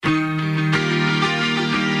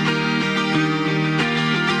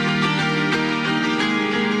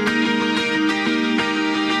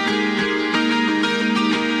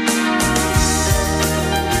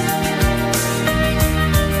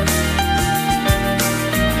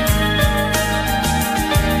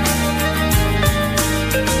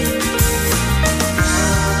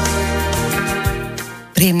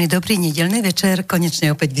Príjemný dobrý nedeľný večer,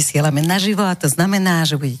 konečne opäť vysielame naživo a to znamená,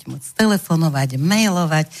 že budete môcť telefonovať,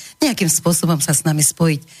 mailovať, nejakým spôsobom sa s nami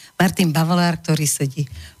spojiť. Martin Bavolár, ktorý sedí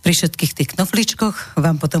pri všetkých tých knofličkoch,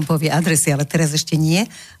 vám potom povie adresy, ale teraz ešte nie,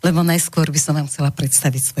 lebo najskôr by som vám chcela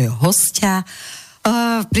predstaviť svojho hostia.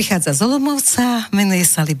 Prichádza z Olomouca, menuje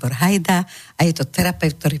sa Libor Hajda a je to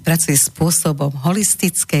terapeut, ktorý pracuje spôsobom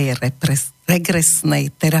holistickej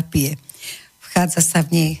regresívnej terapie. Vchádza sa v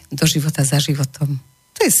nej do života za životom.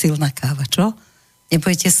 To je silná káva, čo?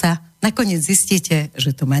 Nebojte sa, nakoniec zistíte,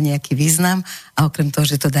 že to má nejaký význam a okrem toho,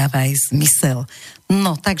 že to dáva aj zmysel.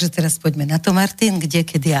 No, takže teraz poďme na to, Martin, kde,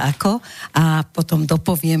 kedy a ako a potom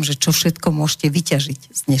dopoviem, že čo všetko môžete vyťažiť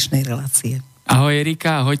z dnešnej relácie. Ahoj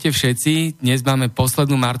Erika, ahojte všetci. Dnes máme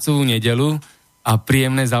poslednú marcovú nedeľu a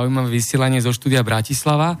príjemné, zaujímavé vysielanie zo štúdia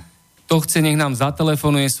Bratislava. Kto chce, nech nám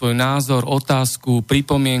zatelefonuje svoj názor, otázku,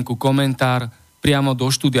 pripomienku, komentár priamo do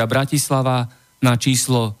štúdia Bratislava na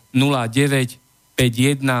číslo 09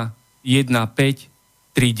 51 15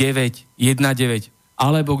 39 19,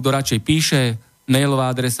 alebo kto radšej píše, mailová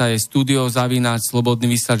adresa je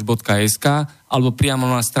studio@slobodnyvysielac.sk alebo priamo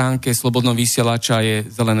na stránke Slobodného vysielača je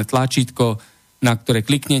zelené tlačítko, na ktoré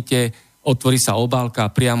kliknete, otvorí sa obálka a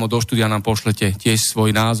priamo do štúdia nám pošlete tiež svoj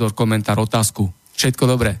názor, komentár, otázku. Všetko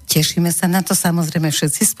dobré. Tešíme sa na to samozrejme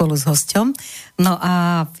všetci spolu s hosťom. No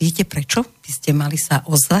a viete prečo by ste mali sa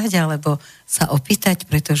ozvať alebo sa opýtať,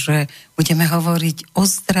 pretože budeme hovoriť o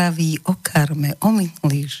zdraví, o karme, o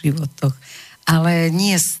minulých životoch, ale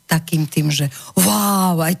nie s takým tým, že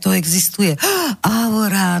wow, aj to existuje,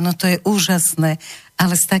 aura, no to je úžasné,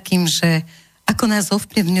 ale s takým, že ako nás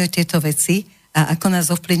ovplyvňujú tieto veci a ako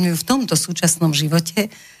nás ovplyvňujú v tomto súčasnom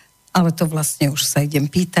živote. Ale to vlastne už sa idem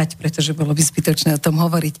pýtať, pretože bolo by zbytočné o tom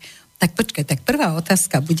hovoriť. Tak počkaj, tak prvá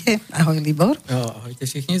otázka bude. Ahoj, Libor. Ahojte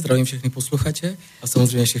všichni, zdravím všechny posluchače a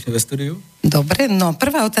samozrejme všechny ve studiu. Dobre, no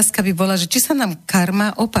prvá otázka by bola, že či sa nám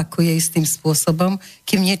karma opakuje istým spôsobom,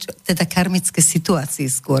 kým niečo, teda karmické situácie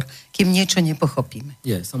skôr, kým niečo nepochopíme.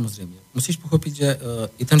 Je, samozřejmě. Musíš pochopit, že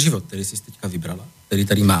i ten život, který jsi teďka vybrala, který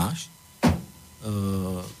tady máš,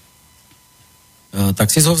 tak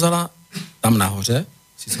si ho vzala tam nahoře,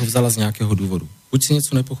 si ho vzala z nějakého důvodu. Buď si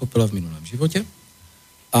něco nepochopila v minulém životě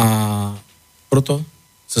a proto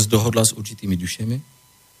se dohodla s určitými dušemi,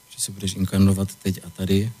 že se budeš inkarnovat teď a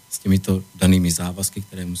tady s těmito danými závazky,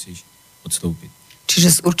 které musíš odstoupit.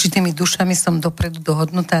 Čiže s určitými dušami som dopredu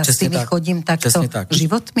dohodnutá a s tými chodím takto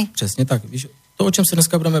životmi? Přesně tak. Víš, to, o čem se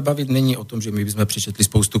dneska budeme bavit, není o tom, že my bychom přečetli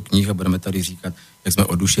spoustu knih a budeme tady říkat, jak jsme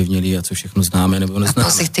oduševněli a co všechno známe nebo neznáme. A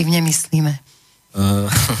pozitívne myslíme.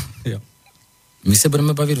 Jo. My se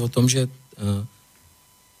budeme bavit o tom, že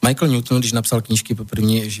Michael Newton, když napsal knížky po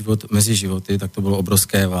první život mezi životy, tak to bylo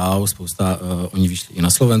obrovské wow, spousta, oni vyšli i na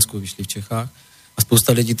Slovensku, vyšli v Čechách a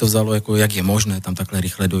spousta lidí to vzalo jako, jak je možné tam takhle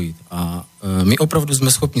rychle dojít. A my opravdu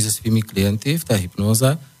jsme schopni se svými klienty v té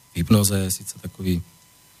hypnoze, hypnoze je sice takový,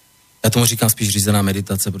 já tomu říkám spíš řízená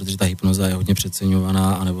meditace, protože ta hypnoza je hodně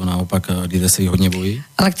přeceňovaná, anebo naopak lidé se jí hodně bojí.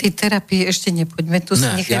 Ale k té terapii ještě nepoďme, tu si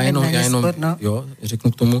necháme na neskôr, no. Jo,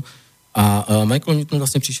 řeknu k tomu. A Michael Newton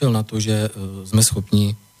vlastně přišel na to, že jsme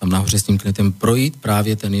schopni tam nahoře s tím klientem projít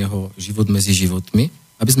právě ten jeho život mezi životmi,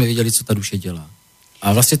 aby jsme věděli, co ta duše dělá.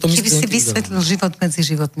 A vlastně to Či by si vysvetlil život medzi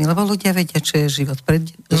životmi, lebo ľudia vedia, čo je život pred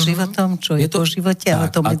životom, čo je po živote,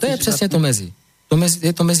 ale to medzi životmi. A to je přesně to mezi.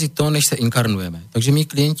 Je to mezi to, než se inkarnujeme. Takže my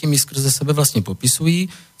klienti mi skrze sebe vlastně popisují,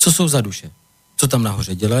 co jsou za duše, co tam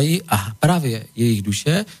nahoře dělají a právě jejich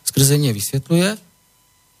duše skrze ně vysvětluje,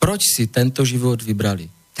 proč si tento život vybrali.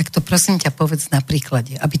 Tak to prosím ťa povedz na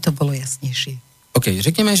príklade, aby to bolo jasnejšie. OK,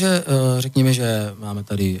 řekněme, že máme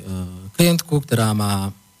tady klientku, která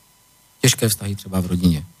má těžké vztahy třeba v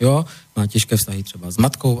rodině, jo? Má těžké vztahy třeba s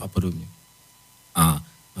matkou a podobně. A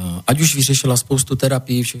ať už vyřešila spoustu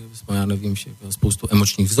terapií, spoustu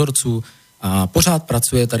emočních vzorců a pořád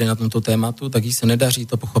pracuje tady na tomto tématu, tak jí se nedaří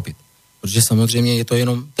to pochopit. Protože samozřejmě je to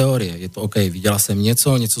jenom teorie. Je to OK, viděla jsem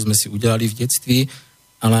něco jsme si udělali v dětství,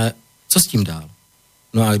 ale co s tím dál?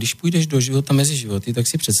 No a když půjdeš do života mezi životy, tak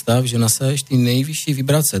si představ, že nasaješ ty nejvyšší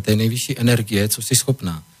vibrace, té nejvyšší energie, co jsi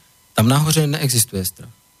schopná. Tam nahoře neexistuje strach.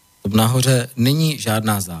 Tam nahoře není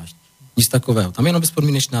žádná zášť. Nic takového. Tam je jenom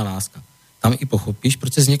bezpodmínečná láska. Tam i pochopíš,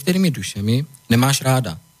 proč se s některými dušemi nemáš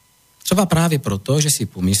ráda. Třeba právě proto, že si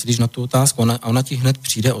pomyslíš na tu otázku a ona ti hned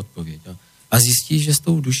přijde odpověď. A zjistíš, že s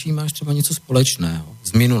tou duší máš třeba něco společného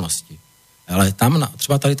z minulosti. Ale tam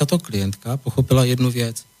třeba tady tato klientka pochopila jednu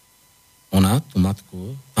věc. Ona, tu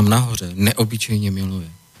matku, tam nahoře neobyčejně miluje.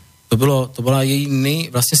 To byla její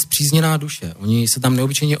vlastně spřízněná duše. Oni se tam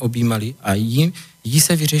neobyčejně objímali a jí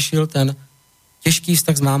se vyřešil ten těžký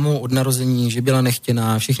vztah s mámou od narození, že byla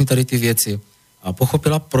nechtěná, všechny tady ty věci. a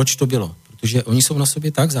pochopila, proč to bylo. Protože oni jsou na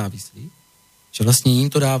sobě tak závislí, že vlastně jim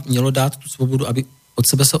to mělo dát tu svobodu, aby od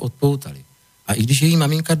sebe se odpoutali. A i když její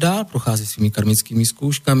maminka dál prochází svými karmickými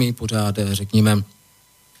zkouškami, pořád, řekněme,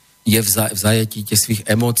 je v zajetí těch svých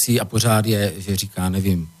emocí a pořád je, že říká,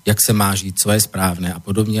 nevím, jak se má žít, co je správné a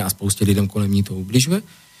podobně a spoustě lidem kolem ní to ubližuje,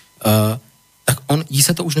 tak jí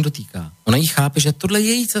se to už nedotýká. Ona jí chápe, že tohle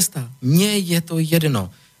je její cesta. Mně je to jedno.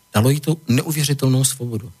 Dalo jí to neuvěřitelnou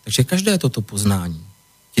svobodu. Takže každé toto poznání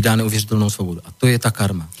ti dá neuvěřitelnou svobodu. A to je ta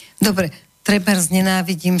karma. Dobre, trebárs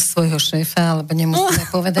nenávidím svojho šéfa, alebo nemusíme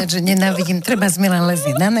povedať, že nenávidím, trebárs mi len lezí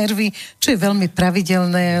na nervy, čo je veľmi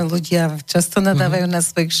pravidelné, ľudia často nadávajú na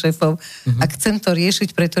svojich šéfov. A chcem to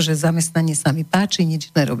riešiť, pretože zamestnanie sa mi páči, nič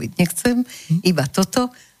nerobiť nechcem, iba toto,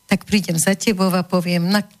 tak prídem za tebou a poviem,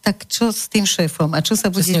 tak čo s tým šéfom a čo sa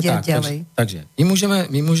bude diať ďalej? Takže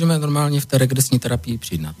my můžeme normálně v té regresní terapii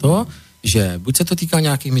přijít na to, že buď se to týká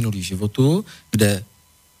nějakých minulých životů, kde,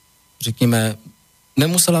 řekněme,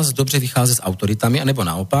 nemusela dobře vycházet s autoritami, anebo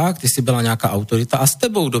naopak, ty jsi byla nějaká autorita a s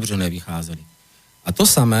tebou dobře nevycházeli. A to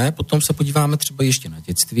samé, potom se podíváme třeba ještě na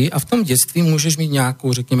dětství a v tom dětství můžeš mít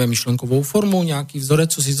nějakou, řekněme, myšlenkovou formu, nějaký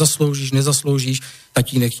vzorec, co si zasloužíš, nezasloužíš,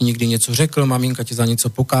 tatínek ti někdy něco řekl, maminka tě za něco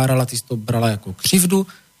pokárala, ty jsi to brala jako křivdu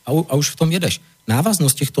a už v tom jedeš.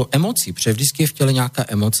 Návaznost těchto emocí, protože vždycky je v těle nějaká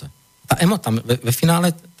emoce. Tam ve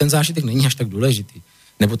finále ten zážitek není až tak důležitý.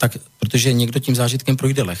 Nebo tak, protože někdo tím zážitkem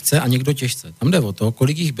projde lehce a někdo těžce. Tam jde o to,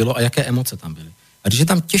 kolik jich bylo a jaké emoce tam byly. A když je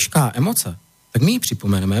tam těžká emoce, tak my ji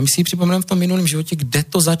připomeneme. My si ji připomeneme v tom minulém životě, kde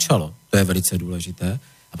to začalo. To je velice důležité.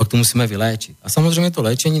 A pak to musíme vyléčit. A samozřejmě to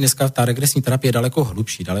léčení dneska ta regresní terapie je daleko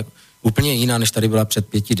hlubší, úplně jiná, než tady byla před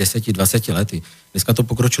 5, 10, 20 lety. Dneska to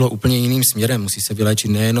pokročilo úplně jiným směrem. Musí se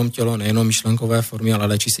vyléčit nejenom tělo, nejenom myšlenkové formy, ale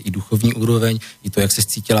léčí se i duchovní úroveň, i to, jak se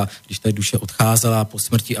cítila, když ta duše odcházela po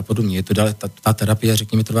smrti a podobně. Je to ta terapie,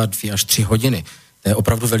 řekněme, trvá 2 až 3 hodiny. To je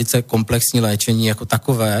opravdu velice komplexní léčení jako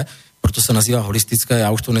takové, proto se nazývá holistické.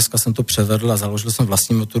 Já už to dneska jsem to převedl a založil jsem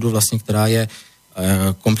vlastní metodu, která je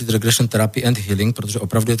Complete Regression Therapy and Healing, protože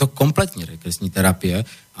opravdu je to kompletní regresní terapie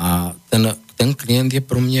a ten klient je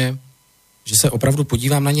pro mě, že se opravdu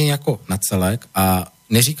podívám na něj jako na celek a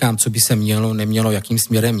neříkám, co by se mělo, nemělo, jakým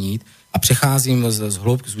směrem jít a přecházím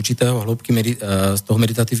z určitého hloubky z toho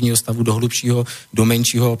meditativního stavu do hlubšího, do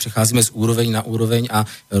menšího, přecházíme z úroveň na úroveň a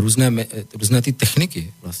různé ty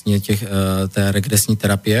techniky vlastně té regresní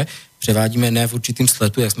terapie převádíme ne v určitým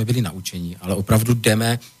sletu, jak jsme byli naučeni, ale opravdu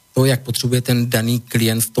jdeme to, jak potřebuje ten daný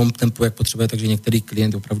klient v tom tempu, jak potřebuje, takže některý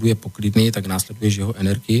klient opravdu je poklidný, tak následuješ jeho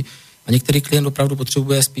energii a některý klient opravdu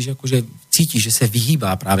potřebuje spíš jako, že cítí, že se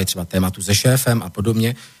vyhýbá právě třeba tématu se šéfem a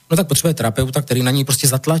podobně, no tak potřebuje terapeuta, který na něj prostě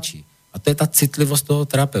zatlačí. A to je ta citlivost toho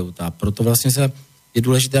terapeuta. Proto vlastně je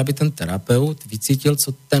důležité, aby ten terapeut vycítil,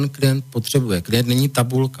 co ten klient potřebuje. Klient není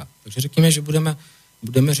tabulka. Takže řekněme, že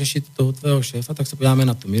budeme řešit toho tvého šéfa, tak se podíváme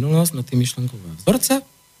na tu minulost, na ty myšlenkové vzorce,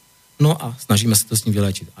 no a snažíme se to s ním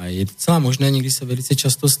vyléčit. A je docela možné, někdy se velice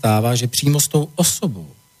často stává, že přímo s tou osobou,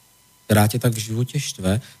 která tě tak v životě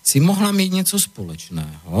štve, si mohla mít něco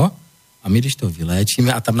společného a my, když to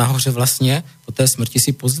vyléčíme a tam nahoře vlastně po té smrti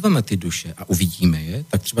si pozveme ty duše a uvidíme je,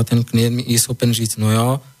 tak třeba ten klient je schopen říct, no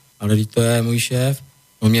jo, ale to je můj šéf,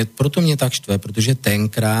 no proto mě tak štve, protože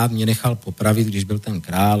tenkrát mě nechal popravit, když byl ten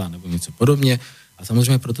král a nebo něco podobně a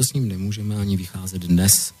samozřejmě proto s ním nemůžeme ani vycházet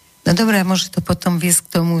dnes. No dobré, môže to potom viesť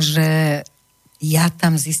k tomu, že ja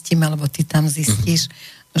tam zistím, alebo ty tam zistíš,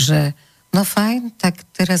 že no fajn, tak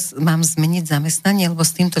teraz mám zmeniť zamestnanie, lebo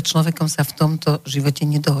s týmto človekom sa v tomto živote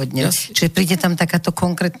nedohodnem. Yes. Čiže príde tam takáto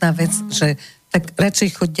konkrétna vec, že tak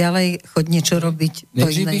radšej choď ďalej, choď niečo robiť.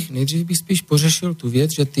 Nejdřív bych spíš pořešil tu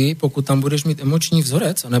věc, že ty, pokud tam budeš mít emoční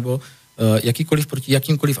vzorec, nebo jakýkoliv proti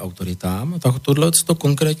jakýmkoliv autoritám, tak tohle to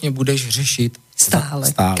konkrétně budeš řešit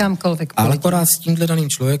stále. Kamkoľvek. Ale akorát s tímhle daným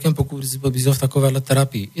člověkem, pokud bys ho v takovéhle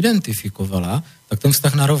terapii identifikovala, tak ten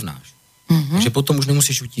vztah narovnáš. Mm-hmm. Takže potom už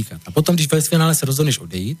nemusíš utíkat. A potom, když ve finále se rozhodneš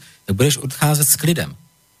odejít, tak budeš odcházet s klidem.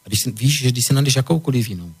 A víš, že když si najdeš jakoukoliv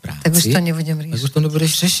jinou práci, tak už to nebudem tak už to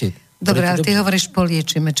nebudeš řešit. Dobre, ale ty hovoríš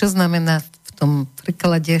poliečíme. Čo znamená v tom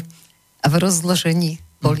preklade a v rozložení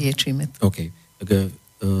poliečíme? OK. Tak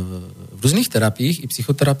v různých terapiích i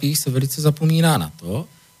psychoterapiích se velice zapomíná na to,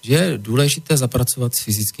 že je důležité zapracovat s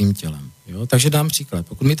fyzickým tělem. Jo? Takže dám příklad.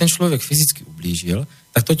 Pokud mi ten člověk fyzicky ublížil,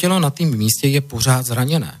 tak to tělo na tým místě je pořád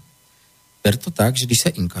zraněné. Ber to tak, že když se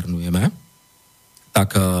inkarnujeme,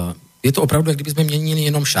 tak je to opravdu, jak kdyby jsme měnili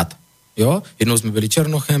jenom šat. Jo? Jednou jsme byli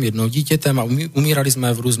černochem, jednou dítětem a umírali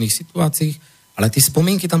jsme v různých situacích, ale ty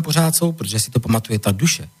vzpomínky tam pořád jsou, protože si to pamatuje ta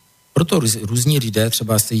duše. Proto různí lidé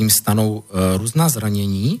třeba se jim stanou různá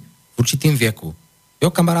zranění v určitým věku. Jo,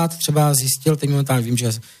 kamarád třeba zjistil, teď momentálně vím,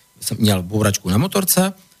 že jsem měl bouračku na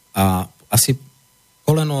motorce a asi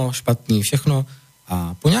koleno, špatný, všechno.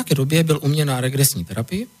 A po nějaké době byl u mě na regresní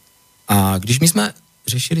terapii a když my jsme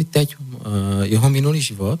řešili teď jeho minulý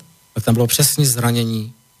život, tak tam bylo přesně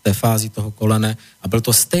zranění té fázi toho kolene a byl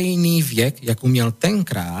to stejný věk, jak měl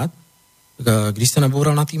tenkrát, když se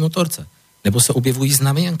naboural na té motorce. Nebo se objevují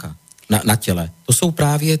znamienka na těle. To jsou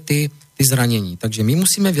právě ty zranění. Takže my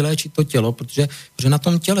musíme vyléčit to tělo, protože na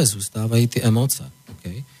tom těle zůstávají ty emoce.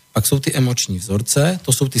 Okay? Pak jsou ty emoční vzorce,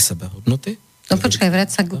 to jsou ty sebehodnoty. No počkaj, vrať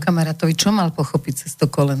sa ku kamarátovi. Čo mal pochopiť cez to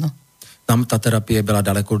koleno? Tam ta terapie byla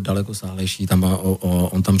daleko sáhlejší.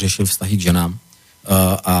 On tam řešil vztahy k ženám.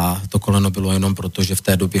 A to koleno bylo jenom proto, že v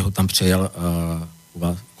té době ho tam přejel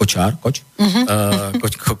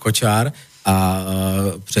kočár a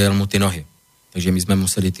přejel mu ty nohy. Takže my jsme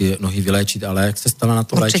museli ty nohy vyléčit, ale jak se stala na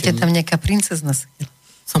to léčení... Určitě tam nějaká princezna seděla.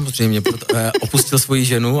 Samozřejmě, opustil svoji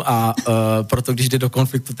ženu a proto, když jde do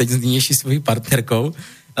konfliktu teď s nynější svojí partnerkou,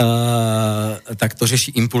 tak to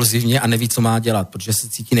řeší impulzivně a neví, co má dělat, protože se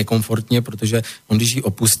cítí nekomfortně, protože on, když ji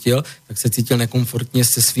opustil, tak se cítil nekomfortně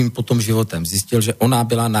se svým potom životem. Zjistil, že ona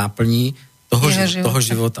byla náplní toho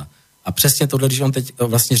života. A přesně tohle, když on teď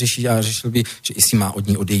vlastně řeší a řešil by, že jestli má od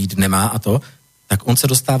ní odejít, nemá a to, tak on se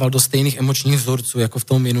dostával do stejných emočních vzorců, jako v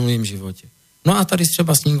tom minulém životě. No a tady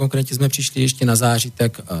třeba s ním konkrétně jsme přišli ještě na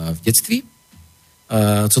zážitek v dětství,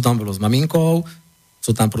 co tam bylo s maminkou,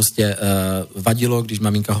 co tam prostě vadilo, když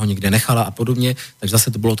maminka ho někde nechala a podobně, takže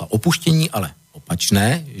zase to bylo to opuštění, ale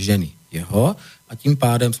opačné, ženy jeho, a tím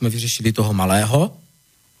pádem jsme vyřešili toho malého,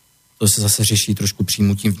 to se zase řeší trošku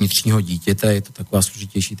přijmutím vnitřního dítěte, je to taková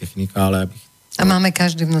složitější technika, ale... A máme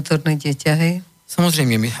každý vnútorné dieťa, hej?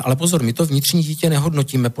 Samozřejmě, ale pozor, my to vnitřní dítě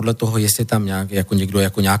nehodnotíme podle toho, jestli je tam nějak, jako někdo,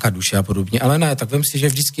 jako nějaká duše a podobně, ale ne, tak vem si, že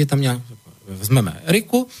vždycky je tam nějak, vezmeme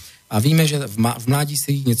Eriku a víme, že v mládí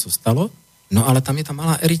se jí něco stalo, no ale tam je ta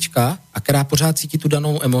malá Erička, a která pořád cítí tu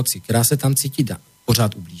danou emoci, která se tam cítí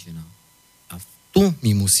pořád ublížená. A tu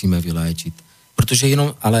my musíme vyléčit. Protože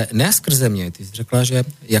jenom, ale ne skrze mě, ty jsi řekla, že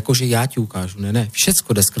jakože já ti ukážu, ne,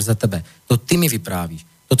 všecko jde skrze tebe, to ty mi vyprávíš.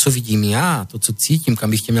 To, co vidím já, to, co cítím, kam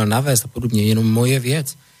bych tě měl navést a podobně, je jenom moje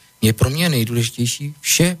věc. Je pro mě nejdůležitější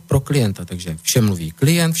vše pro klienta, takže vše mluví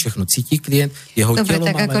klient, všechno cítí klient, jeho dobre, tělo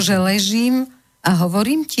tak má akože ležím a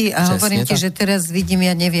hovorím ti, že teraz vidím,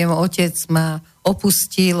 ja neviem, otec ma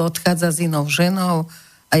opustil, odchádza s inou ženou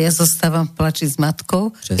a ja zostávam v plači s matkou.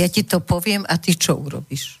 Přesne. Ja ti to poviem a ty čo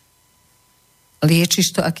urobíš?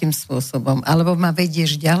 Liečiš to akým způsobem? Alebo ma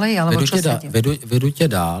vedieš ďalej? Alebo vedu tě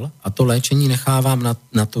dál a to léčení nechávám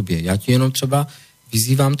na tobě. Já ti jenom třeba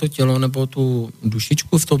vyzývám to tělo nebo tu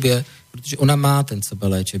dušičku v tobě, protože ona má ten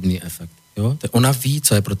sebeléčebný efekt. Jo? Ona ví,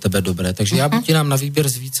 co je pro tebe dobré. Takže já ti dám na výběr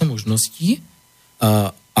z více možností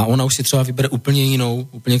a ona už si třeba vybere úplně jinou,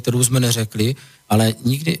 úplně kterou jsme neřekli, ale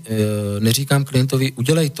nikdy neříkám klientovi,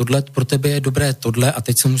 udělej tohle, pro tebe je dobré tohle a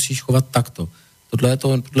teď se musíš chovat takto. Tohle je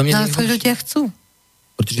to podle mě nejhorší. Ale to ľudia chcú.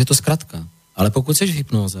 Protože je to zkratka. Ale pokud jsi v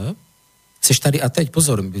hypnoze, jsi tady a teď,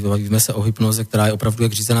 pozor, bavíme se o hypnoze, která je opravdu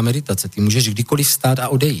jak řízená meditace. Ty můžeš kdykoliv vstát a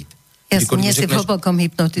odejít. Jasně, nie si v hlbokom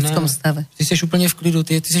hypnotickom stave. Ty jsi úplně v klidu,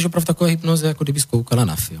 ty jsi opravdu takové hypnoze, jako kdybys koukala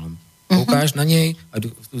na film. Koukáš na něj a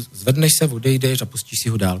zvedneš se, odejdeš a pustíš si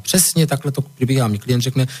ho dál. Přesně takhle to probíhá. Mi klient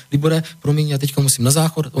řekne, Libore, promiň, já teďka musím na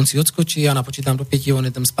záchod, on si odskočí, já napočítám do 5, on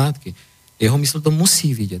je tam zpátky. Jeho mysl to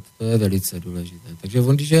musí vidět, to je velice důležité. Takže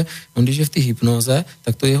on, když je v té hypnoze,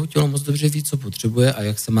 tak to jeho tělo moc dobře ví, co potřebuje a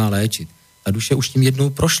jak se má léčit. Ta duše už tím jednou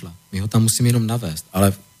prošla, my ho tam musíme jenom navést.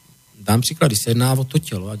 Ale dám příklad, když se jedná o to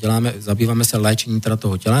tělo a zabýváme se léčením teda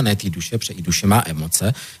toho těla, ne té duše, protože i duše má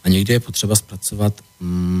emoce a někdy je potřeba zpracovat,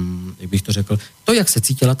 jak bych to řekl, to, jak se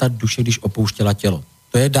cítila ta duše, když opouštěla tělo.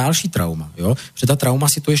 To je další trauma, jo? Protože ta trauma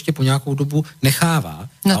si to ještě po nějakou dobu nechává.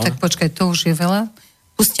 No tak počkaj, to už je veľa.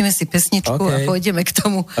 Pustíme si pesničku a pôjdeme k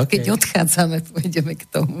tomu. Keď odchádzame, pôjdeme k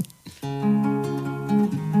tomu.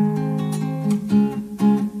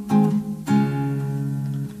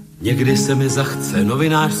 Někdy se mi zachce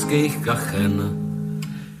novinářských kachen,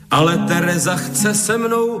 ale Tereza chce se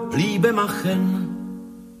mnou líbe machen.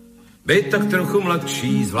 Bejt tak trochu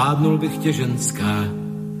mladší, zvládnul bych tě ženská,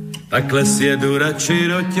 takhle sjedu radši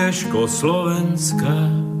do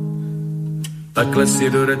Těžkoslovenska. Takhle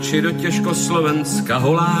sjedu radši do Těžkoslovenska,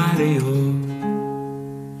 holário.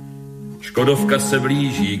 Škodovka se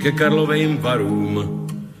blíží ke Karlovým Varům,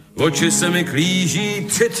 oči se mi klíží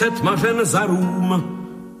 30 mařen za rům.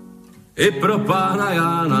 I pro pána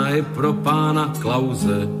Jána, i pro pána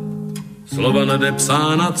Klause, slova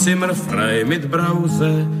nadepsána Zimmer frei mit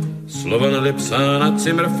Brause, slova nadepsána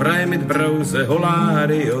Zimmer frei mit Brause,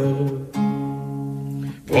 holário.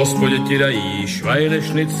 V hospodě ti dají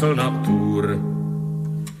švajneschnitzel na túr,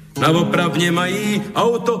 na opravně mají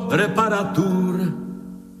autoreparatur.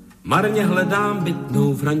 Marně hledám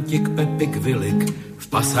bytnou Frantik Pepik Vilik, v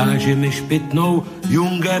pasáži mi špitnou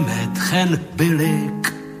Junge Mädchen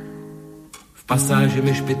Billig. V pasáži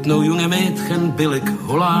mi špitnou Junge Mädchen Billig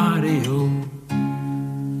Holáriou.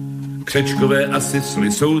 Křečkové asi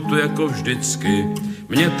jsou tu jako vždycky,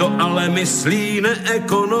 mě to ale myslí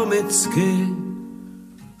neekonomicky.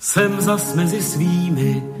 Jsem zas mezi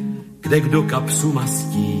svými, kde kdo kapsu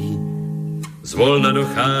mastí. Zvolna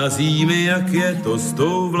dochází mi, jak je to s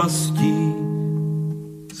tou vlastí.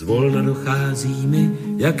 Zvolna dochází mi,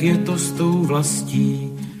 jak je to s tou vlastí.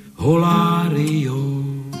 Holáriou.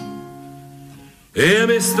 Je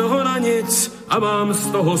mi z toho na nic a mám z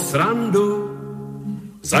toho srandu.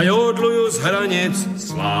 Zajodluju z hranic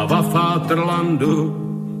sláva Vaterlandu.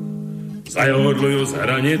 Zajodluju z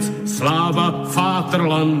hranic sláva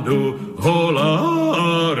Vaterlandu. Holáriou.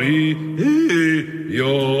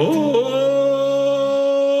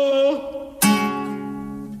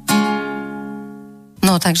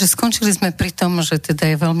 No, takže skončili sme pri tom, že teda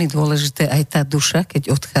je veľmi dôležité aj tá duša,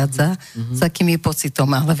 keď odchádza, s akým je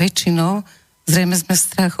pocitom, ale väčšinou zrejme sme v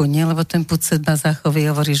strachu, nie? Lebo ten pocit ma zachoví,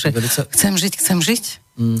 hovorí, že chcem žiť.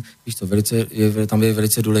 Víš to, tam je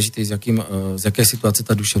velice důležitý, z jaké situace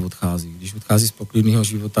ta duše odchází. Když odchází z poklidného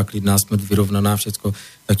života, klidná smrt, vyrovnaná, všecko,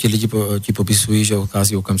 tak ti lidi ti popisují, že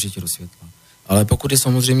odchází okamžitě do světla. Ale pokud je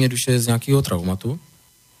samozřejmě duše z nějakého traumatu,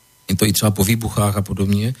 je to i třeba po výbuchách a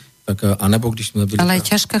podobně, tak anebo když jsme byli... Ale aj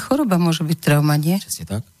ťažká choroba môže byť trauma, nie? Přesně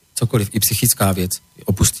tak. Cokoliv, i psychická věc,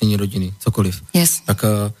 opustění rodiny, cokoliv. Yes. Tak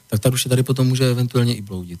ta duše tady potom může eventuálně i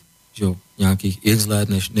bloudit. Že jo, nějakých x let,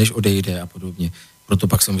 než odejde a podobně. Proto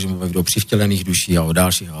pak sa môžeme baviť o přivtělených duší a o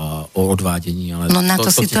dalších a o odvádění. Ale no na to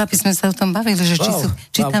si to, aby sme sa o tom bavili, že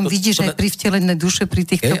či tam vidíš aj privtelené duše pri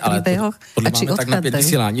týchto príbehoch a či odchádzajú. Tak na 5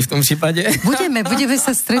 vysílání v tom případě. Budeme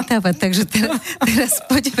sa stretávať, takže teraz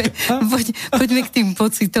poďme k tým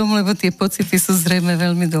pocitom, lebo tie pocity sú zrejme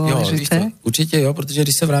veľmi dôležité. Určitě jo, protože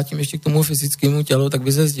když se vrátím ještě k tomu fyzickému tělu, tak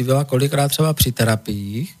by se zdivila, kolikrát třeba při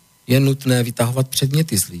terapiích je nutné vytahovat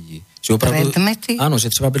předměty z lidí. Že opravdu, predmety? Ano, že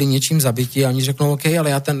třeba byli něčím zabití a oni řeknou, OK, ale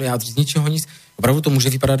já z ničeho nic. Opravdu to může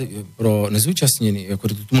vypadat pro nezúčastněný, jako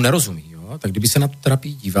to tomu nerozumí. Jo? Tak kdyby se na tu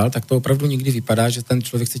terapii díval, tak to opravdu někdy vypadá, že ten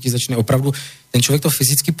člověk se ti začne opravdu, ten člověk to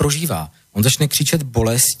fyzicky prožívá. On začne křičet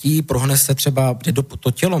bolestí, prohne se třeba,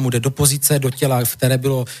 to tělo mu jde do pozice, do těla, v které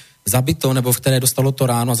bylo zabito, nebo v které dostalo to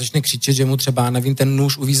ráno a začne křičet, že mu třeba, nevím, ten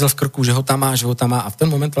nůž uvízl v krku, že ho tam má a v ten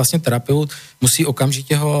moment vlastně terapeut musí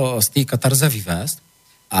okamžitě ho z té katarze vyvést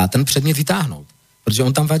a ten předmět vytáhnout, protože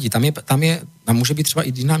on tam vadí. Tam může být třeba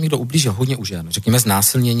i když nám někdo ublížil hodně u žen, řekněme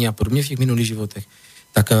znásilnění a podobně v těch minulých životech,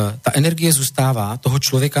 tak ta energie zůstává toho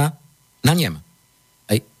člověka na něm.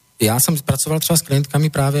 Já jsem pracoval třeba s klientkami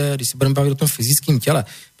právě, když se budeme bavit o tom fyzickém těle,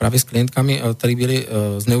 právě s klientkami, které byly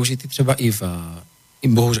zneužity třeba i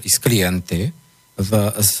bohužel i s klienty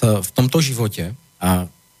v tomto životě a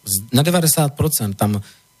na 90% tam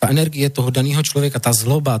ta energie toho daného člověka, ta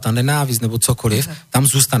zloba, ta nenávist nebo cokoliv, tam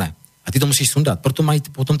zůstane. A ty to musíš sundat. Proto mají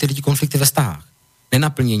potom ty lidi konflikty ve vztahách.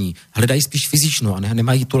 Nenaplnění. Hledají spíš fyzičnou a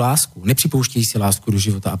nemají tu lásku. Nepřipouštějí si lásku do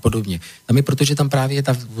života a podobně. Tam je proto, že tam právě je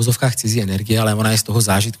ta v vozovkách cizí energie, ale ona je z toho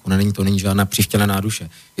zážitku. To není žádná přivtělená duše.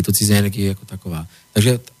 Je to cizí energie jako taková.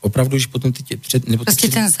 Takže opravdu, když potom Prostě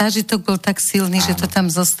ten zážitok byl tak silný, ano, že to tam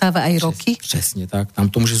zůstává aj roky? Přesně tak. Tam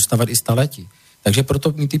to může zůstávat i staletí. Takže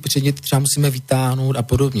proto my ty předměty třeba musíme vytáhnout a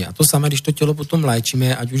podobně. A to samé, když to tělo potom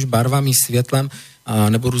léčíme, ať už barvami, světlem,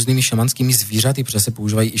 nebo různými šamanskými zvířaty, protože se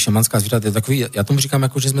používají i šamanská zvířata. Já tomu říkám,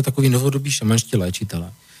 jako, že jsme takový novodobí šamanští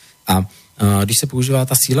léčitelé. A když se používá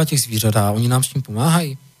ta síla těch zvířat a oni nám s tím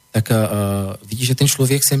pomáhají, tak vidí, že ten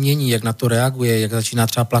člověk se mění, jak na to reaguje, jak začíná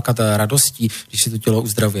třeba plakat radostí, když se to tělo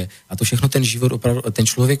uzdravuje. A to všechno ten život ten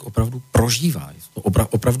člověk opravdu prožívá. Je to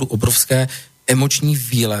opravdu obrovské emoční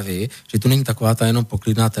výlevy, že to není taková ta jenom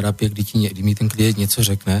poklidná terapie, kdy mi ten klient něco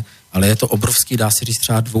řekne, ale je to obrovský, dá se říct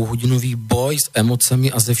třeba 2hodinový boj s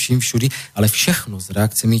emocemi a ze vším všudy, ale všechno s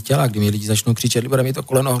reakcemi těla, kdy mi lidi začnou křičet, Libore, mi to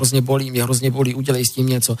koleno hrozně bolí, udělej s tím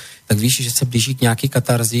něco, tak víš, že se blíží k nějaký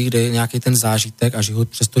katarzí, kde je nějaký ten zážitek a že ho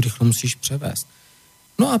přesto rychle musíš převést.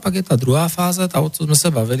 No a pak je ta druhá fáze, ta, o co jsme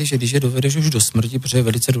se bavili, že když je dovedeš už do smrti, protože je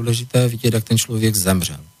velice důležité vidět, jak ten člověk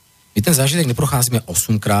zemřel. My ten zážitek neprocházíme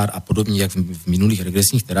 8krát a podobně, jak v minulých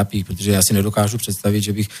regresních terapiích, protože já si nedokážu představit,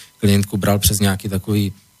 že bych klientku bral přes nějaký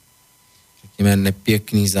takový, řekněme,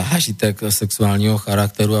 nepěkný zážitek sexuálního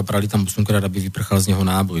charakteru a brali tam 8krát, aby vyprchal z něho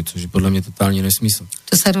náboj, což je podle mě totální nesmysl.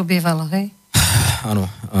 To se robievalo, hej? Ano,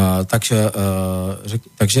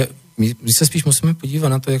 takže my se spíš musíme podívat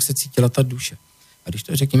na to, jak se cítila ta duše. A když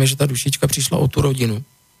to řekněme, že ta dušička přišla o tu rodinu,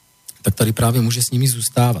 tak tady právě může s nimi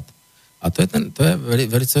zůstávat. A to je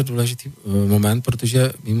velice důležitý moment,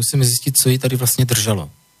 protože my musíme zjistit, co jí tady vlastně drželo.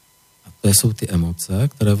 A to jsou ty emoce,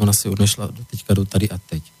 které ona si odnešla teďka do tady a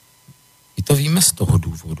teď. My to víme z toho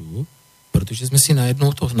důvodu, protože jsme si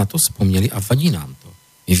najednou na to vzpomněli a vadí nám to.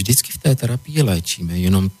 My vždycky v té terapii léčíme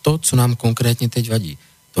jenom to, co nám konkrétně teď vadí.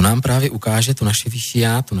 To nám právě ukáže to naše vyšší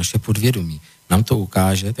já, to naše podvědomí. Nám to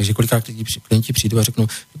ukáže, takže kolikrát klienti přijdou a řeknou,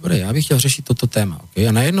 dobré, já bych chtěl řešit toto téma, okay?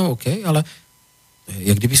 A najednou ale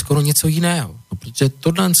jak kdyby skoro něco jiného. No, protože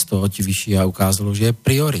tohle z toho ti vyšší já ukázalo, že je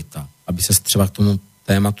priorita, aby se třeba k tomu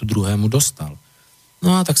tématu druhému dostal.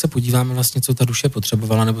 No a tak se podíváme vlastně, co ta duše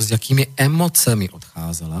potřebovala, nebo s jakými emocemi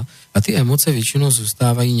odcházela. A ty emoce většinou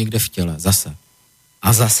zůstávají někde v těle, zase.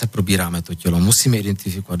 A zase probíráme to tělo. Musíme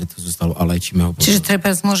identifikovat, kde to zůstalo a léčíme ho. Čiže treba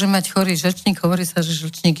môže mať chorý žlčník, hovorí sa, že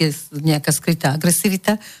žlčník je nejaká skrytá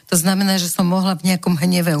agresivita. To znamená, že som mohla v nejakom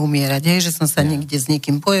hneve umierať, že som sa niekde s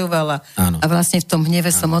niekým bojovala a vlastne v tom hneve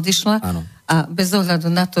som odišla. Áno. A bez ohľadu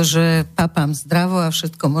na to, že papám zdravo a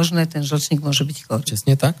všetko možné, ten žlčník môže byť chorý.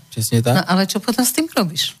 Přesně tak. No ale čo potom s tým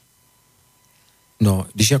robíš? No,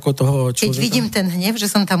 když jako toho člověka... Keď vidím ten hnev, že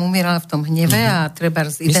som tam umierala v tom hneve a treba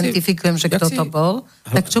identifikujem, že kto to bol,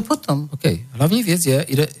 tak čo potom? OK. Hlavní věc je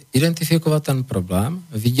identifikovat ten problém,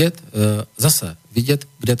 vidět,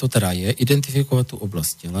 kde to teda je, identifikovat tu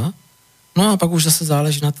oblast těla, no a pak už zase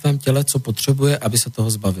záleží na tvém těle, co potřebuje, aby se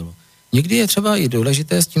toho zbavilo. Někdy je třeba i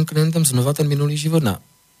důležité s tím klientem znova ten minulý život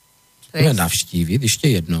navštívit ještě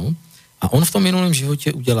jednou a on v tom minulém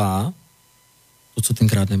životě udělá to, co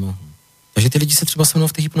tenkrát nemohl. Takže ty lidi se třeba se mnou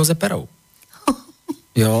v té hypnoze perou.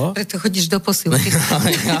 Jo? Preto chodíš do posilky,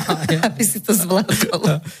 aby si to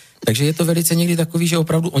zvládol. Takže je to velice někdy takový, že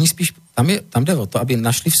opravdu oni spíš, tam jde o to, aby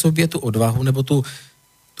našli v sobě tu odvahu nebo tu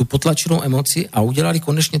potlačenou emoci a udělali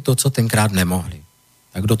konečně to, co tenkrát nemohli.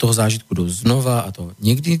 Tak do toho zážitku jdou znova a to.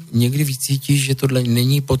 Někdy vycítíš, že tohle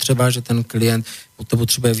není potřeba, že ten klient to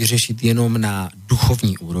potřebuje vyřešit jenom na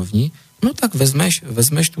duchovní úrovni. No tak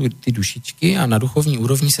vezmeš ty dušičky a na duchovní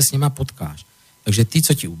úrovni se s nima potkáš. Takže ty,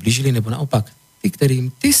 co ti ublížili, nebo naopak ty,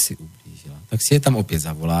 kterým ty si ublížila, tak si je tam opět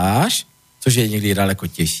zavoláš, což je někdy daleko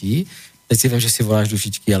těžší. Teď si vím, že si voláš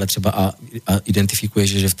dušičky, ale třeba a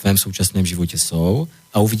identifikuješ, že v tvém současném životě jsou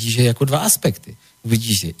a uvidíš, že jako dva aspekty.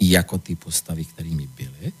 Uvidíš, že i jako ty postavy, kterými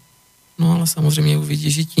byly, no ale samozřejmě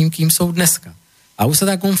uvidíš, že tím, kým jsou dneska. A už se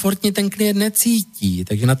tak komfortně ten klient necítí,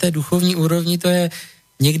 takže na té duchovní úrovni to je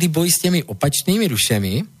někdy boj s těmi opačnými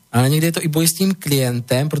dušemi, ale někdy je to i boj s tím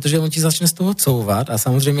klientem, protože on ti začne z toho couvat a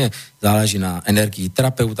samozřejmě záleží na energii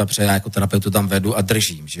terapeuta, protože já jako terapeutu tam vedu a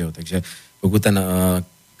držím, že jo? Takže pokud ten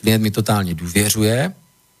klient mi totálně důvěřuje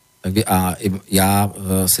a já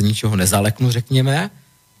se ničeho nezaleknu, řekněme,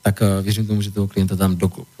 tak věřím tomu, že toho klienta tam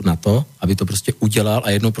na to, aby to prostě udělal a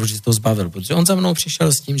jednou proč se to zbavil, protože on za mnou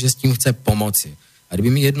přišel s tím, že s tím chce pomoci. A kdyby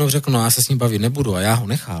mi jednou řekl, no já se s ním bavit nebudu a já ho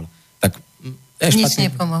nechal, tak nic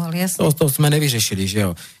nepomohl, jasně. To jsme nevyřešili, že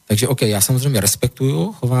jo. Takže OK, já samozřejmě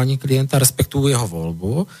respektuju chování klienta, respektuju jeho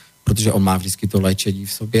volbu, protože on má vždycky to léčení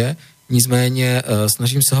v sobě, nicméně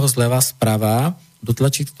snažím se ho zleva zprava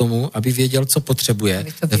dotlačit k tomu, aby věděl, co potřebuje,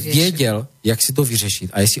 věděl, jak si to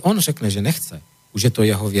vyřešit. A jestli on řekne, že nechce, už je to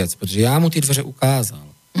jeho věc, protože já mu ty dveře ukázal.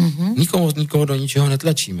 Nikoho do ničeho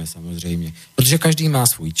netlačíme samozřejmě, protože každý má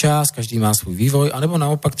svůj čas, každý má svůj vývoj, anebo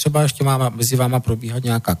naopak třeba ještě mezi váma probíhat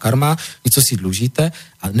nějaká karma, něco si dlužíte,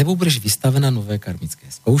 a nebo budeš vystavena nové karmické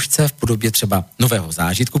zkoušce v podobě třeba nového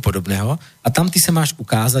zážitku podobného a tam ty se máš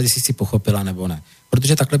ukázat, jestli si pochopila nebo ne.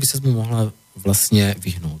 Protože takhle by se mu mohla vlastně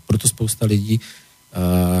vyhnout. Proto spousta lidí,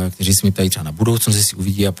 kteří se mi ptají třeba na budoucnost, jestli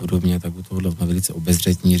uvidí a podobně, tak u tohohle velice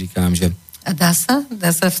obezřetní říkám, že a dá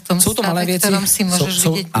se v tom stave, ktorom si môžeš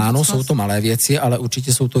vidieť budúcnosť? Áno, sú to malé věci, ale určitě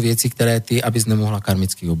jsou to věci, které ty, abys nemohla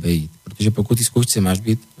karmicky obejít. Protože pokud ty zkoušce máš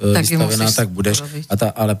být vystavená, tak budeš.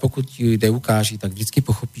 Ale pokud ti jde ukáží, tak vždycky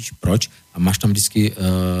pochopíš proč a máš tam vždycky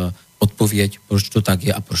odpověď, proč to tak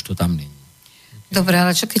je a proč to tam není. Dobre,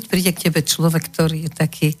 ale čo keď príde k tebe človek, ktorý je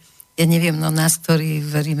taký, ja neviem, no nás, ktorí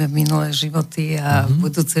veríme v minulé životy a v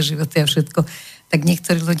budúce životy a všetko, tak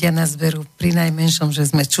niektorí ľudia nás berú pri najmenšom, že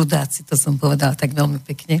sme čudáci, to som povedala tak veľmi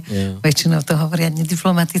pekne. Väčšinou to hovoria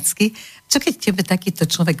nediplomaticky. Čo keď tebe takýto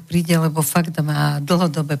človek príde, lebo fakt má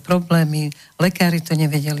dlhodobé problémy, lekári to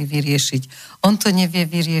nevedeli vyriešiť, on to nevie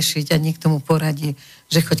vyriešiť a niekto mu poradí,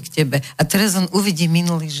 že choď k tebe. A teraz on uvidí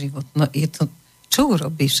minulý život. No je to, čo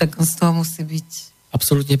urobí? Však on z toho musí byť...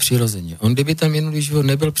 Absolutně přirozeně. On, kdyby ten minulý život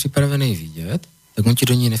nebyl připravený vidět, tak on ti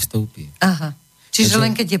do ní nevstoupí. Aha. Čiže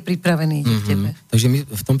len keď je pripravený k tebe. Takže my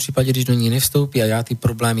v tom případě, když do ní nevstoupí a já ty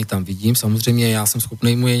problémy tam vidím, samozřejmě já jsem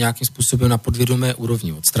schopný mu je nějakým způsobem na podvědomé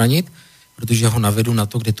úrovni odstranit, protože ho navedu na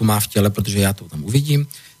to, kde to má v těle, protože já to tam uvidím,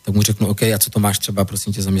 tak mu řeknu, OK, a co to máš třeba,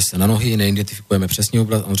 prosím tě, zaměř se na nohy, neidentifikujeme přesně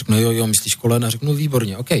oblast, a on řekne, jo, myslíš kolena, řeknu,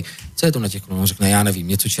 výborně, OK, co je to na těch kolenách, on řekne, já nevím,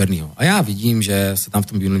 něco černého. A já vidím, že se tam v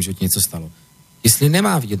tom minulém životě něco stalo. Jestli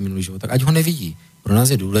nemá vidět minulý život, tak ať ho nevidí. Pro nás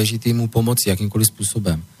je důležité mu pomoci jakýmkoliv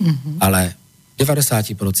způsobem. Ale v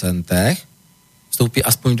 90% vstoupí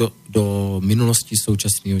aspoň do minulosti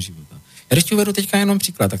současného života. Já když ti uvedu teďka jenom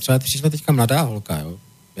příklad, tak třeba přišla teďka mladá holka, jo.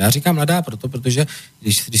 Já říkám mladá protože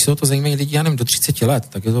když se o to zajímají lidi, já nevím, do 30 let,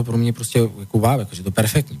 tak je to pro mě prostě jako wow, jakože to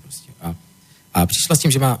perfektní prostě. A přišla s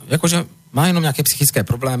tím, že má jenom nějaké psychické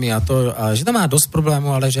problémy a že tam má dost problémů,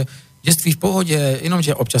 ale že dětství v pohodě, jenom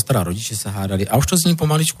že občas teda rodiče se hádali a už to z ní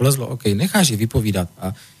pomaličku lezlo, OK, necháš ji vypovídat,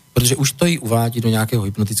 protože už to jí uvádí do nějakého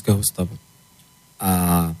hypnotického stavu.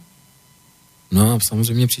 A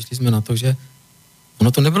samozřejmě přišli jsme na to, že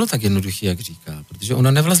ono to nebylo tak jednoduché, jak říká, protože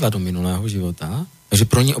ona nevlezla do minulého života, takže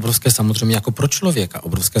pro ní obrovské, samozřejmě jako pro člověka,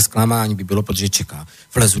 obrovské zklamání by bylo, protože čeká,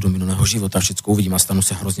 vlezu do minulého života, všecko uvidím a stanu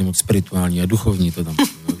se hrozně moc spirituální a duchovní, to tam,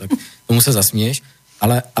 tak tomu se zasměješ,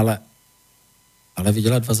 ale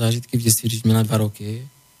viděla 2 zážitky v dětství, když měla 2 roky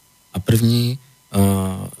a první,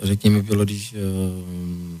 řekněme, bylo, když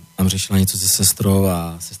tam řešila něco se sestrou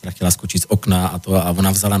a sestra chtěla skočit z okna a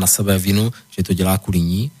ona vzala na sebe vinu, že to dělá kvůli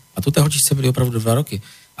ní. A to té holčičce byly opravdu 2 roky.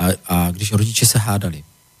 A když rodiče se hádali.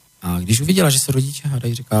 A když uviděla, že se rodiče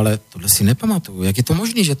hádají, říká, ale tohle si nepamatuju. Jak je to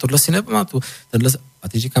možné, že tohle si nepamatuju? A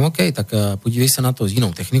teď říkám, OK, tak podívej se na to s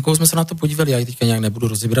jinou technikou. Jsme se na to podívali, já ji teďka nějak nebudu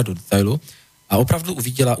rozebírat do detailu. A opravdu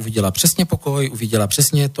uviděla přesně pokoj, uviděla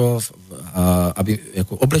přesně to, aby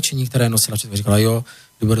jako oblečení, které nosila, říkala, jo,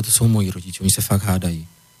 Libore, to jsou moji rodiče, oni se fakt hádají.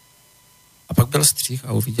 A pak byl střih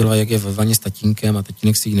a uviděla, jak je ve vaně s tatínkem a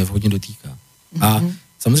tatínek se jí nevhodně dotýká. A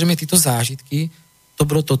samozřejmě tyto zážitky, to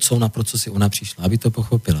bylo to, pro co si ona přišla, aby to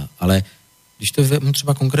pochopila. Ale když to vezmu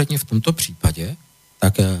třeba konkrétně v tomto případě,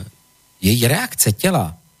 tak její reakce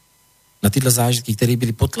těla na tyhle zážitky, které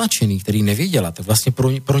byly potlačený, který nevěděla, tak vlastně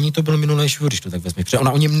pro ní to byl minulý život, když to tak vezme. Protože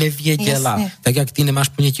ona o něm nevěděla. Jasně. Tak jak ty nemáš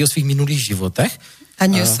ponětí o svých minulých životech.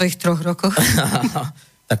 Ani o svých 3 rokoch.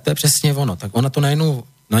 Tak to je přesně ono. Tak ona to najednou,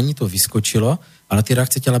 na ní to vyskočilo, ale ty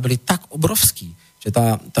reakce těla byly tak obrovský, že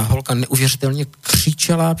ta holka neuvěřitelně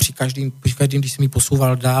křičela při každým, když jsem jí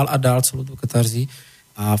posouval dál a dál celou tu katarzí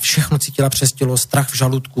a všechno cítila přes tělo, strach v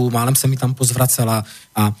žaludku, málem se mi tam pozvracela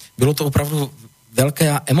a bylo to opravdu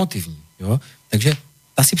velké a emotivní, jo? Takže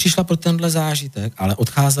ta si přišla pro tenhle zážitek, ale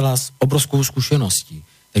odcházela s obrovskou zkušeností.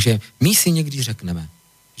 Takže my si někdy řekneme,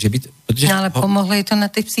 že by... No ale pomohlo jí to na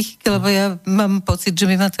tej psychike, lebo ja mám pocit, že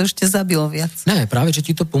by ma to ešte zabilo viac. Ne, právě, že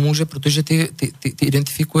ti to pomůže, protože ty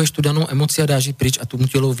identifikuješ tu danou emoci a dáš ji pryč a tomu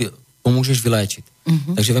tělu pomůžeš vyléčit.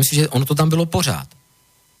 Takže vem si, že ono to tam bylo pořád.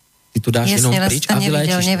 Ty to dáš jenom pryč a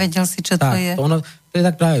vyléčíš. Nevěděl si, čo to je. To je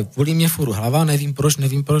tak právě, bolí mě furt hlava, nevím proč,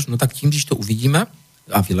 no tak tím, když to uvidíme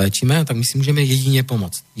a vyléčíme, tak my si můžeme jedině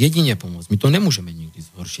pomoct. My to nemůžeme nikdy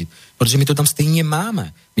zhoršit, protože my to tam stejně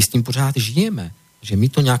máme. My s tím pořád žijeme. Že my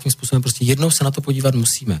to nějakým způsobem prostě jednou se na to podívat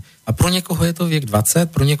musíme. A pro někoho je to věk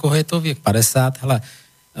 20, pro někoho je to věk 50, hele,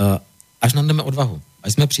 až nám jdeme odvahu.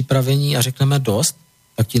 Až jsme připraveni a řekneme dost,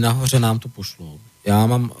 tak ti nahoře nám to pošlou. Já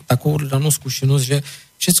mám takovou danou zkušenost, že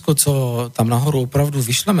všecko, co tam nahoru opravdu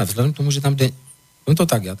vyšleme, vzhledem k tomu, že tam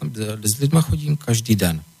já tam s lidma chodím každý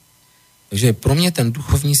den. Takže pro mě ten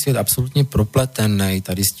duchovní svět absolutně propletený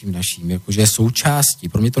tady s tím naším, jakože je součástí.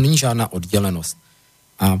 Pro mě to není žádná oddělenost.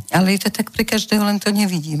 Ale je to tak pre každého, len to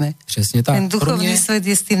nevidíme. Přesně tak. Ten duchovný svět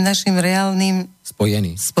je s tím naším reálným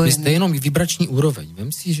spojený. Vy jste jenom vibrační úroveň.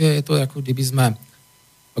 Vem si, že je to jako kdyby jsme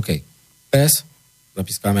pes,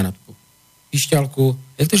 zapískáme na tu píšťalku,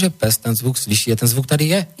 jak to, že pes ten zvuk slyší, ten zvuk tady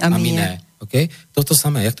je a my ne. Okay? To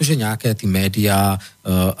samé, jak to, že nějaké ty média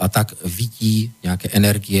a tak vidí nějaké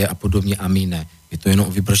energie a podobně a my ne. Je to jenom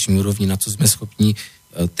o vibrační úrovni, na co jsme schopni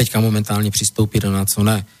teďka momentálně přistoupit a na co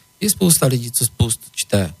ne. Je spousta lidí, co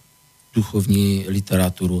čte duchovní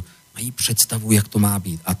literaturu, mají představu, jak to má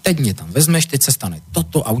být. A teď mě tam vezmeš, teď se stane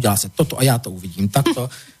toto a udělá se toto a já to uvidím takto.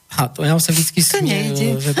 A to já se vždycky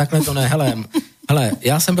směju, že takhle to ne. Hele,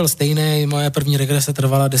 já jsem byl stejný, moje první regrese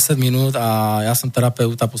trvala 10 minut a já jsem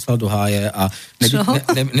terapeuta poslal do háje a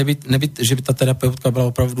že by ta terapeutka byla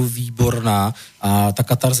opravdu výborná a ta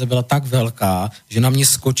katarze byla tak velká, že na mě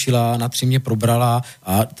skočila, na 3 mě probrala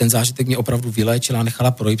a ten zážitek mě opravdu vyléčila a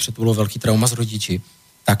nechala projít, protože to bylo velký trauma s rodiči.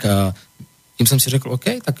 Tak tím jsem si řekl, OK,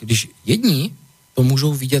 tak když jedni to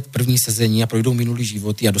můžou vidět první sezení a projdou minulý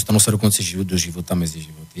životy a dostanou se dokonce do života mezi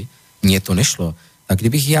životy, mně to nešlo. Tak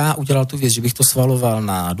kdybych já udělal tu věc, že bych to svaloval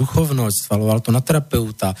na duchovnost, svaloval to na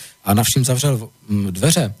terapeuta a na vším zavřel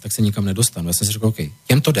dveře, tak se nikam nedostanu. Já jsem si řekl, OK,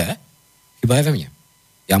 těm to jde, chyba je ve mně.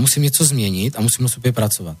 Já musím něco změnit a musím na sobě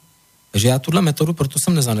pracovat. Takže já tuhle metodu, proto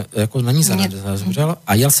jsem na ní zanezavřel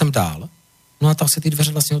a jel jsem dál. No a tak se ty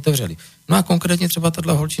dveře vlastně otevřely. No a konkrétně třeba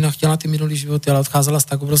tato holčina chtěla ty minulý životy, ale odcházela s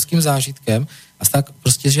tak obrovským zážitkem a tak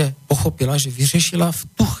prostě, že pochopila, že vyřešila v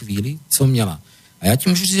tu chvíli, co měla. A já ti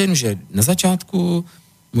můžu říct, že na začátku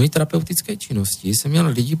mojí terapeutické činnosti jsem měl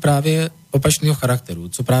lidi právě opačného charakteru,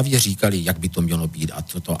 co právě říkali, jak by to mělo být a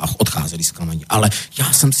toto a odcházeli zklamaní. Ale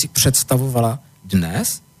já jsem si představovala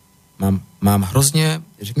dnes, mám hrozně,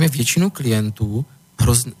 řekněme, většinu klientů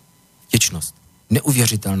vděčnost.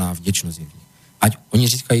 Neuvěřitelná vděčnost je v nich. Ať oni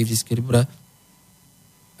říkají vždycky, Libore,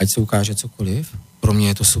 ať se ukáže cokoliv, pro mě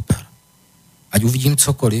je to super. Ať uvidím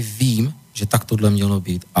cokoliv, vím, že tak tohle mělo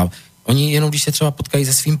být. A oni jenom, když se třeba potkají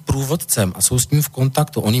se svým průvodcem a jsou s ním v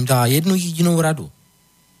kontaktu, on jim dá jednu jedinou radu.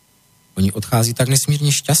 Oni odchází tak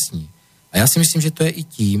nesmírně šťastní. A já si myslím, že to je i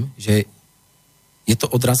tím, že je to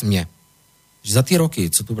odraz mě. Že za ty roky,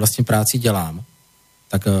 co tu vlastně práci dělám,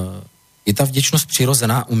 tak je ta vděčnost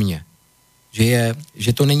přirozená u mě.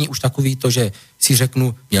 Že to není už takový to, že si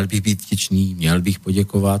řeknu, měl bych být vděčný, měl bych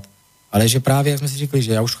poděkovat, ale že právě, jak jsme si řekli,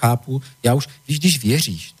 že já už chápu, víš, když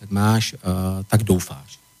věříš, tak tak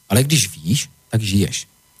doufáš. Ale když víš, tak žiješ.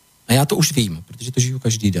 A já to už vím, protože to žiju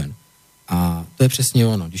každý den. A to je přesně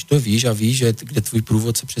ono. Když to víš a víš, že kde tvůj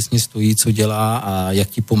průvodce přesně stojí, co dělá a jak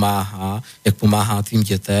ti pomáhá, jak pomáhá tvým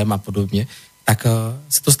dětem a podobně, tak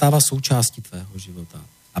se to stává součástí tvého života.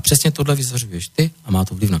 A přesně tohle vyzařuješ ty a má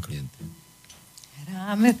to vliv na klienty.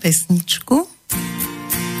 Hráme pesničku.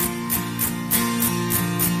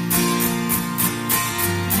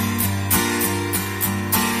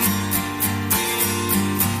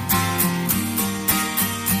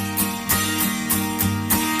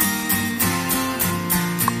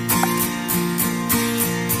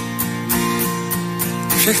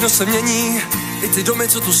 Všechno se mění, i ty domy,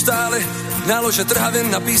 co tu stály, nálože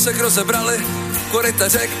trhavin na písek rozebrali, koryta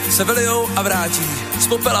řek se vylijou a vrátí, z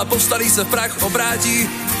popela povstalý se v prach obrátí,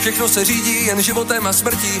 všechno se řídí jen životem a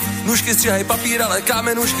smrtí, nůžky stříhají papír, ale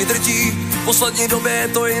kámen nůžky drtí, v poslední době je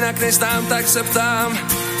to jinak neznám, tak se ptám,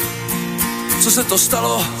 co se to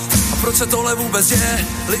stalo a proč se tohle vůbec děje,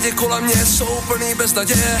 lidi kolem mě jsou plný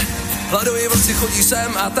beznaděje, hladoví vlci chodí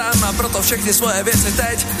sem a tam a proto všechny svoje věci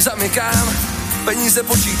teď zamykám. Peníze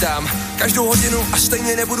počítám každou hodinu a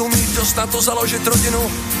stejně nebudu mít dost na to založit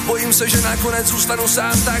rodinu. Bojím se, že nakonec zůstanu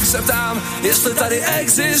sám, tak se ptám, jestli tady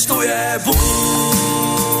existuje Bůh.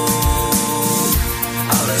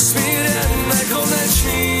 Ale smír je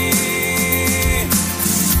nekonečný,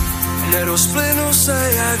 nerozplynu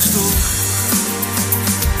se jak vzduch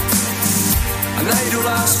a najdu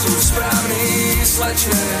lásku správný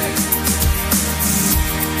slečny.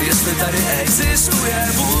 Jestli tady existuje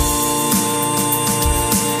Bůh,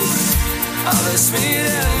 ale smír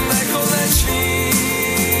je nekonečný,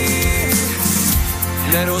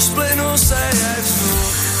 nerozplynu se jak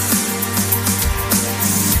vzduch,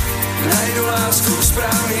 najdu lásku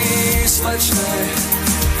správný slečny.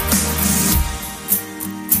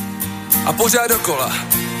 A pořád dokola,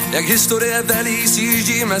 jak historie velí,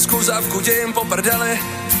 sjíždíme z kuzavku dějin po prdeli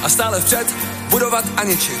a stále vpřed budovat a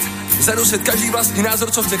ničit, zadusit každý vlastní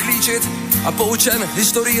názor, co chce klíčit. A poučen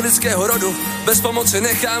historií lidského rodu, bez pomoci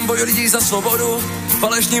nechám boj lidí za svobodu.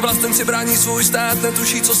 Falešní vlastenci brání svůj stát,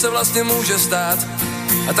 netuší, co se vlastně může stát.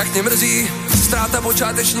 A tak mě mrzí ztráta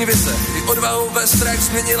počáteční vize, i odvahu ve strach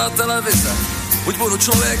změnila televize. Buď budu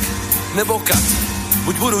člověk, nebo kat,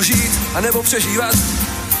 buď budu žít, a nebo přežívat.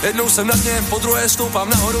 Jednou jsem na dně, po druhé stoupám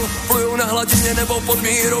nahoru, pluju na hladině nebo pod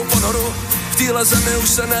mírou ponoru. V téhle zemi už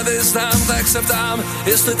se nevyznám, tak se ptám,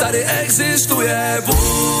 jestli tady existuje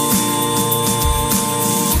Bůh.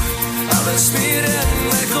 Ale smír je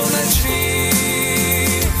nekonečný,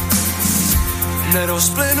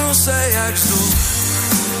 nerozplynu se jak vzduch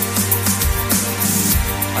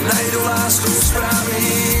a najdu lásku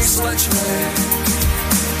správný slečny.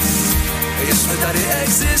 Jestli tady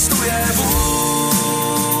existuje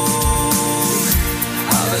Bůh,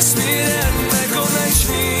 ale smír je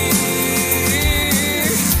nekonečný,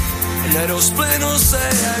 nerozplynu se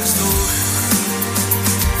jak vzduch,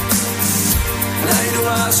 najdu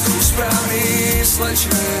lásku správný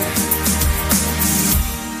slečny.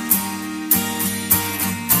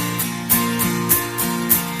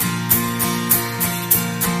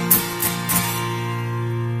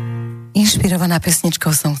 Inšpirovaná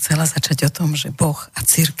pesničkou som chcela začať o tom, že Boh a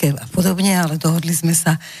cirkev a podobne, ale dohodli sme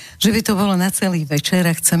sa, že by to bolo na celý večer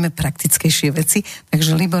a chceme praktickejšie veci,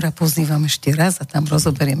 takže Libora pozývam ešte raz a tam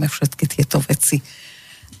rozoberieme všetky tieto veci.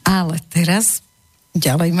 Ale teraz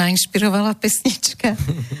ďalej ma inšpirovala pesnička.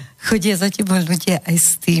 Chodia za tebou ľudia aj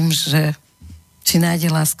s tým, že či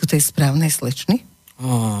nájde lásku tej správnej slečny?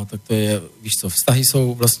 Tak to je, víš co, vztahy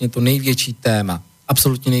jsou vlastně to největší téma,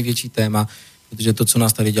 absolutně největší téma, protože to, co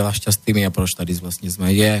nás tady dělá šťastnými a proč tady vlastně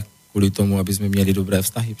jsme, je kvůli tomu, aby jsme měli dobré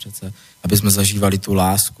vztahy přece, aby jsme zažívali tu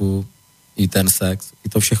lásku, i ten sex, i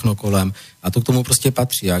to všechno kolem. A to k tomu prostě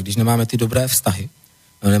patří. A když nemáme ty dobré vztahy,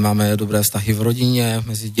 nemáme dobré vztahy v rodině,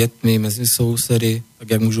 mezi dětmi, mezi sousedy, tak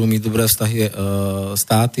jak můžou mít dobré vztahy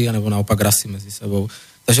státy, anebo naopak rasy mezi sebou.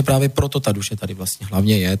 Takže právě proto ta duše tady vlastně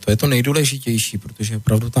hlavně je. To je to nejdůležitější, protože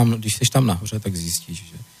opravdu tam, když jsi tam nahoře, tak zjistíš,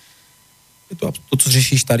 že to, co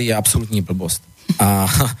řešíš tady, je absolutní blbost. A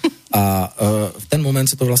v ten moment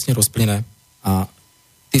se to vlastně rozplyne a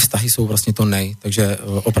ty vztahy jsou vlastně to takže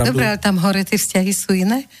opravdu... Dobre, ale tam hore ty vzťahy sú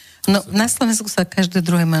iné? No, na Slovensku sa každé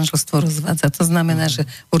druhé manželstvo rozvádza. To znamená, že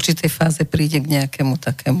v určitej fáze príde k nejakému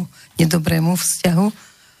takému nedobrému vzťahu.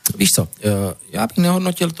 Víš co, já bych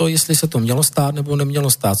nehodnotil to, jestli se to mělo stát nebo nemělo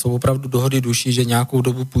stát. Jsou opravdu dohody duší, že nějakou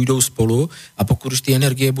dobu půjdou spolu a pokud už ty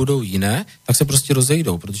energie budou jiné, tak se prostě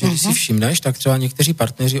rozejdou. Protože když si všimneš, tak třeba někteří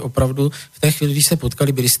partneři opravdu v té chvíli, když se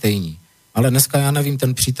potkali, byli stejní. Ale dneska, já nevím,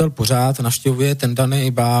 ten přítel pořád navštěvuje ten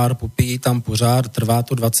daný bar, popíjí tam pořád, trvá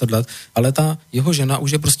to 20 let, ale ta jeho žena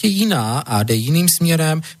už je prostě jiná a jde jiným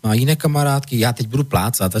směrem, má jiné kamarádky, já teď budu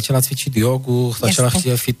plácat, začala cvičit jogu, začala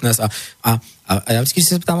chtít fitness a já vždycky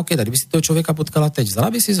se ptám, tak kdyby si toho člověka potkala teď, vzala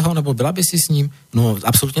by si ho, nebo byla by si s ním? No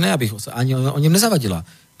absolutně ne, abych ani o něm nezavadila.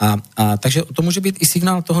 A takže to může být i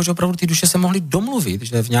signál toho, že opravdu ty duše se mohly domluvit,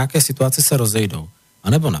 že v nějaké situaci se rozejdou. A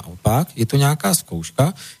nebo naopak, je to nějaká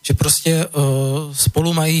zkouška, že prostě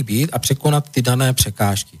spolu mají být a překonat ty dané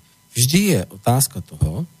překážky. Vždy je otázka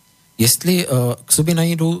toho, jestli k sobě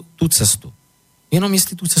najdou tu cestu. Jenom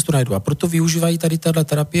jestli tu cestu najdou. A proto využívají tady tato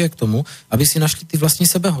terapie k tomu, aby si našli ty vlastní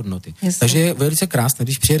sebehodnoty. Jasně. Takže je velice krásné,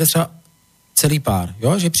 když přijede třeba celý pár,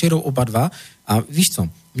 jo? Že přijedou oba dva a víš co,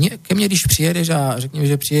 ke mně, když přijedeš a řekněme,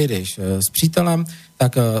 že přijedeš s přítelem,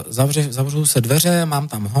 tak zavřou se dveře, mám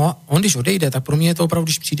tam ho, on když odejde, tak pro mě je to opravdu,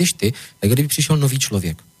 když přijdeš ty, tak kdyby přišel nový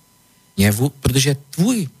člověk. Protože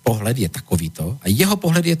tvůj pohled je takovýto a jeho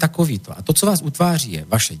pohled je takovýto. A to, co vás utváří, je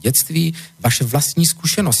vaše dětství, vaše vlastní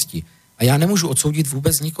zkušenosti. A já nemůžu odsoudit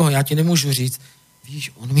vůbec nikoho, já ti nemůžu říct,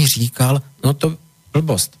 víš, on mi říkal, no to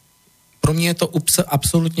blbost. Pro mě je to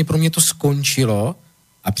absolutně, pro mě to skončilo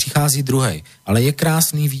a přichází druhej. Ale je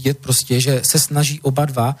krásný vidět prostě, že se snaží oba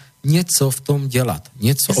dva něco v tom dělat.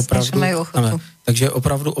 Něco opravdu. Takže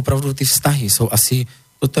opravdu ty vztahy jsou asi,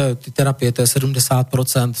 ty terapie, to je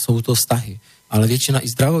 70%, jsou to vztahy. Ale většina i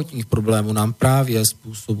zdravotních problémů nám právě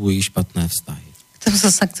způsobují špatné vztahy. K tomu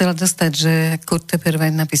som sa chcela dostať, že Kurt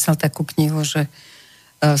Tepperwein napísal takú knihu, že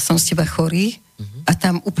som z teba chorý a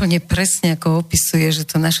tam úplne presne ako opisuje, že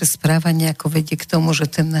to naše správanie ako vedie k tomu, že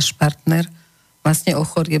ten náš partner vlastne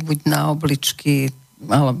ochorie buď na obličky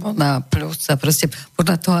alebo na pľúca, proste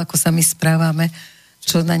podľa toho, ako sa my správame,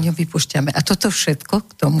 čo na ňo vypúšťame. A toto všetko,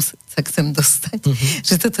 k tomu sa chcem dostať,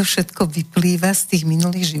 že toto všetko vyplýva z tých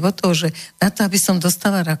minulých životov, že na to, aby som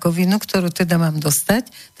dostala rakovinu, ktorú teda mám dostať,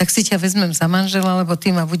 tak si ťa vezmem za manžela, lebo ty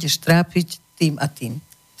ma budeš trápiť tým a tým.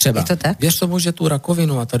 Třeba. Je to tak? Věř tomu, že tu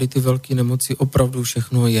rakovinu a tady ty velké nemoci opravdu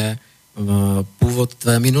všechno je původ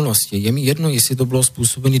tvé minulosti. Je mi jedno, jestli to bylo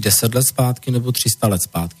způsobené 10 let zpátky nebo 300 let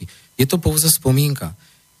zpátky. Je to pouze vzpomínka.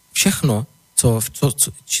 Všechno, co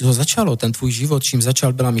začalo, ten tvůj život, čím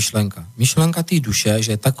začal, byla myšlenka. Myšlenka té duše,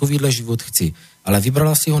 že takovýhle život chci. Ale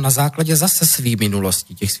vybrala si ho na základě zase svý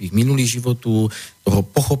minulosti, těch svých minulých životů, toho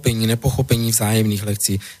pochopení, nepochopení vzájemných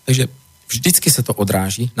lekcí. Takže vždycky se to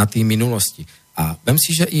odráží na té minulosti. A vem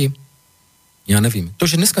si, že i, já nevím, to,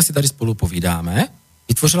 že dneska si tady spolu povídáme,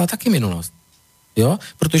 vytvořila taky minulost. Jo?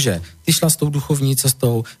 Protože ty šla s tou duchovní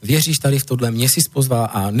cestou, věříš tady v tohle, mě si pozvala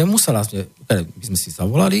a nemusela, my jsme si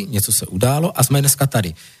zavolali, něco se událo a jsme dneska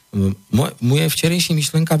tady. Moje včerejší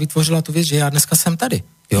myšlenka vytvořila tu věc, že já dneska jsem tady.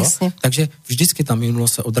 Jo? Takže vždycky ta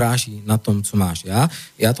minulost se odráží na tom, co máš.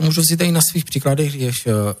 Já to můžu vzít i na svých příkladech,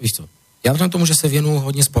 víš co, já vzhledem tomu, že se věnuju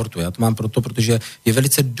hodně sportu, já to mám proto, protože je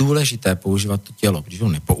velice důležité používat to tělo. Když ho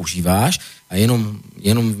nepoužíváš a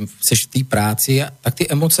jenom seš v té práci, tak ty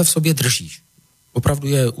emoce v sobě držíš. Opravdu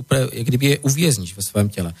jak kdyby je uvězníš ve svém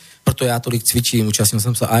těle. Proto já tolik cvičím, účastnil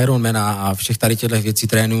jsem se Ironmana a všech tady těchto věcí,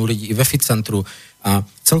 trénuju lidi i ve fit centru a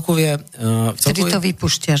celkově Tedy to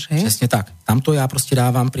vypušťaš, hej? Přesně tak. Tam to já prostě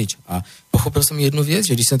dávám pryč. A pochopil jsem jednu věc,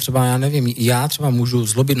 že když se třeba, já nevím, já třeba můžu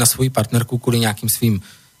zlobit na svoji partnerku kvůli nějakým svým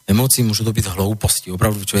emocím, můžu to být hlouposti.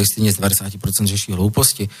 Opravdu člověk stejně z 90% řeší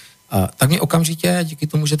hlouposti. Tak mě okamžitě, díky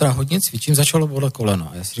tomu, že teda hodně cvičím, začalo bolet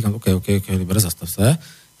koleno. A já si říkám, OK, Libor, zastav se.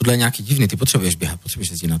 Tohle je nějaký divný, ty potřebuješ běhat, potřebuješ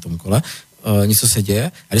jezdit na tom kole, něco se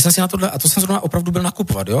děje. A když jsem si na tohle, a to jsem zrovna opravdu byl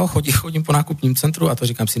nakupovat, jo, chodím po nákupním centru a to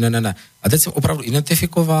říkám si ne. A teď jsem opravdu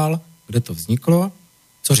identifikoval, kde to vzniklo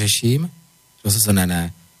co řeším? Zase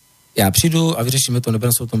ne. Já přijdu a vyřešíme to,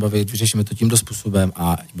 nebudeme se o tom bavit, vyřešíme to tímto způsobem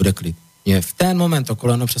a bude klid. Mě v ten moment to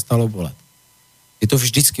koleno přestalo bolet. Je to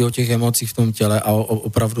vždycky o těch emocích v tom těle a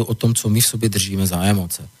opravdu o tom, co my v sobě držíme za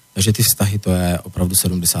emoce. Takže ty vztahy, to je opravdu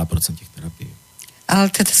 70% těch terapií. Ale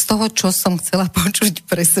teda z toho, čo som chcela počuť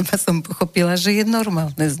pre seba, som pochopila, že je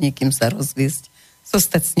normálne s niekým sa rozviesť.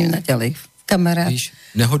 Zostať s ním naďalej kamarát. Víš,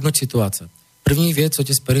 nehodnoť situace. První věc, co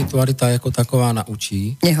tě spiritualita jako taková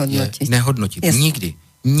naučí, nehodnotit. Je nehodnotit.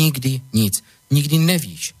 Nikdy nic. Nikdy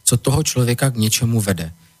nevíš, co toho člověka k něčemu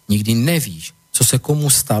vede. Nikdy nevíš, co se komu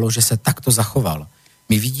stalo, že se takto zachoval.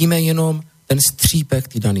 My vidíme jenom ten střípek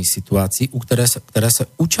té dané situaci, u které se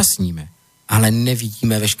účastníme, ale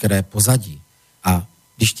nevidíme veškeré pozadí. A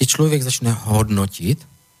když tě člověk začne hodnotit,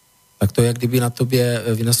 tak to je, jak kdyby na tobě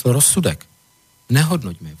vynesl rozsudek.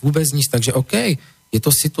 Nehodnoťme vůbec nic, takže OK, je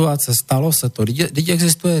to situace, stalo se to. Teď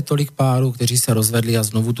existuje tolik párů, kteří se rozvedli a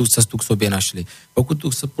znovu tu cestu k sobě našli. Pokud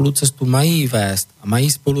tu spolu cestu mají vést a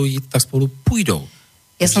mají spolu jít, tak spolu půjdou.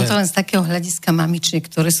 Ja som to len z takého hľadiska mamičiek,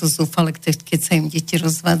 ktoré sú zúfale, keď sa im deti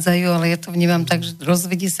rozvádzajú, ale ja to vnímam tak, že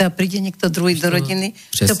rozvedí sa a príde niekto druhý do rodiny,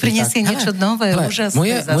 to prinesie niečo nové,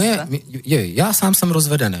 úžasné zase. Já sám jsem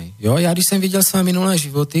rozvedený. Jo? Já když jsem viděl své minulé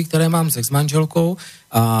životy, které mám s ex-manželkou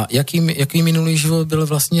a jaký minulý život byl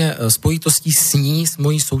vlastně spojitostí s ní, s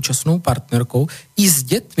mojí současnou partnerkou i s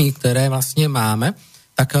dětmi, které vlastně máme,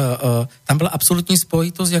 tak tam byla absolutní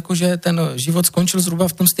spojitost, jakože ten život skončil zhruba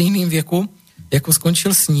v tom stejném věku, jako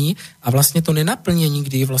skončil s ní a vlastně to nenaplně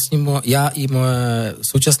nikdy. Vlastně já i moje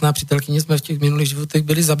současná přítelkyně jsme v těch minulých životech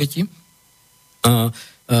byli zabiti.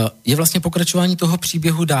 Je vlastně pokračování toho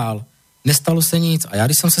příběhu dál. Nestalo se nic. A já,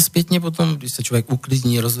 když jsem se zpětně potom, když se člověk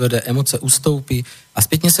uklidní, rozvede, emoce ustoupí a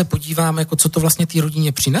zpětně se podívám, jako co to vlastně té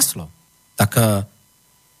rodině přineslo, tak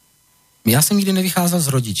já jsem nikdy nevycházel z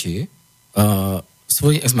rodiči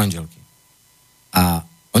svojí ex-manželky. A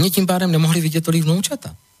oni tím pádem nemohli vidět tolik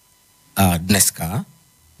vnoučata. A dneska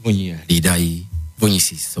oni je hlídají, oni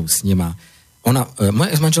si jsou s nima. Moje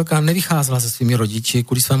ex-manželka nevycházela se svými rodiči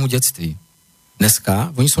kvůli svému dětství.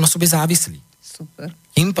 Dneska oni jsou na sobě závislí. Super.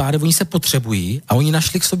 Tím pádem oni se potřebují a oni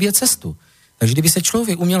našli k sobě cestu. Takže kdyby se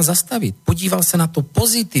člověk uměl zastavit, podíval se na to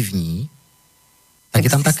pozitivní, tak je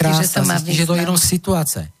tam ta krása, zjistí, že to je jenom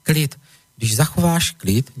situace, klid. Když zachováš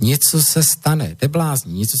klid, něco se stane,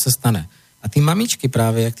 neblázní, něco se stane. A ty mamičky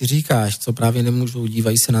právě, jak ty říkáš, co právě nemůžou,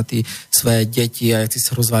 dívají se na ty své děti a jak ty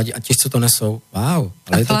se rozvádí a těžce to nesou. Wow.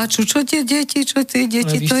 Ale a pláču, čo ty děti,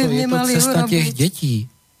 to jim nemali urobiť.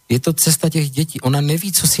 Je to cesta těch dětí. Ona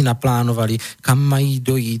neví, co si naplánovali, kam mají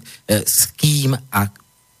dojít, s kým a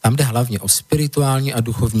tam jde hlavně o spirituální a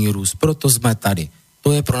duchovní růst. Proto jsme tady.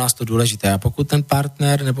 To je pro nás to důležité. A pokud ten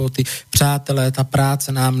partner nebo ty přátelé, ta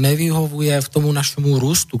práce nám nevyhovuje v tomu našemu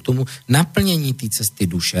růstu, k tomu naplnění té cesty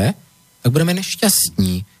duše, tak budeme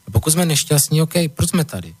nešťastní. A pokud jsme nešťastní, OK, proč jsme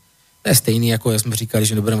tady? To je stejný, jako jsme říkali,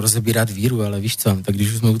 že nebudeme rozebírat víru, ale víš co, tak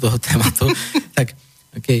když už jsme u toho tématu, tak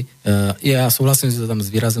OK, já souhlasím s tam s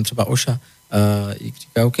výrazem třeba Oša,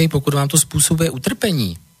 říká, OK, pokud vám to způsobuje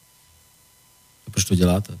utrpení, proč to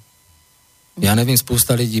děláte? Já nevím,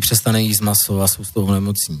 spousta lidí přestane jíst maso a jsou z toho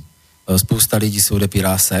nemocní. Spousta lidí se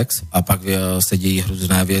odepírá sex a pak se dějí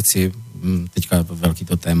hrozné věci, teďka je velký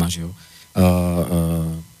to téma, že jo,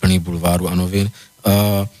 plný bulváru a novin.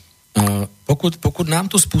 Pokud nám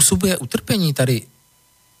to způsobuje utrpení tady,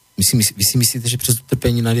 vy si myslíte, že přes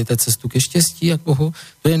utrpení najdete cestu ke štěstí a k Bohu?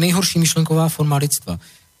 To je nejhorší myšlenková forma lidstva.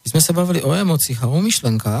 Když jsme se bavili o emocích a o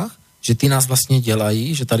myšlenkách, že ty nás vlastně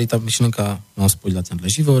dělají, že tady ta myšlenka nás podívat tenhle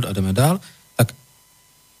život a jdeme dál, tak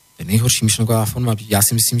to je nejhorší myšlenková forma. Já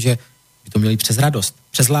si myslím, že by to měli přes radost,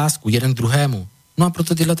 přes lásku, jeden druhému. No a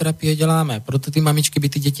proto tyhle terapie děláme, proto ty mamičky by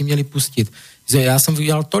ty děti měly pustit. Já jsem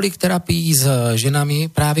udělal tolik terapií s ženami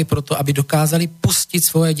právě proto, aby dokázali pustit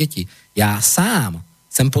svoje děti. Já sám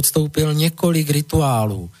jsem podstoupil několik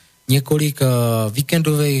rituálů, několik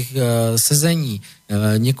víkendových sezení,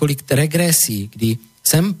 několik regresí, kdy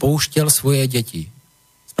jsem pouštěl svoje děti.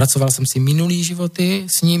 Spracoval jsem si minulý životy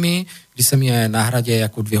s nimi, kdy jsem je na hradě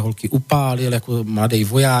jako 2 holky upálil, jako mladý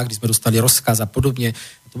voják, kdy jsme dostali rozkaz a podobně.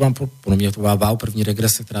 To byla pro mě to byla první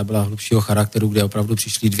regrese, která byla hlubšího charakteru, kde opravdu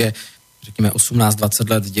přišly 2, řekněme 18-20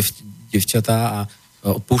 let děvčata a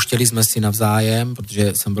odpouštěli jsme si navzájem,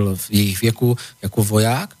 protože jsem byl v jejich věku jako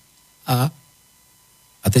voják a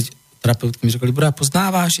teď terapeutky mi řekla, Libor,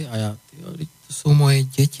 poznáváš je? A já, to jsou moje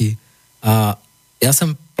děti. A já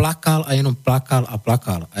jsem plakal a jenom plakal a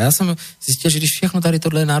plakal. A já jsem zjistil, že když všechno tady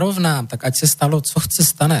tohle narovnám, tak ať se stalo, co chce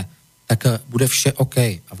stane, tak bude vše OK.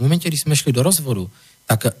 A v momentě, když jsme šli do rozvodu,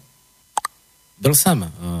 tak byl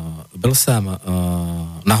jsem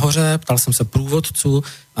nahoře, ptal jsem se průvodců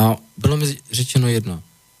a bylo mi řečeno jedno.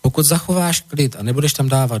 Pokud zachováš klid a nebudeš tam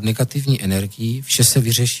dávat negativní energii, vše se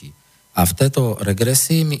vyřeší. A v této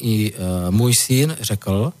regresi mi i můj syn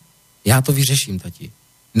řekl, já to vyřeším, tati.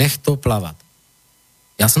 Nech to plavat.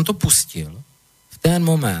 Já jsem to pustil. V ten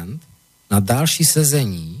moment na další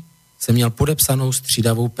sezení jsem měl podepsanou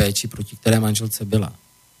střídavou péči, proti které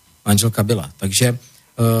manželka byla. Takže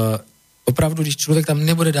opravdu, když člověk tam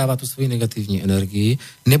nebude dávat tu svoji negativní energii,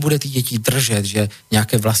 nebude ty děti držet, že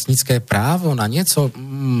nějaké vlastnické právo na něco...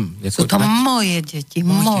 Jsou to moje děti,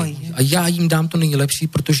 moje. A já jim dám to nejlepší,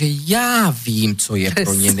 protože já vím, co je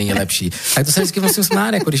pro ně nejlepší. Tak to se vždycky musím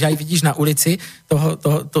smát, jako když já ji vidíš na ulici,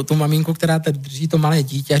 tu maminku, která drží to malé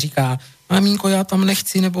dítě a říká, mamínko, já tam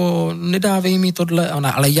nechci, nebo nedávej mi tohle,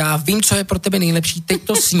 ale já vím, co je pro tebe nejlepší, teď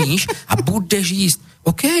to sníš a budeš jíst.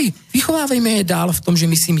 OK, vychovávejme je dál v tom, že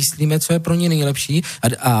my si myslíme, co je pro ně nejlepší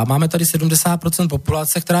a máme tady 70%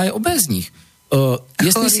 populace, která je obézních.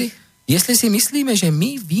 Jestli si myslíme, že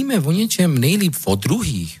my víme o něčem nejlíp o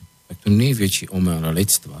druhých, tak to největší omyl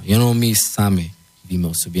lidstva. Jenom my sami víme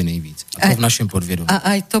o sobě nejvíc. A to v našem podvědomí. A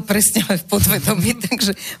aj to presne v podvedomí,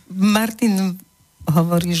 takže Martin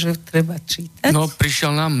hovorí, že treba čítať. No,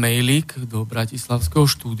 prišiel nám mailík do Bratislavského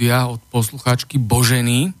štúdia od poslucháčky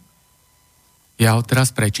Boženy. Ja ho teraz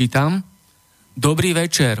prečítam. Dobrý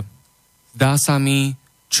večer. Zdá sa mi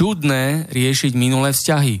čudné riešiť minulé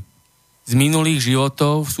vzťahy z minulých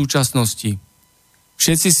životov v súčasnosti.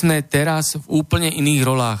 Všetci sme teraz v úplne iných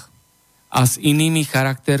rolách a s inými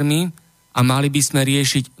charaktermi a mali by sme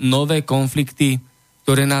riešiť nové konflikty,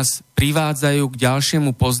 ktoré nás privádzajú k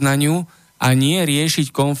ďalšiemu poznaniu a nie riešiť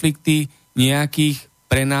konflikty nejakých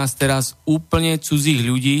pre nás teraz úplne cudzích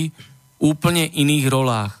ľudí v úplne iných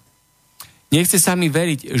rolách. Nechce sa mi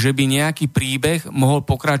veriť, že by nejaký príbeh mohol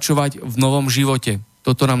pokračovať v novom živote.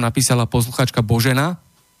 Toto nám napísala posluchačka Božena.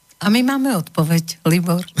 A my máme odpoveď,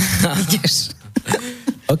 Libor. Ideš.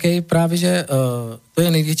 OK, právě, že to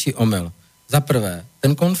je největší omyl. Za prvé,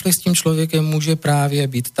 ten konflikt s tím člověkem může právě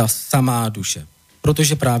být ta samá duše.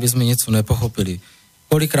 Protože právě jsme něco nepochopili.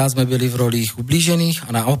 Kolikrát jsme byli v rolích ublížených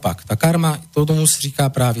a naopak. Ta karma, to tomu se říká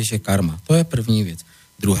právě, že karma. To je první věc.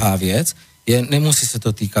 Druhá věc je, nemusí se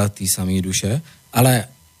to týkat té samé duše, ale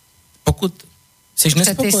pokud jsi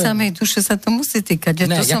nespokojený... Té samé duše se to musí týkat, že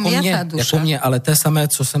ne, to jsem já ta duša. Jako mě, ale to samé,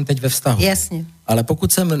 co jsem teď ve vztahu. Jasně. Ale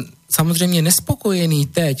pokud jsem samozřejmě nespokojený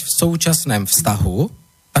teď v současném vztahu,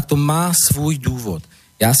 tak to má svůj důvod.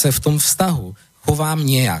 Já se v tom vztahu chovám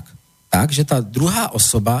nějak tak, že ta druhá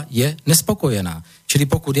osoba je nespokojená. Čili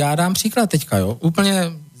pokud já dám příklad teďka, jo,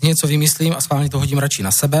 úplně něco vymyslím a schválně to hodím radši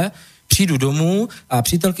na sebe, přijdu domů a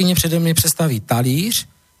přítelkyně přede mě přestaví talíř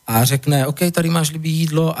a řekne, OK, tady máš líbí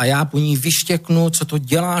jídlo a já po ní vyštěknu, co to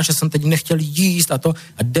dělá, že jsem teď nechtěl jíst a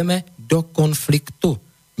jdeme do konfliktu.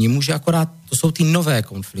 Může akorát, to jsou ty nové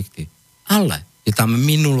konflikty. Ale je tam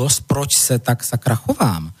minulost, proč se tak sakra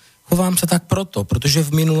chovám. Chovám se tak proto, protože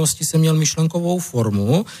v minulosti jsem měl myšlenkovou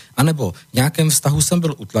formu, anebo v nějakém vztahu jsem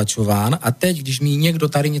byl utlačován a teď, když mi někdo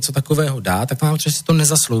tady něco takového dá, tak mám, že si to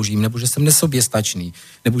nezasloužím, nebo že jsem nesoběstačný,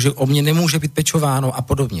 nebo že o mě nemůže být pečováno a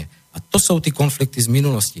podobně. A to jsou ty konflikty z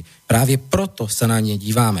minulosti. Právě proto se na ně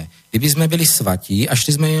díváme. Kdyby jsme byli svatí a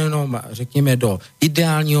šli jsme jenom, řekněme, do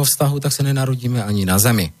ideálního vztahu, tak se nenarodíme ani na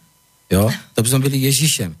zemi. Jo? To by jsme byli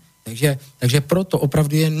Ježíšem. Takže proto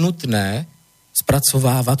opravdu je nutné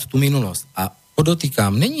zpracovávat tu minulost. A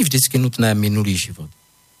podotýkám, není vždycky nutné minulý život,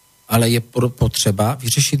 ale je potřeba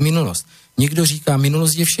vyřešit minulost. Někdo říká,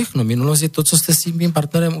 minulost je všechno. Minulost je to, co jste s tím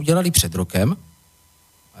partnerem udělali před rokem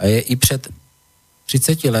a je i před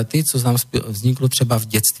 30 lety, co nám vzniklo třeba v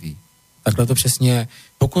dětství. Takhle to přesně.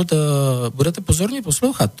 Pokud budete pozorně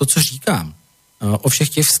poslouchat to, co říkám, o všech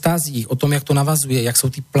těch vztazích, o tom, jak to navazuje, jak jsou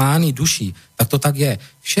ty plány duší, tak to tak je.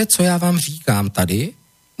 Vše, co já vám říkám tady,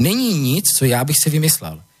 není nic, co já bych si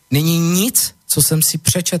vymyslel. Není nic, co jsem si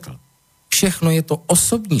přečetl. Všechno je to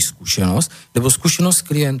osobní zkušenost nebo zkušenost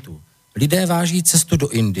klientů. Lidé váží cestu do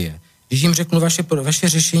Indie. Když jim řeknu, vaše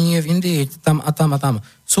řešení je v Indii, tam a tam a tam,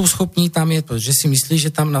 jsou schopní tam jet, protože si myslí, že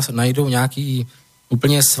tam najdou nějaký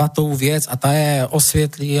úplně svatou věc a ta je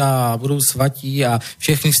osvětlí a budou svatí a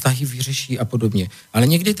všechny vztahy vyřeší a podobně. Ale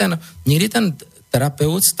někdy ten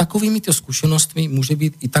terapeut s takovými zkušenostmi může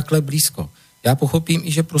být i takhle blízko. Já pochopím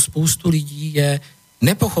i, že pro spoustu lidí je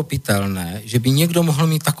nepochopitelné, že by někdo mohl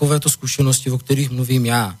mít takovéto zkušenosti, o kterých mluvím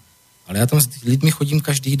já. Ale já tam s lidmi chodím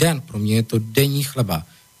každý den. Pro mě je to denní chleba.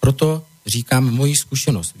 Proto říkám moji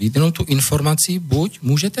zkušenost. Vy jenom tu informaci buď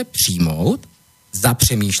můžete přijmout,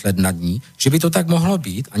 zapřemýšlet nad ní, že by to tak mohlo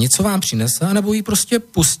být a něco vám přinese, nebo ji prostě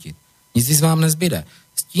pustit. Nic z vám nezbyde.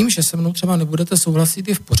 s tím, že se mnou třeba nebudete souhlasit,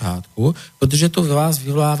 je v pořádku, protože to v vás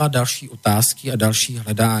vyvolává další otázky a další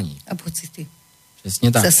hledání. A pocity.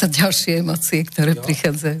 Přesně tak. Zase další emocie, které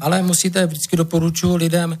přichádzají. Ale musíte, vždycky doporučuji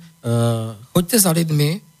lidem, choďte za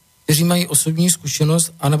lidmi, kteří mají osobní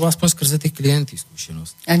zkušenost, anebo aspoň skrze ty klienty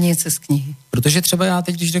zkušenost. A nie cez knihy. Protože třeba já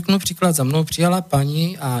teď, když řeknu příklad, za mnou přijala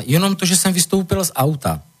paní a jenom to, že jsem vystoupil z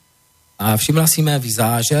auta a všimla si mé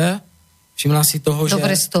vizáže, všimla si toho, že...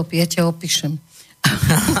 Dobre, stop, ja ťa opíšem.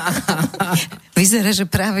 Vyzerá, že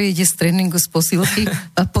práve ide z tréningu z posilky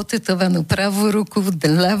a potetovanú pravú ruku,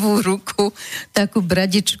 ľavú ruku, takú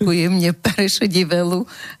bradičku jemne prešedivelu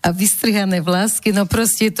a vystrihané vlásky. No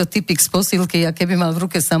proste je to typik z posilky. Ja keby mal v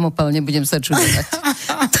ruke samopal, nebudem sa čudovať.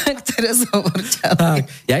 Tak teraz hovor ďalej.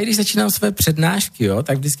 Já i když začínám své přednášky,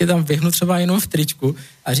 tak vždycky tam běhnu třeba jenom v tričku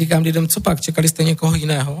a říkám lidem, co pak, čekali jste někoho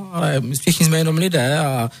jiného, ale my všichni jsme jenom lidé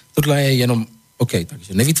a tohle je jenom OK,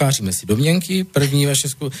 takže nevytváříme si domněnky, první vaše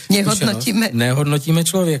nehodnotíme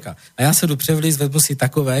člověka. A já se jdu převlíct, vezmu si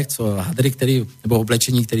takové, co hadry, nebo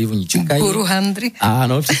oblečení, které oni čekají. Guru handry.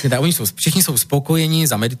 Ano, přesně tak. Všichni jsou spokojení,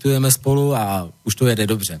 zameditujeme spolu a už to jede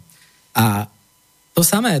dobře. A to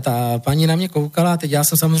samé, ta paní na mě koukala, teď já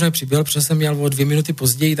jsem samozřejmě přibyl, protože jsem měl o 2 minuty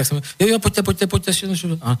později, tak jsem jo, pojďte.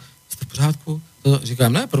 A jste v pořádku? To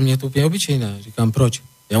říkám, ne, pro mě je to úplně obyčejné. Říkám, proč?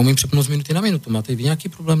 Já umím přepnout z minuty na minutu. Máte vy nějaký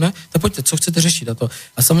problém, ne? Tak pojďte, co chcete řešit?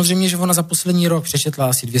 A samozřejmě, že ona za poslední rok přečetla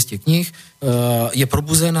asi 200 knih, je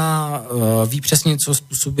probuzená, ví přesně, co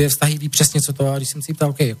způsobuje vztahy, ví přesně, co to. A když jsem si ptal,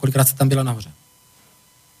 OK, kolikrát jste tam byla nahoře?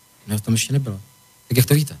 Ne, v tom ještě nebyla. Tak jak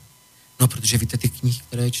to víte? No, protože víte ty knihy,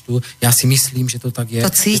 které čtu, já si myslím, že to tak je. To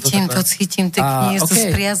cítím, ty knihy jsou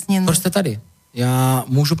spriazněné. Proč jste tady? Já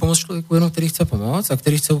můžu pomoct člověku jenom, který chce pomoct a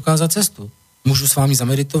který chce ukázat cestu. Můžu s vámi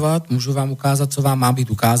zameditovat, můžu vám ukázat, co vám má být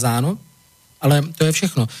ukázáno, ale to je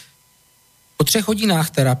všechno. Po 3 hodinách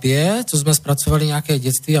terapie, co jsme zpracovali nějaké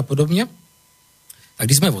dětství a podobně, a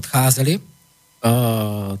když jsme odcházeli,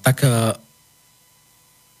 tak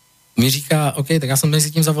mi říká, OK, tak já jsem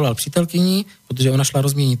mezi tím zavolal přítelkyni, protože ona šla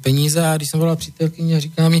rozměnit peníze a když jsem volal přítelkyni a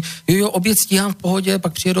říká mi, jo, oběd stíhám v pohodě,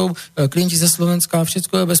 pak přijedou klienti ze Slovenska,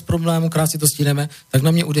 všecko je bez problému, krásně to stihneme, tak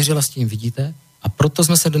na mě udeřila s tím, vidíte? A proto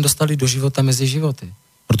jsme se dostali do života mezi životy.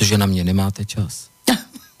 Protože na mě nemáte čas.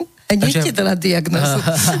 A někdy dala diagnózu.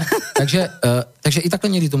 takže i takhle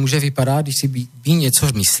někdy to může vypadat, když si my něco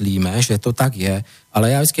myslíme, že to tak je,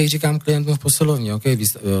 ale já vždycky říkám klientům v posilovně, OK, vy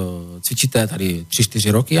cvičíte tady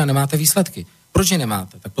 3-4 roky a nemáte výsledky. Proč je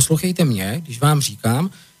nemáte? Tak poslouchejte mě, když vám říkám,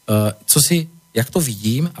 jak to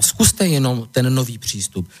vidím a zkuste jenom ten nový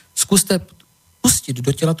přístup. Zkuste pustit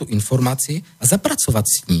do těla tu informaci a zapracovat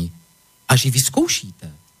s ní. Až ji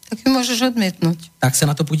vyzkoušíte, tak ji můžeš odmětnout. Tak se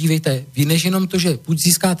na to podívejte. Vy než jenom to, že buď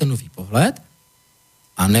získáte nový pohled,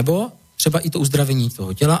 anebo třeba i to uzdravení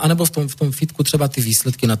toho těla, anebo v tom fitku třeba ty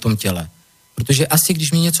výsledky na tom těle. Protože asi,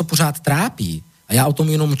 když mě něco pořád trápí, a já o tom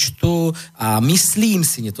jenom čtu a myslím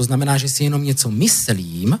si, to znamená, že si jenom něco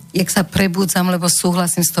myslím. Jak sa prebudzam, lebo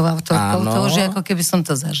súhlasím s tou autorkou toho, že ako keby som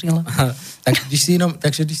to zažila.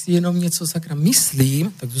 Takže když si jenom něco sakra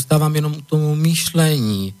myslím, tak zůstávám jenom u tomu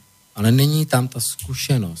myšlení, ale není tam ta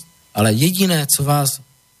zkušenost. Ale jediné, co vás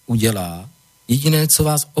udělá, jediné, co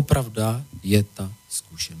vás opravdá, je ta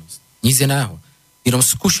zkušenost. Nic jiného. Jenom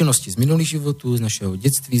zkušenosti z minulých životů, z našeho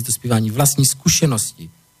dětství, z dospívání, vlastní zkušenosti.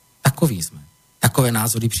 Takový jsme. Takové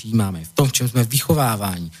názory přijímáme. V tom, v čem jsme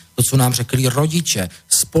vychováváni. To, co nám řekli rodiče,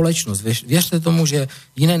 společnost. Věřte tomu, že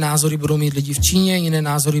jiné názory budou mít lidi v Číně, jiné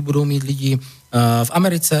názory budou mít lidi v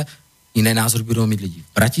Americe, jiné názory budou mít lidi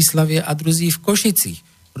v Bratislavě a druzí v Košicích.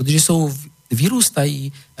 Protože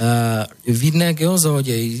vyrůstají v jedné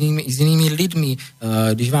geozódě s jinými lidmi.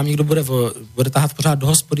 Když vám někdo bude tahat pořád do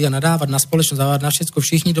hospody a nadávat na společnost, nadávat na všecko,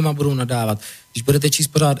 všichni doma budou nadávat. Když budete číst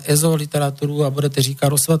pořád EZO literaturu a budete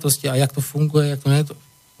říkat o svatosti a jak to funguje, jak to ne, to...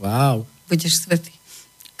 Wow. Budeš svätý.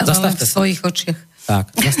 Ale v svojich očiach. Tak,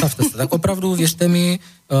 zastavte se. Tak opravdu věřte mi,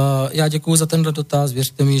 já děkuju za tenhle dotaz,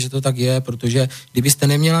 věřte mi, že to tak je, protože kdybyste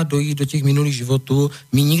neměla dojít do těch minulých životů,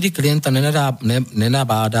 my nikdy klienta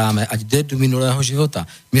nenabádáme, ať jde do minulého života.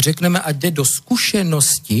 My řekneme, ať jde do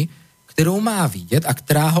zkušenosti, kterou má vidět a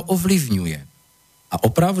která ho ovlivňuje. A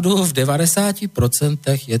opravdu v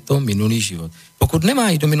 90% je to minulý život. Pokud nemá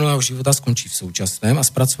jít do minulého života, skončí v současném a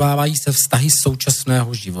zpracovávají se vztahy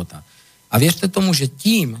současného života. A věřte tomu, že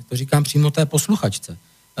tím, to říkám přímo té posluchačce,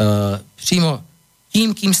 přímo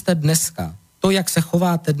tím, kým jste dneska, to, jak se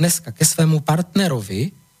chováte dneska ke svému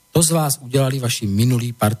partnerovi, to z vás udělali vaši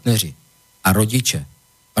minulí partneři a rodiče,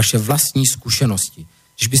 vaše vlastní zkušenosti.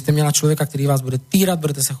 Když byste měla člověka, který vás bude týrat,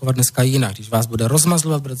 budete se chovat dneska jinak. Když vás bude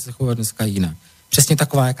rozmazlovat, budete se chovat dneska jinak. Přesně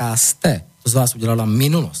taková, jaká jste, to z vás udělala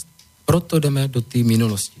minulost. Proto jdeme do té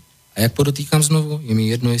minulosti. A jak podotýkám znovu, je mi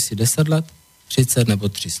jedno, jestli 10 let, 30 nebo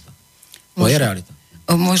 300. To je realita.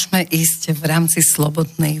 Môžeme ísť v rámci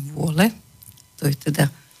slobodnej vôle. To je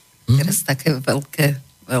teda teraz také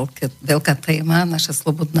veľká téma, naša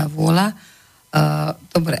slobodná vôľa.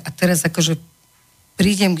 Dobre, a teraz akože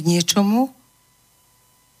prídem k niečomu,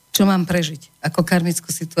 čo mám prežiť, ako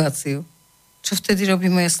karmickú situáciu. Čo vtedy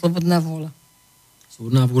robí moja slobodná vôľa?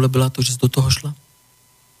 Svobodná vůle byla to, že jsi do toho šla.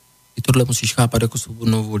 Ty tohle musíš chápat jako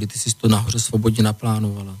svobodnou vůli. Ty jsi to nahoře svobodně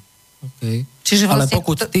naplánovala. Okay. Čiže ale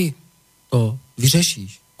pokud ty to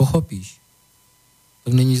vyřešíš, pochopíš,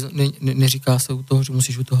 tak neříká se u toho, že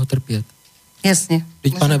musíš u toho trpět. Jasně.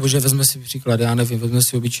 Teď, pane Bože, vezme si příklad, já nevím, vezme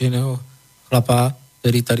si obyčejného chlapa,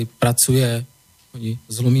 který tady pracuje,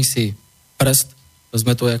 zlomí si prst,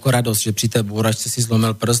 vezme to jako radost, že při té bouračce si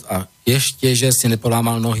zlomil prst a ještě, že si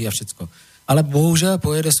nepolámal nohy a všecko. Ale bohužel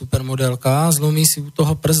pojede supermodelka, zlomí si u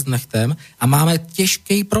toho prst nechtem a máme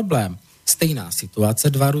těžký problém. Stejná situace,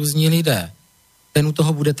 2 různí lidé. Ten u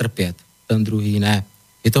toho bude trpět, ten druhý ne.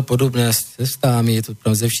 Je to podobné s cestami, je to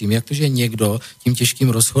problém se vším. Jak to, že někdo tím těžkým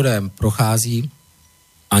rozchodem prochází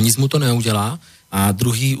a nic mu to neudělá a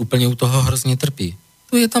druhý úplně u toho hrozně trpí.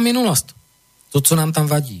 To je ta minulost. To, co nám tam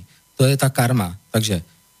vadí. To je ta karma. Takže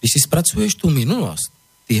když si zpracuješ tu minulost,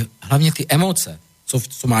 hlavně ty emoce,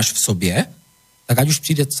 co máš v sobě, tak ať už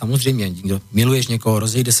přijde samozřejmě, miluješ někoho,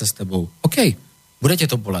 rozejde se s tebou. OK, bude tě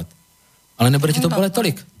to bolet. Ale nebude tě to bolet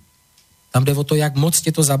tolik. Tam jde o to, jak moc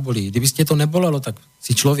tě to zabolí. Kdyby tě to nebolelo, tak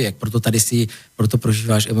si člověk, proto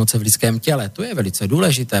prožíváš emoce v lidském těle. To je velice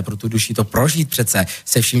důležité, pro tu duši to prožít přece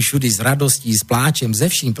se vším všudy, s radostí, s pláčem, ze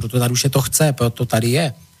vším, proto ta duše to chce, proto tady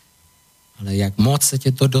je. Ale jak moc se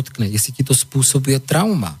tě to dotkne, jestli ti to způsobuje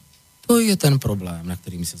trauma, to je ten problém, na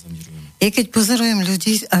ktorým sa zaměřujeme. Keď pozorujem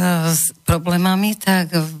ľudí s problémami,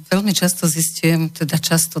 tak veľmi často zistujem, teda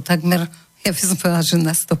často takmer, ja by som povedala, že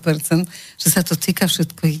na 100%, že sa to týka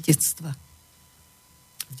všetko ich detstva.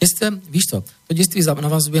 V dětství, víš co, to dětství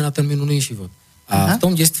navazuje na ten minulý život. A v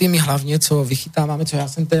tom dětství mi hlavně, co vychytáváme, co já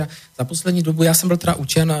jsem teda za poslední dobu, já jsem byl teda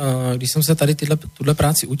učen, když jsem se tady tuhle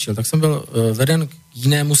práci učil, tak jsem byl veden k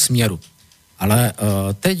jinému směru. Ale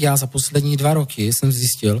teď já za poslední 2 roky jsem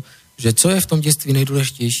zjistil, že co je v tom dětství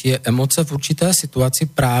nejdůležitější, je emoce v určité situaci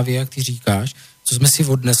právě, jak ty říkáš, co jsme si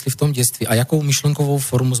odnesli v tom dětství a jakou myšlenkovou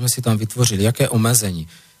formu jsme si tam vytvořili, jaké omezení.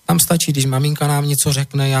 Tam stačí, když maminka nám něco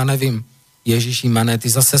řekne, já nevím, Ježíši mane, ty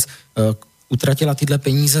zase utratila tyhle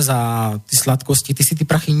peníze za ty sladkosti, ty si ty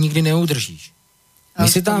prachy nikdy neudržíš. My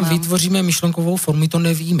si tam vytvoříme myšlenkovou formu, my to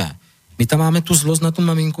nevíme. My tam máme tu zlost na tu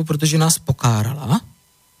maminku, protože nás pokárala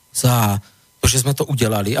za to, že jsme to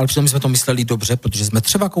udělali, ale přitom jsme to mysleli dobře, protože jsme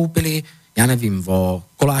třeba koupili, já nevím, o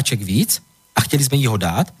koláček víc a chtěli jsme jí ho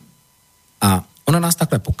dát a ona nás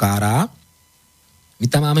takhle pokárá, my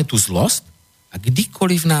tam máme tu zlost a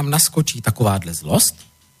kdykoliv nám naskočí takováhle zlost,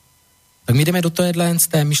 tak my jdeme do téhle z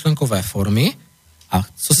té myšlenkové formy a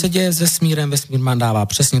co se děje s vesmírem? Vesmír nám dává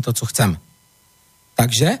přesně to, co chcem.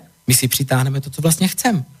 Takže my si přitáhneme to, co vlastně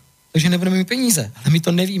chcem. Takže nebudeme mít peníze, ale my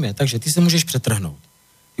to nevíme, takže ty se můžeš přetrhnout.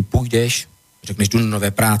 Ty půjdeš, řekneš, jdu na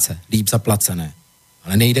nové práce, líp zaplacené,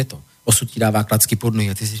 ale nejde to. Osud ti dává klacky pod nohy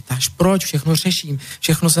a ty si ptáš, proč, všechno řeším,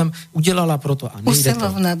 všechno jsem udělala pro to a nejde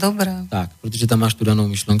Usilovná, to. dobrá. Tak, protože tam máš tu danou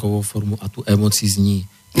myšlenkovou formu a tu emoci z ní.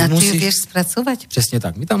 A ty ju vieš spracovať? Přesně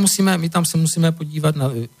tak. My tam se musíme podívat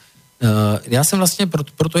na... já jsem vlastně,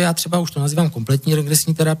 proto já třeba už to nazývám kompletní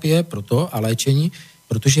regresní terapie, proto a léčení,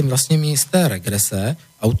 protože vlastně my z té regrese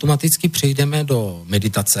automaticky přejdeme do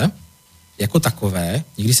meditace jako takové.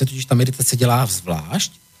 Někdy se totiž ta meditace dělá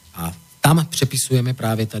zvlášť a tam přepisujeme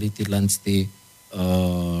právě tady tyhle ty...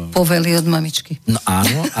 povely od mamičky. No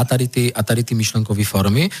áno, a tady ty myšlenkové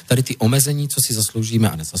formy, tady ty omezení, co si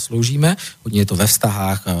zasloužíme a nezasloužíme, hodně je to ve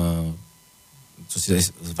vztahách, co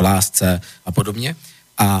si v lásce a podobně.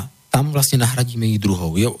 A tam vlastně nahradíme ji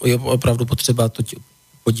druhou. Je opravdu potřeba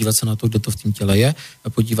podívat se na to, kde to v tom těle je, a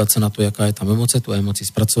podívat se na to, jaká je tam emoce, tu emoci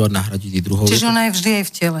zpracovat, nahradit ji druhou. Čiže ona je vždy aj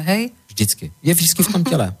v těle, hej? Vždycky. Je vždycky v tom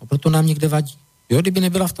těle. A proto nám někde vadí. Jo, kdyby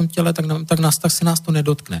nebyla v tom těle, tak se nás to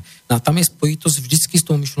nedotkne. A tam je spojitost vždycky s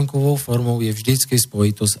tou myšlenkovou formou, je vždycky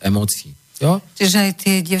spojitost emocí. Jo? Čiže aj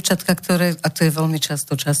tie dievčatka, ktoré, a to je veľmi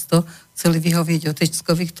často, chceli vyhovieť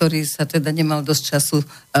otečkovi, ktorý sa teda nemal dosť času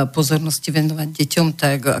pozornosti venovať deťom,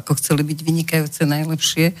 tak ako chceli byť vynikajúce,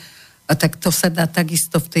 najlepšie, a tak to sa dá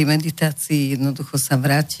takisto v tej meditácii, jednoducho sa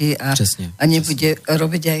vráti a nebude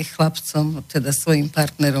robiť aj chlapcom, teda svojim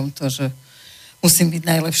partnerom to, že musím být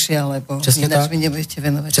nejlepší, alebo jinak mi nebudete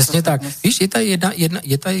věnovat. Přesně tak. Víš,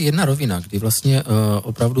 je tady jedna rovina, kdy vlastně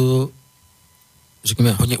opravdu,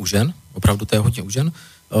 řekněme, hodně u žen, opravdu to je hodně u žen,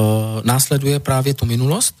 následuje právě tu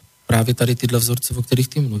minulost, právě tady tyhle vzorce, o kterých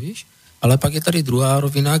ty mluvíš, ale pak je tady druhá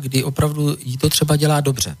rovina, kdy opravdu jí to třeba dělá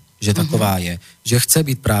dobře, že taková je, že chce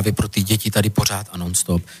být právě pro ty děti tady pořád a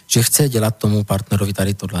non-stop, že chce dělat tomu partnerovi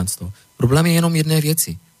tady tohle. Problém je jenom jedné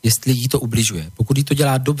věci, jestli jí to ubližuje. Pokud jí to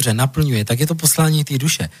dělá dobře, naplňuje, tak je to poslání té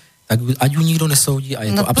duše. Tak ať ju nikto nesoudí a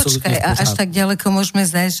je to absolútne v pořádku. A až tak ďaleko môžeme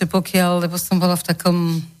zájsť, že pokiaľ, lebo som bola v takom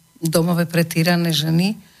domove pre týrané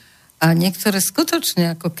ženy a niektoré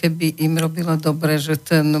skutočne ako keby im robilo dobre, že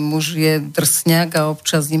ten muž je drsňák a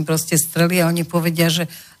občas im proste strelí a oni povedia, že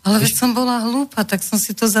ale veď som bola hlúpa, tak som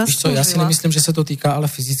si to zaslúžila. Já si nemyslím, že se to týká ale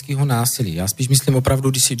fyzického násilí. Já spíš myslím opravdu,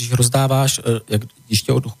 když rozdáváš, když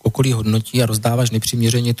tě od okolí hodnotí a rozdáváš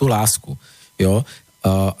nepřiměřeně tu lásku, jo,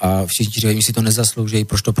 a všichni říkají, mi si to nezaslouží,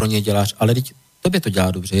 proč to pro ně děláš, ale tobě to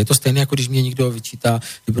dělá dobře. Je to stejné, jako když mě někdo vyčítá,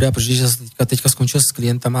 Libor, já protože teďka skončil s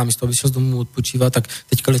klientama a místo, aby šel z domu odpočívat, tak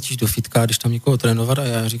teďka letíš do fitka, když tam někoho trénovat a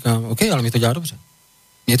já říkám, OK, ale mi to dělá dobře.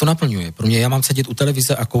 Mě to naplňuje. Pro mě já mám sedět u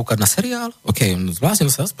televize a koukat na seriál? OK,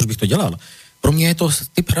 zvláznil se, proč bych to dělal? Pro mě je to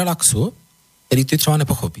typ relaxu, který ty třeba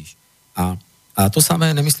nepochopíš. A to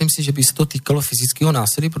samé, nemyslím si, že by se to týkalo fyzického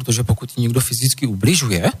násilí, protože pokud ti někdo fyzicky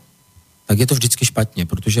ubližuje, tak je to vždycky špatně,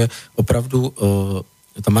 protože opravdu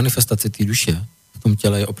ta manifestace té duše v tom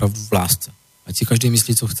těle je opravdu v lásce. Ať si každý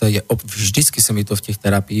myslí, co chce, vždycky se mi to v těch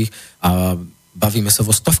terapiích a bavíme se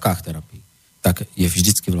o stovkách terapií, tak je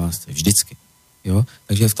vždycky v lásce, vždycky. Jo?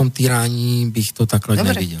 Takže v tom týrání bych to takhle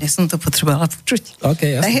neviděl. Dobre, ja som to potrebovala počuť. OK,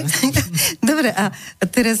 jasné. Dobre, a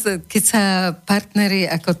teraz, keď sa partneri,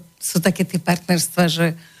 ako sú také tie partnerstva,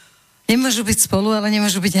 že nemôžu byť spolu, ale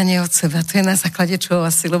nemôžu byť ani od seba. To je na základe čoho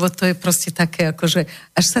asi, lebo to je proste také, akože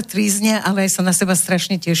až sa tríznia, ale aj sa na seba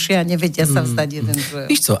strašne tešia a nevedia sa vzdať jeden druhého.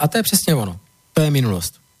 Víš co, a to je přesně ono. To je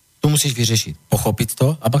minulost. To musíš vyřešit, pochopit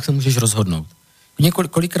to a pak se můžeš rozhodnout.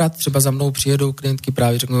 Kolikrát třeba za mnou přijedou klientky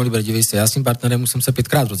právě řeknou, Libor, dívej se, já s tím partnerem už jsem se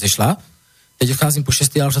 5krát rozešla, teď odcházím po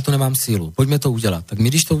 6, ale už to nemám sílu. Pojďme to udělat. Tak my,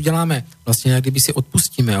 když to uděláme, vlastně jak kdyby si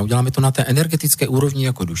odpustíme a uděláme to na té energetické úrovni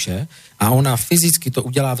jako duše a ona fyzicky to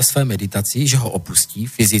udělá ve své meditaci, že ho opustí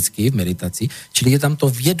fyzicky v meditaci, čili je tam to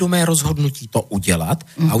vědomé rozhodnutí to udělat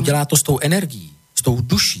a udělá to s tou energií, s tou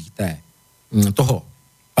duší toho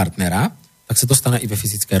partnera, tak se to stane i ve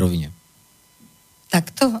fyzické rovině.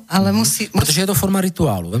 Takto, ale musí... Protože je to forma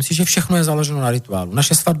rituálu. Vem si, že všechno je založeno na rituálu.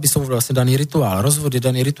 Naše svatby jsou vlastně daný rituál, rozvod je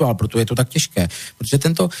daný rituál, proto je to tak těžké. Protože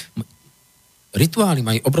tento rituály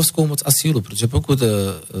mají obrovskou moc a sílu, protože pokud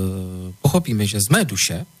pochopíme, že jsme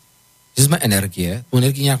duše, že jsme energie, tu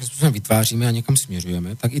energii nějakým způsobem vytváříme a někam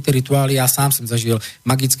směřujeme, tak i ty rituály, já sám jsem zažil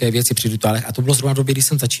magické věci při rituálech a to bylo zrovna v době, kdy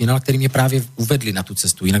jsem začínal, který mě právě uvedli na tu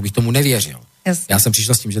cestu, jinak bych tomu nevěřil. Jasně. Já jsem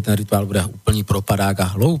přišel s tím, že ten rituál bude úplný propadák a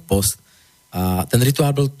hloupost. A ten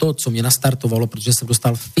rituál byl to, co mě nastartovalo, protože jsem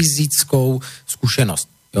dostal fyzickou zkušenost.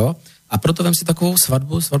 Jo? A proto vem si takovou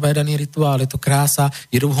svatbu, svatba je daný rituál, je to krása,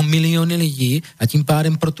 jedou ho miliony lidí a tím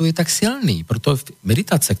pádem proto je tak silný. Proto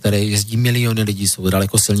meditace, které jezdí miliony lidí, jsou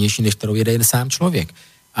daleko silnější, než kterou jede jen sám člověk.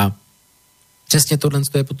 A přesně tohle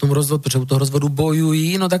je potom rozvod, protože u toho rozvodu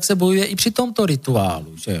bojují, no tak se bojuje i při tomto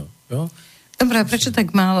rituálu, že jo? Jo? Dobre, a prečo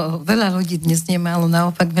tak málo? Veľa ľudí dnes nie málo,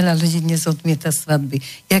 naopak veľa ľudí dnes odmieta svadby.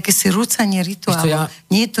 Jaké si rúcanie rituálov.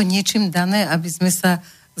 Nie je to niečím dané, aby sme sa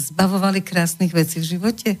zbavovali krásnych vecí v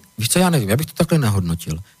živote? Víš co, já nevím, já bych to takhle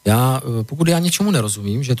nehodnotil. Pokud já něčemu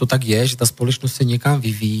nerozumím, že to tak je, že ta společnost se někam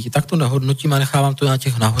vyvíjí, tak to nehodnotím a nechávám to na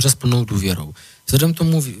těch nahoře s plnou důvěrou. Vzhledem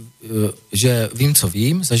tomu, že vím, co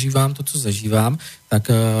vím, zažívám to, co zažívám,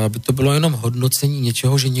 tak by to bylo jenom hodnocení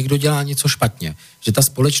něčeho, že někdo dělá něco špatně. Že ta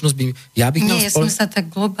společnost by... Já bych nie, som sa tak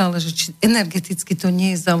globálne, že či energeticky to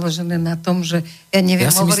nie je založené na tom, že ja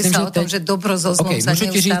neviem, hovorí sa o tom, že dobro so zlom sa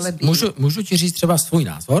neustále bíjí. Můžu ti říct třeba svůj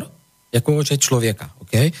názor, jako že člověka,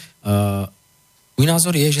 OK? Můj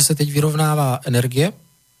názor je, že se teď vyrovnává energie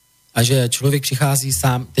a že člověk přichází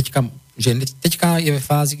sám, teďka je ve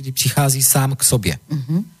fázi, kdy přichází sám k sobě.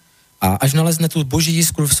 Mm-hmm. A až nalezne tu boží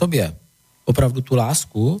jiskru v sobě, opravdu tu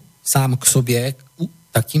lásku, sám k sobě,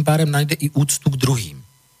 tak tím pádem najde i úctu k druhým.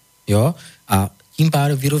 Jo? A tím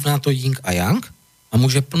pádem vyrovná to yin a yang a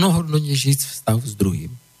může plnohodnotně žít vztah s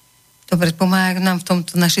druhým. Dobre, pomáhajú nám v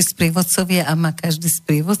tomto naši sprievodcovia a má každý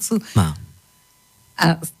sprievodcu? Má.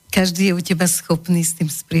 A každý je u teba schopný s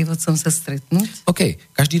tým sprievodcom sa stretnúť? OK,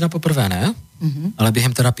 každý na poprvé ne, ale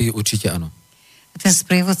během terapii určitě ano. A ten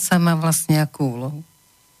sprievodca má vlastne akú úlohu?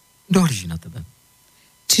 Dohlíží na tebe.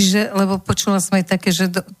 Čiže, lebo počula som aj také,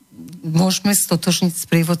 že môžeme stotožniť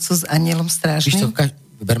sprievodcu s anielom strážnym? Víš co,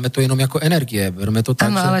 berme to jenom jako energie, berme to tak,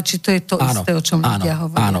 ano, ale či to je to isté, o čom ľudia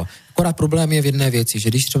hovoria? Áno. Akorát problém je v jedné věci, že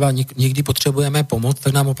když třeba někdy potřebujeme pomoc,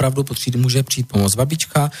 tak nám opravdu může přijít pomoc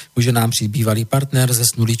babička, může nám přijít bývalý partner,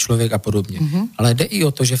 zesnulý člověk a podobně. Ale jde i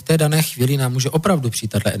o to, že v té dané chvíli nám může opravdu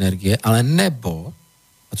přijít tato energie, ale nebo,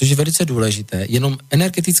 a to je velice důležité, jenom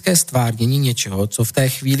energetické stvárnění něčeho, co v té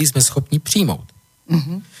chvíli jsme schopni přijmout.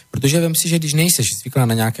 Protože vem si, že když nejseš zvyklá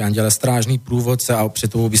na nějaké anděle strážný průvodce a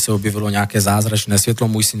před tebou by se objevilo nějaké zázračné světlo,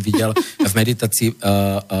 můj syn viděl v meditaci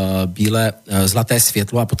bílé zlaté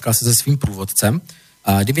světlo a potkal se se svým průvodcem.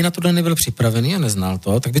 A kdyby na tohle nebyl připravený a neznal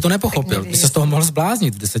to, tak by to nepochopil, by se z toho mohl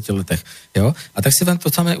zbláznit v 10 letech. Jo? A tak si vem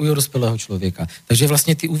to samé u dospělého člověka. Takže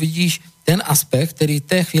vlastně ty uvidíš ten aspekt, který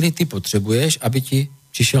té chvíli ty potřebuješ, aby ti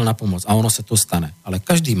přišel na pomoc a ono se to stane. Ale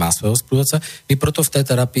každý má svého průvodce. My proto v té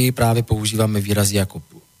terapii právě používáme výrazy jako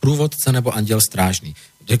průvodce nebo anděl strážný.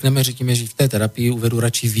 Řekneme, že v té terapii uvedu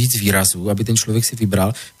radši víc výrazů, aby ten člověk si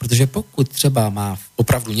vybral, protože pokud třeba má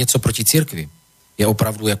opravdu něco proti církvi, je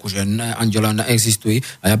opravdu jako, že ne, anděle neexistují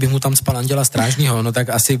a já bych mu tam spal anděla strážního, no tak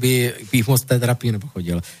asi bych moc té terapii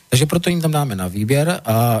nepochodil. Takže proto jim tam dáme na výběr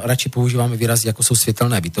a radši používáme výrazy, jako jsou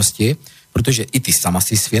světelné bytosti, protože i ty sama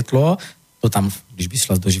si světlo, to tam, když by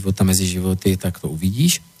šla do života mezi životy, tak to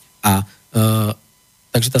uvidíš. A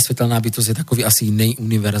takže ta světelná bytost je takový asi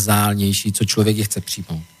nejuniverzálnější, co člověk je chce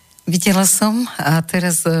přijmout. Videla som a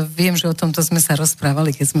teraz viem, že o tomto sme sa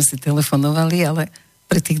rozprávali, keď sme si telefonovali, ale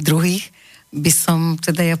pre tých druhých by som,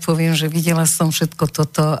 teda ja poviem, že videla som všetko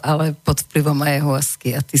toto, ale pod vplyvom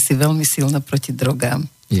ayahuasky a ty si veľmi silná proti drogám.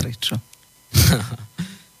 Prečo?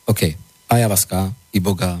 OK. Ayahuaska,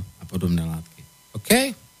 iboga a podobné látky. OK?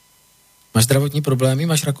 Máš zdravotní problémy,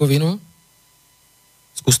 máš rakovinu?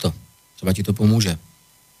 Zkus to. Třeba ti to pomůže.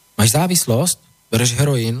 Máš závislost? Bereš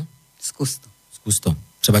heroin? Zkus to.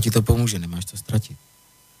 Třeba ti to pomůže, nemáš co ztratit.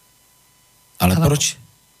 Ale proč?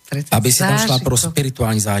 Aby si tam šla pro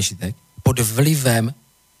spirituální zážitek pod vlivem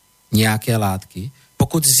nějaké látky,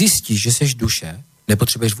 pokud zjistíš, že seš duše,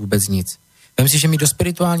 nepotřebuješ vůbec nic. Vem si, že mi do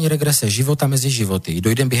spirituální regrese života mezi životy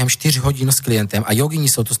dojdem během 4 hodin s klientem a jogini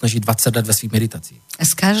se o to snaží 20 let ve svých meditacích. A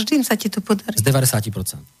s každým sa ti to podarí? Z 90%.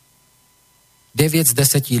 9 z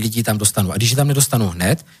 10 lidí tam dostanu. A když je tam nedostanu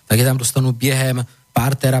hned, tak je tam dostanu během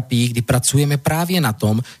pár terapií, kdy pracujeme právě na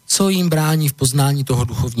tom, co jim brání v poznání toho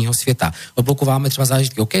duchovního světa. Odblokováme třeba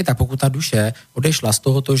zážitky, OK, tak pokud ta duše odešla z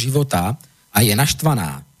tohoto života a je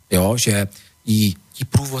naštvaná, jo, že jí ti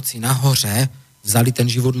průvodci nahoře vzali ten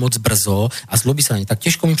život moc brzo a zlobí se na ně, tak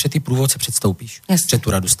těžko mi před ty průvodce předstoupíš. Před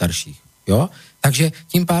tu radu starších. Jo? Takže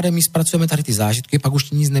tím pádem my zpracujeme tady ty zážitky, pak už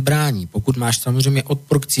ti nic nebrání. Pokud máš samozřejmě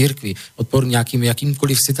odpor k církvi, odpor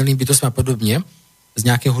jakýmkoliv světelným bytostem a podobně, z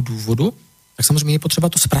nějakého důvodu, tak samozřejmě je potřeba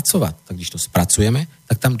to zpracovat. Tak když to zpracujeme,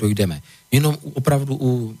 tak tam dojdeme. Jenom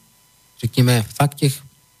opravdu řekněme, fakt těch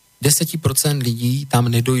 10% lidí tam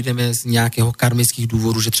nedojdeme z nějakého karmických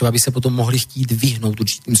důvodů, že třeba by se potom mohli chtít vyhnout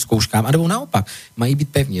určitým zkouškám, anebo naopak, mají být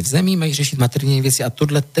pevně v zemi, mají řešit materiální věci a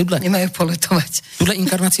tohle. Nemají poletovať. Tuhle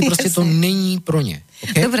inkarnaci prostě to není pro ně.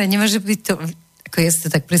 Okay? Dobre, nemôže byť to, ako ja si to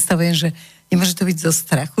tak predstavujem, že nemôže to byť zo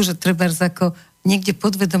strachu, že treba ako niekde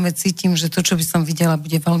podvedome cítim, že to, čo by som videla,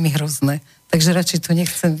 bude veľmi hrozné. Takže radši to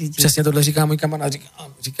nechcem vidět. Přesně tohle říká můj kamarád.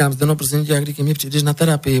 Říkám, no prosím tě, kdy ke mně přijdeš na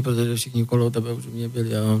terapii, protože všichni okolo tebe už mě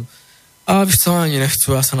byli. A víš co, ani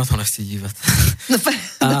nechci, já se na to nechci dívat.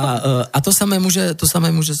 A to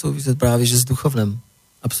samé může souviset právě, že s duchovnem.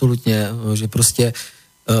 Absolutně, že prostě,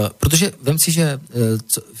 protože vem si, že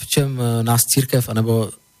v čem nás církev,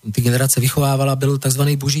 anebo ty generace vychovávala, byl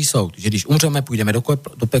takzvaný boží soud. Že když umřeme, půjdeme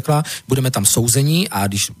do pekla, budeme tam souzení a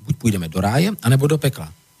když buď půjdeme do ráje, anebo do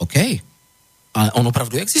pekla. OK. Ale on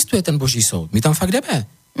opravdu existuje, ten boží soud. My tam fakt jdeme.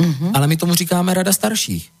 Ale my tomu říkáme rada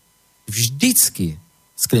starších. Vždycky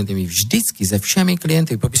s klienty, vždycky se všemi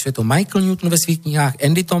klienty, popisuje to Michael Newton ve svých knihách,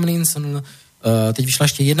 Andy Tomlinson, teď vyšla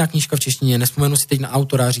ještě jedna knížka v češtině, nespomenu si teď na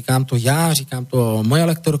autora, říkám to já, říkám to moja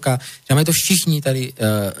lektorka, říkáme to všichni tady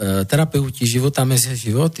terapeuti života mezi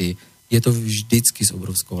životy, je to vždycky s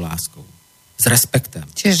obrovskou láskou. S respektem.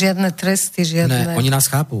 Čiže žiadne tresty, žiadne... Ne, oni nás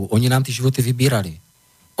chápou, oni nám ty životy vybírali.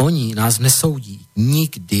 Oni nás nesoudí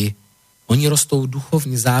nikdy. Oni rostou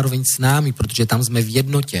duchovně zároveň s námi, protože tam jsme v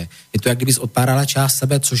jednotě. Je to, jak kdybys odpárala část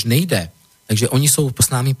sebe, což nejde. Takže oni jsou s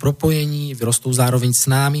námi propojení, vyrostou zároveň s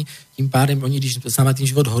námi. Tím pádem oni, když s námi ten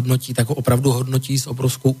život hodnotí, tak ho opravdu hodnotí s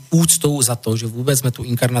obrovskou úctou za to, že vůbec jsme tu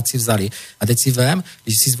inkarnaci vzali. A teď si vem,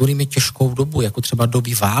 když si zvolíme těžkou dobu, jako třeba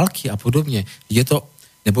doby války a podobně, je to,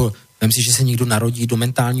 nebo vem si, že se někdo narodí do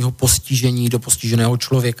mentálního postižení, do postiženého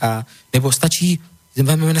člověka, nebo stačí,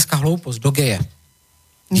 vezmeme dneska hloupost, do geje.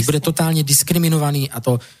 Když bude totálně diskriminovaný a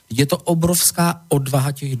to, je to obrovská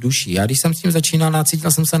odvaha těch duší. Já když jsem s tím začínal,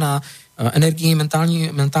 cítil jsem se na energii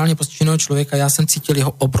mentálně postiženého člověka, já jsem cítil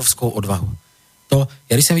jeho obrovskou odvahu.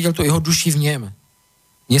 Já když jsem viděl tu jeho duši v něm,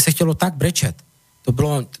 mně se chtělo tak brečet.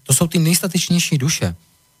 To jsou ty nejstatečnější duše.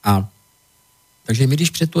 Takže my, když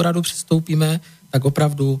před tu radu předstoupíme, tak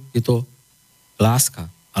opravdu je to láska.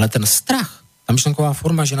 Ale ten strach, ta myšlenková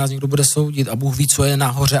forma, že nás někdo bude soudit a Bůh ví, co je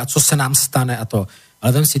nahoře a co se nám stane a to.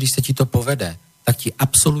 Ale vem si, když se ti to povede, tak ti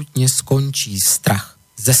absolutně skončí strach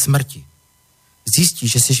ze smrti.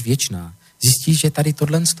 Zjistíš, že jsi věčná. Zjistíš, že tady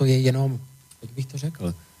tohle je jenom, jak bych to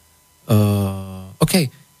řekl, OK,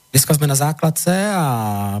 dneska jsme na základce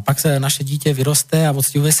a pak se naše dítě vyroste a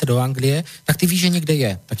odstěhuje se do Anglie, tak ty víš, že někde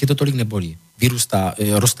je, tak tě to tolik nebolí.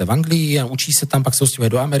 Roste v Anglii a učí se tam, pak se odstěhuje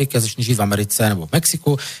do Ameriky a začne žít v Americe nebo v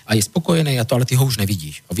Mexiku a je spokojený a to, ale ty ho už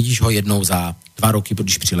nevidíš. A vidíš ho jednou za 2 roky,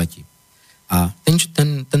 když přiletí. A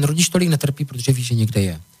ten rodič tolik netrpí, protože ví, že někde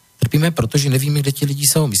je. Trpíme, protože nevíme, kde ti lidi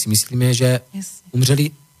jsou. My si myslíme, že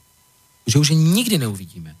umřeli, že už je nikdy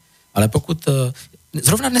neuvidíme. Ale pokud...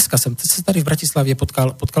 Zrovna dneska jsem se tady v Bratislavě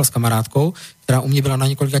potkal s kamarádkou, která u mě byla na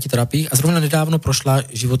několika terapiích a zrovna nedávno prošla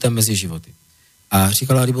životem mezi životy. A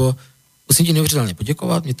říkala, Libo, musím ti neuvěřitelně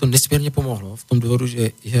poděkovat, mě to nesmírně pomohlo v tom důvodu,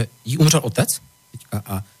 že jí umřel otec teďka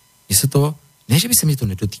a mě se to, ne, že by se mě to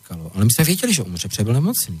nedotýkalo, ale my jsme věděli, že umře, protože byl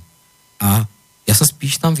nemocný. A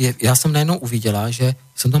já jsem najednou uviděla, že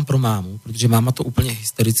jsem tam pro mámu, protože máma to úplně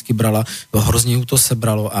hystericky brala, hrozně jí to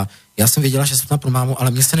sebralo a já jsem věděla, že jsem tam pro mámu,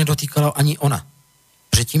 ale mě se nedotýkala ani ona.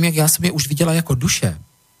 Protože tím, jak já jsem je už viděla jako duše,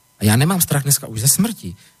 a já nemám strach dneska už ze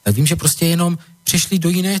smrti, tak vím, že prostě jenom přišli do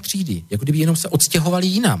jiné třídy, jako kdyby jenom se odstěhovali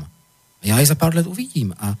jinam. A já je za pár let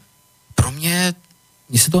uvidím. A pro mě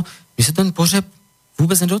se ten pohřeb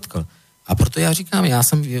vůbec nedotkl. A proto já říkám,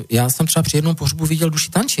 já jsem třeba při jednom pohřbu viděl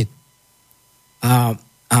duši tančit.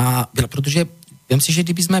 Protože vím si, že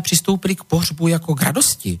kdyby jsme přistoupili k pohřbu jako k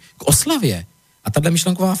radosti, k oslavě, a tato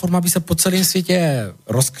myšlenková forma by se po celém světě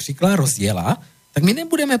rozkřikla, rozjela, tak my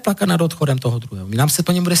nebudeme plakat nad odchodem toho druhého. Nám se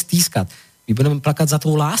to nebude stýskat. My budeme plakat za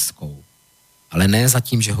tou láskou. Ale ne za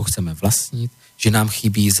tím, že ho chceme vlastnit, že nám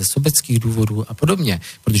chybí ze sobeckých důvodů a podobně.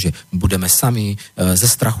 Protože budeme sami ze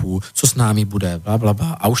strachu, co s námi bude,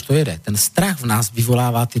 blablabla. A už to jede. Ten strach v nás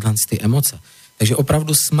vyvolává tyhle emoce. Takže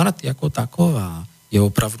opravdu smrt jako taková je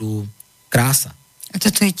opravdu krása. A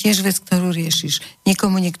toto je tiež vec, ktorú riešiš.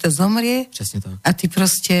 Niekomu niekto zomrie a ty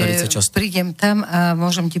proste prídem tam a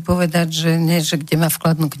môžem ti povedať, že nie, že kde má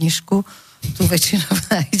vkladnú knižku, tu väčšinou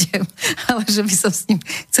nájdem, ale že by som s ním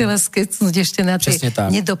chcela skecnúť ešte na tie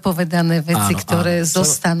nedopovedané veci, ktoré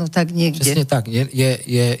zostanú tak niekde. Přesně tak.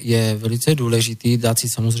 Je velice důležitý dát si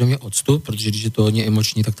samozřejmě odstup, protože když je to hodně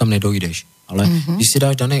emoční, tak tam nedojdeš. Ale když si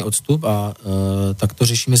dáš daný odstup tak to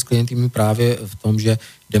řešíme s klienty právě v tom, že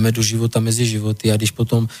jdeme do života mezi životy a když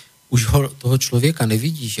potom už toho člověka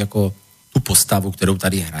nevidíš jako tu postavu, kterou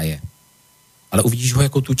tady hraje, ale uvidíš ho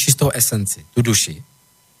jako tu čistou esenci, tu duši,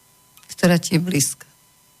 která ti je blízka.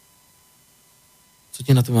 Co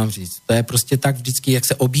ti na to mám říct? To je prostě tak vždycky, jak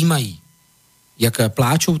se objímají, jak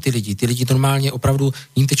pláčou ty lidi normálně opravdu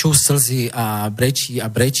jim tečou slzy a brečí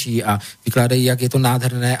a vykládají, jak je to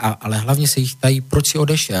nádherné, ale hlavně se jich ptají, proč si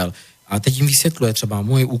odešel. A teď jim vysvětluje třeba,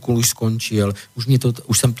 můj úkol už skončil,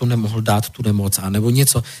 už jsem to nemohl dát tu nemoc, a nebo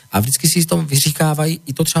něco. A vždycky si to vyříkávají,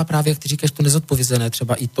 i to třeba právě, jak ty říkáš, to nezodpovězené,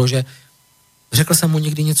 třeba i to, že řekl jsem mu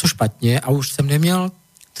někdy něco špatně a už jsem neměl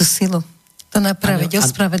tu silu, to napravit,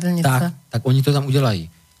 ospravedlnit se. Tak oni to tam udělají.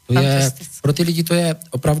 Pro ty lidi to je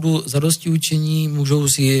opravdu zadosti učení, můžou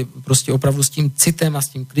si prostě opravdu s tím citem a s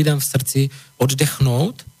tím klidem v srdci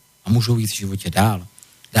oddechnout a můžou jít v životě dál.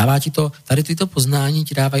 Dává ti to, tady tyto poznání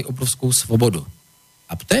ti dávají obrovskou svobodu.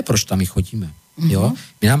 A to je, proč tam my chodíme. Jo?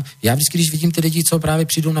 Já vždycky, když vidím ty lidi, co právě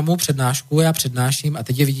přijdou na mou přednášku, já přednáším a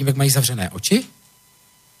teď je vidím, jak mají zavřené oči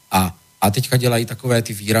a teďka dělají takové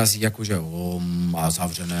ty výrazy, jakože a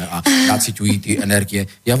zavřené a nacitují ty energie.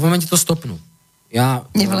 Já v momentě to stopnu.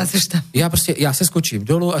 Nevlezeš tam. Já se skočím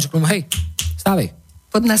dolů a řeknu mu, hej, stávej.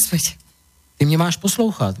 Pod naspäť. Ty mě máš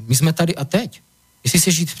poslouchat. My jsme tady a teď. Jestli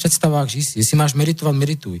si žít v představách, žij si. Jestli máš meditovat,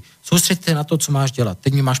 medituj. Soustřeďte na to, co máš dělat.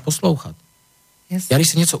 Teď mě máš poslouchat. Yes. Já když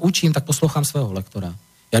se něco učím, tak poslouchám svého lektora.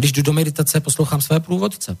 Já když jdu do meditace, poslouchám své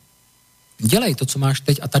průvodce. Dělej to, co máš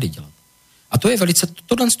teď a tady dělat. A to je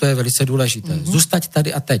velice důležité. Zůstať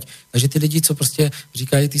tady a teď. Takže ty lidi, co prostě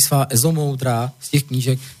říkají ty svá ezomoudra z těch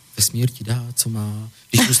knížek, vesmír ti dá, co má,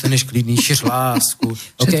 když zůstaneš klidný, šiř lásku.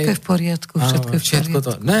 Všetko je v poriadku, všetko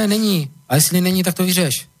to. Ne, není. A jestli není, tak to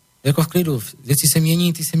vyřeš. Jako v klidu. Věci se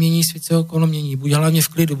mění, ty se mění, svět se okolo mění. Buď hlavně v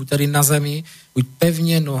klidu, buď tady na zemi, buď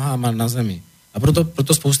pevně nohama na zemi. A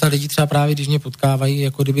proto spousta lidí třeba právě, když mě potkávají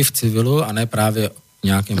jako kdyby v civilu a ne právě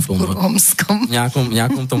nějakom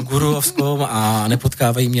tom guruovskom a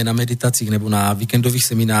nepotkávají mě na meditacích nebo na víkendových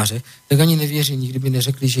seminářech, tak ani nevěří, nikdy by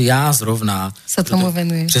neřekli, že já zrovna se tomu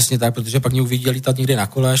venuji. Přesně tak, protože pak mě uvidí lítat někde na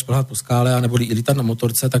kole, šplhat po skále, a nebo lítat na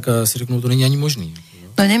motorce, tak si řeknou, to není ani možný.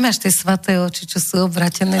 No nemáš tie svaté oči, čo sú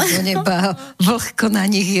obratené do neba, vlhko na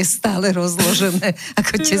nich je stále rozložené,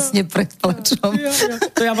 ako tesne pred plačom.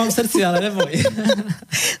 To ja mám v srdci, ale neboj.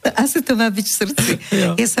 No, asi to má byť v srdci.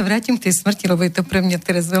 Ja sa vrátim k tej smrti, lebo je to pre mňa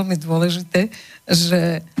teraz veľmi dôležité,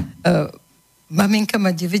 že maminka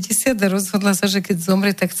má 90 a rozhodla sa, že keď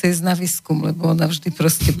zomrie, tak chce ísť na výskum, lebo ona vždy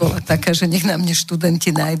proste bola taká, že nech na mne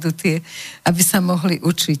študenti nájdu tie, aby sa mohli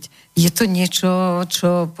učiť. Je to niečo,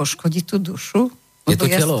 čo poškodí tú dušu? Je to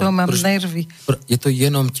tělo. Ja z toho mám nervy. Je to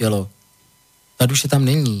jenom tělo. Ta duše tam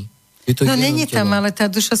není. Je to není tělo. Tam, ale tá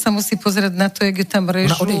duša sa musí pozerať na to, jak je tam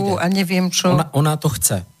režu a neviem čo. Ona to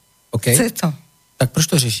chce. Okay? Chce to. Tak proč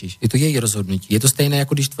to řešíš? Je to její rozhodnutí. Je to stejné,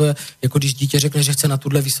 jako když dítě řekne, že chce na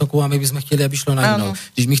tuhle vysokou a my bychom chtěli, aby šlo na jinou.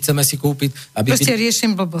 Když my chceme si koupit, aby... Prostě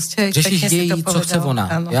rieším blbost. Řešíš její, co chce ona.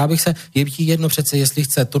 Ano. Já bych se... Je ti jedno přece, jestli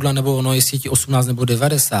chce tohle nebo ono, jestli je ti 18 nebo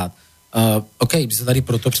 90. OK, by sa tady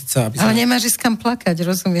proto přece... Ale nemáš ísť kam plakať,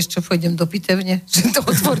 rozumieš, čo pôjdem do pitevne? Že to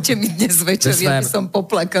otvorte mi dnes večer, ja by som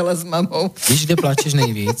poplakala s mamou. Víš, kde plačeš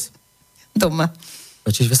nejvíc? Doma.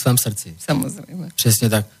 Plačeš ve svém srdci. Samozrejme.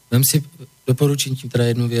 Přesně tak. Vem si, doporučím ti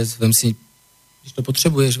teda jednu věc, vem si, když to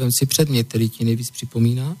potřebuješ, vem si předmět, který ti nejvíc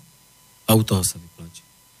připomíná a u toho se vyplač.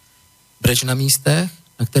 Breč na místech,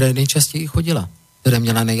 na které nejčastěji chodila, které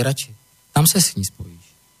měla nejradši. Tam se s ní spojíš.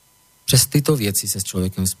 Přes tyto věci se s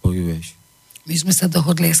člověkem spojuješ. My sme sa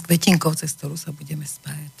dohodli s Kvetinkou, cez ktorú sa budeme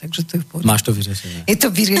spájať. Takže to je v poriadku. Máš to vyriešené. Je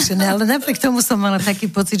to vyriešené, ale napriek tomu som mala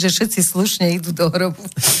taký pocit, že všetci slušne idú do hrobu.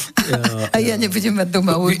 A ja nebudem mať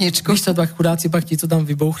doma urničku. Víš co, tak chudáci pak ti, co tam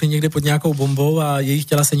vybouchli někde pod nějakou bombou a jejich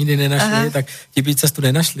těla se nikdy nenašli, tak ti by cestu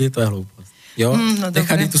nenašli, to je hloupost. Jo? No,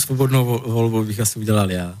 nechali tu svobodnou volbu bych asi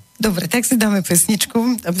udělal já. Dobre, tak si dáme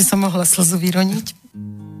pesničku, aby som mohla slzu vyroniť.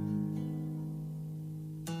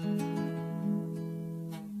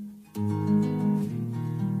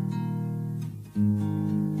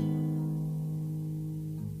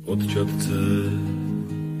 Od Čadce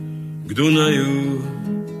k Dunaju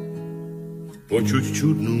počuť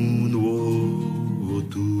čudnú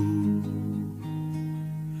nôtu.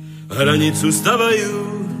 Hranicu stavajú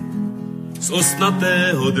z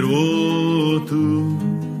ostnatého drôtu.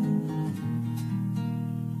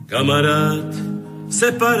 Kamarát,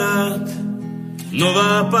 separát,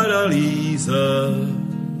 nová paralýza.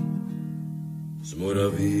 Z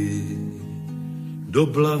Moravy do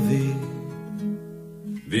Blavy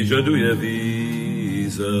vyžaduje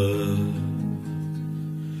víza.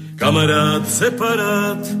 Kamarád,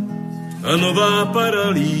 separát a nová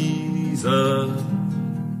paralýza.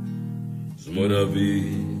 Z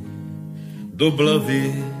Moravy do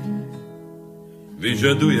Blavy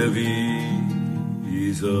vyžaduje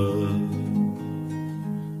víza.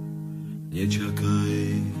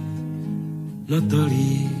 Nečakaj,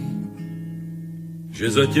 Natalí, že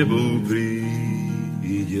za tebou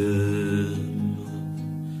prídem.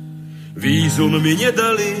 Vízum mi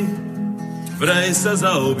nedali, vraj sa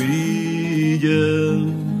zaobídem.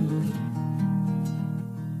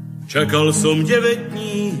 Čakal som 9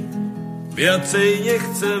 dní, viacej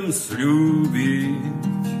nechcem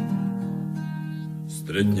sľúbiť.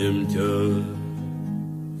 Stretnem ťa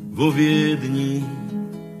vo Viedni,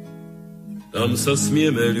 tam sa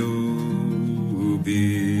smieme ľúbiť.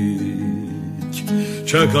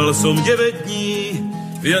 Čakal som 9 dní,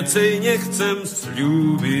 viacej nechcem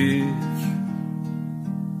sľúbiť.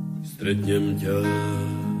 Stretnem ťa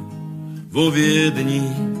vo Viedni,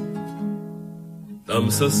 tam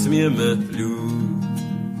sa smieme ľúbiť.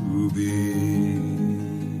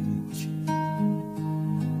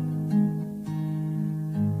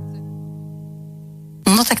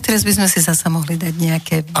 No tak teraz by sme si zasa mohli dať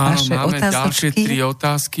nejaké vaše máme otázočky. Ďalšie 3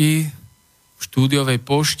 otázky v štúdiovej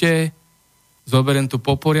pošte. Zoberiem tu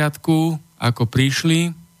po poriadku, ako prišli.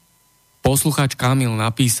 Posluchač Kamil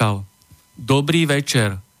napísal: Dobrý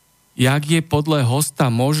večer. Jak je podľa hosta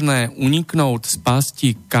možné uniknúť z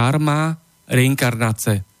pasti karma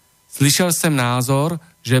reinkarnace? Slyšel som názor,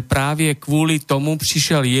 že práve kvôli tomu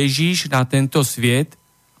prišiel Ježíš na tento sviet,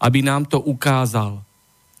 aby nám to ukázal.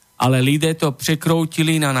 Ale lidé to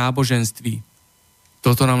překroutili na náboženství.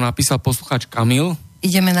 Toto nám napísal posluchač Kamil.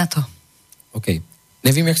 Ideme na to. OK.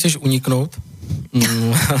 Nevím, jak chceš uniknout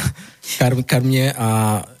karmě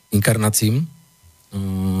a inkarnacím.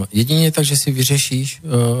 Jedině tak, že si vyřešíš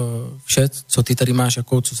vše, co ty tady máš,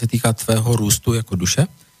 jako, co se týká tvého růstu jako duše,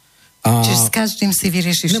 Čiže s každým si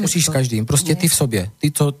vyriešiš nemusíš všetko. s každým, prostě ty v sobě.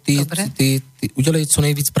 Ty udělej co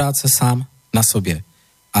nejvíc práce sám na sobě.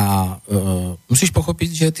 A musíš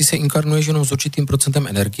pochopit, že ty se inkarnuješ jenom s určitým procentem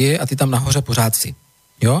energie a ty tam nahoře pořád si.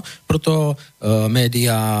 Jo? Proto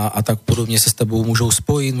média a tak podobně se s tebou můžou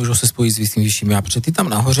se spojit s vyššími, a protože ty tam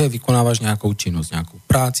nahoře vykonáváš nějakou činnost, nějakou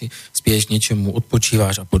práci, spěješ něčemu,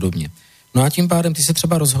 odpočíváš a podobně. No a tím pádem ty se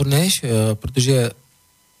třeba rozhodneš, protože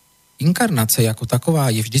inkarnace jako taková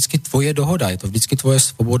je vždycky tvoje dohoda, je to vždycky tvoje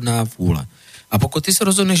svobodná vůle. A pokud ty se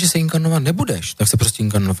rozhodneš, že se inkarnovat nebudeš, tak se prostě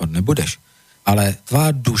inkarnovat nebudeš. Ale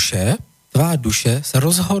tvá duše se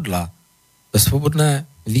rozhodla ve svobodné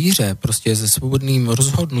víře, prostě se svobodným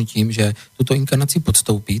rozhodnutím, že tuto inkarnaci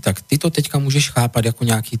podstoupí, tak ty to teďka můžeš chápat jako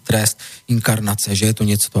nějaký trest inkarnace, že je to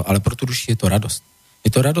něco, ale pro tu duši je to radost.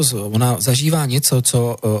 Je to radost, ona zažívá něco,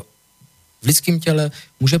 co v lidském těle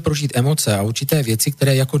může prožít emoce a určité věci,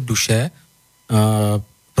 které jako duše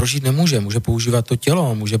prožít nemůže. Může používat to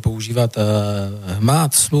tělo, může používat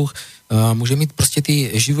hmat, sluch, může mít prostě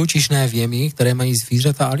ty živočišné věmy, které mají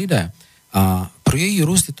zvířata a lidé. A pro její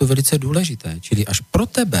růst je to velice důležité. Čili až pro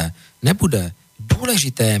tebe nebude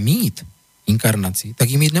důležité mít inkarnaci, tak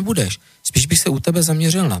ji mít nebudeš. Spíš bych se u tebe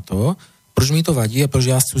zaměřil na to, proč mi to vadí a proč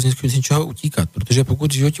já chci z něčeho utíkat. Protože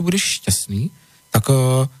pokud v životě budeš šťastný, tak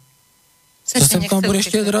zase tam budeš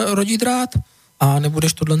rodit rád a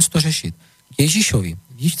nebudeš tohle řešit. Ježíšovi,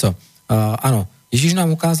 víš co? Ano, Ježíš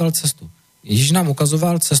nám ukázal cestu. Ježíš nám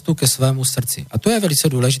ukazoval cestu ke svému srdci. A to je velice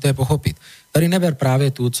důležité pochopit. Tady neber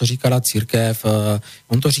právě tu, co říkala církev.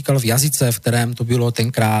 On to říkal v jazyce, v kterém to bylo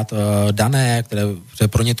tenkrát dané, že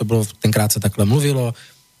pro ně to bylo, tenkrát se takhle mluvilo.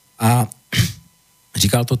 A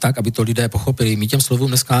říkal to tak, aby to lidé pochopili. My těm slovům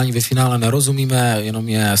dneska ani ve finále nerozumíme, jenom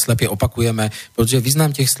je slepě opakujeme, protože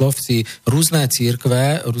význam těch slov si různé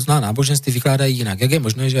církve, různá náboženství vykládají jinak. Jak je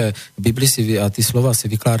možné, že Bibli si a ty slova si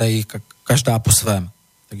vykládají každá po svém?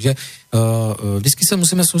 Takže vždycky se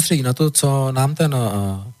musíme soustředit na to, co nám ten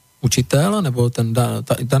učitel nebo ta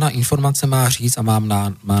daná informace má říct a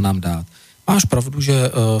má nám dát. Máš pravdu,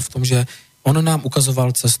 že v tom, že on nám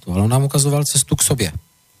ukazoval cestu, ale on nám ukazoval cestu k sobě.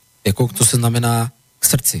 Jako to se znamená k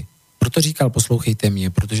srdci. Proto říkal, poslouchejte mě,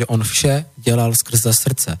 protože on vše dělal skrze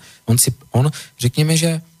srdce. On řekněme,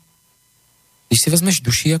 že když si vezmeš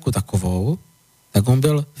duši jako takovou, tak on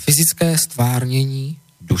byl fyzické stvárnění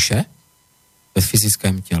duše ve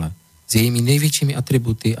fyzickém těle. S jejími největšími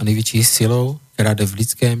atributy a největší silou, která jde v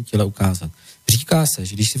lidském těle ukázat. Říká se,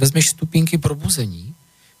 že když si vezmeš stupínky probuzení,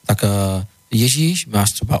 tak Ježíš, máš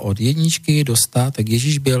třeba od 1 do 100, tak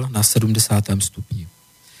Ježíš byl na 70. stupni.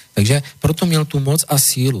 Takže proto měl tu moc a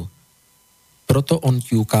sílu. Proto on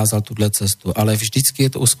ti ukázal tuhle cestu. Ale vždycky je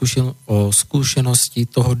to o zkušenosti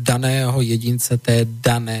toho daného jedince, té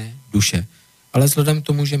dané duše. Ale vzhledem k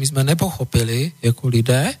tomu, že my jsme nepochopili jako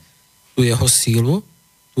lidé tu jeho sílu,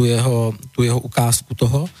 tu jeho ukázku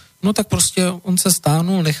toho, no tak prostě on se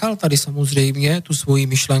stánul, nechal tady samozřejmě tu svoji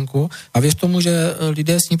myšlenku a věř tomu, že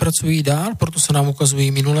lidé s ní pracují dál, proto se nám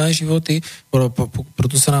ukazují minulé životy,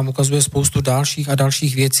 proto se nám ukazuje spoustu dalších a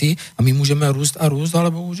dalších věcí a my můžeme růst a růst,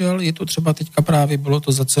 ale bohužel je to třeba teďka právě, bylo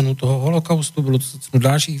to za cenu toho holokaustu, bylo to za cenu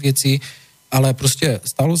dalších věcí, ale prostě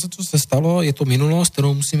stalo se, co se stalo, je to minulost,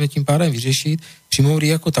 kterou musíme tím pádem vyřešit, přijmout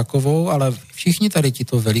jako takovou, ale všichni tady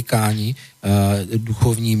tito velikáni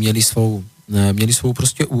duchovní měli svou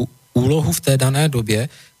prostě úlohu v té dané době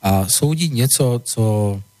a soudit něco, co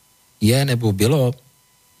je nebo bylo,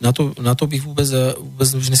 na to bych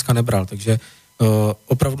vůbec už dneska nebral. Takže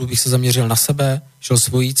opravdu bych se zaměřil na sebe, šel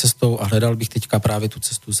svojí cestou a hledal bych teďka právě tu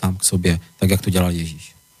cestu sám k sobě, tak jak to dělal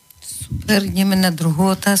Ježíš. Super, ideme na druhú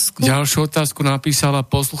otázku. Ďalšiu otázku napísala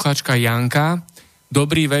posluchačka Janka.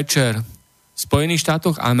 Dobrý večer. V Spojených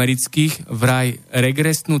štátoch amerických vraj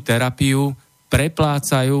regresnú terapiu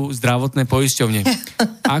preplácajú zdravotné poisťovne.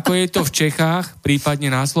 Ako je to v Čechách, prípadne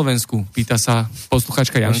na Slovensku? Pýta sa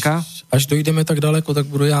posluchačka Janka. Až dojdeme tak daleko, tak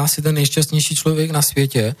budu já asi ten nejšťastnější člověk na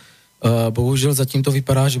světě. Bohužel zatím to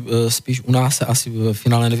vypadá, že spíš u nás se asi v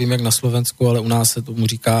finále, nevím jak na Slovensku, ale u nás se tomu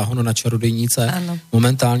říká hono na čarodejnice. Ano.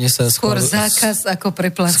 Momentálně se zákaz ako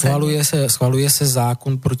preplácanie. Schvaluje se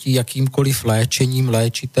zákon proti jakýmkoliv léčením,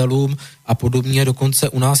 léčitelům a podobně. Dokonce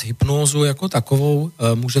u nás hypnózu jako takovou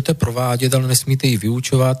můžete provádět, ale nesmíte ji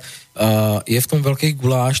vyučovat. Je v tom velký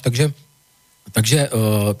guláš, takže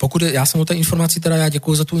pokud já jsem o té informaci, teda já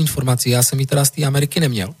děkuju za tu informaci, já jsem ji teda z té Ameriky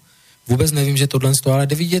neměl. Vůbec nevím, že tohle stojí, ale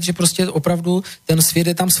jde vidět, že prostě opravdu ten svět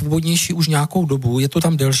je tam svobodnější už nějakou dobu, je to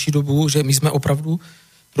tam delší dobu, že my jsme opravdu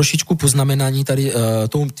trošičku poznamenaní tady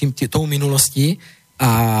tou minulostí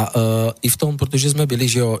a i v tom, protože jsme byli,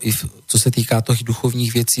 že jo, i co se týká těch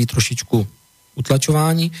duchovních věcí, trošičku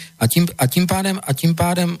utlačování a tím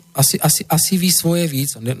pádem asi ví svoje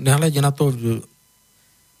víc, nehledě na to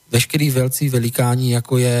veškerý velcí velikáni,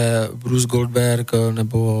 jako je Bruce Goldberg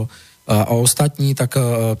nebo a ostatní, tak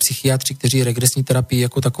psychiatři, kteří regresní terapii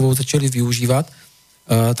jako takovou začali využívat,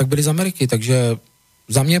 tak byli z Ameriky, takže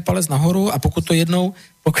za mě palec nahoru a pokud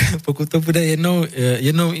to bude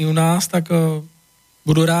jednou i u nás, tak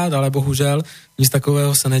budu rád, ale bohužel nic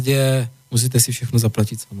takového se neděje, musíte si všechno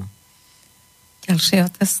zaplatit sama. Ďalšia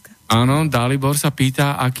otázka. Áno, Dalibor sa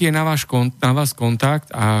pýta, aký je na vás kontakt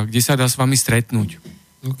a kde sa dá s vami stretnúť.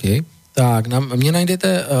 OK. Tak, mě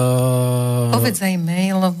najdete... Povedz aj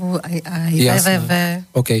mailovú, aj www.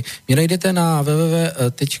 OK. Mě najdete na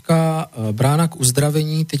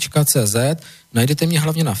www.branakuzdravení.cz. Najdete mě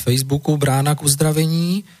hlavně na Facebooku Brána k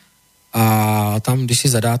uzdravení a tam, když si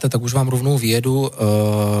zadáte, tak už vám rovnou vyjedu.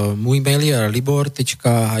 Můj mail je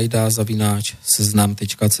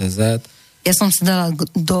libor.hajda@seznam.cz. Ja som si dala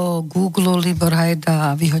do Google Libor Hajda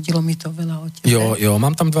a vyhodilo mi to veľa o tebe. Jo,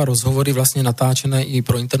 mám tam 2 rozhovory vlastně natáčené i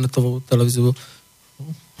pro internetovou televizi.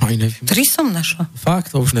 Aj nevím. 3 som našla. Fakt,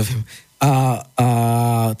 to už nevím.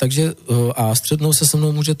 Takže střednou se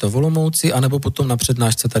mnou můžete v Olomouci, anebo potom na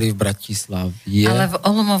přednášce tady v Bratislavě. Ale v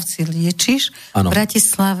Olomouci liečiš, v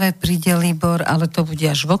Bratislave príde Libor, ale to bude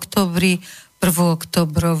až v oktobri, 1.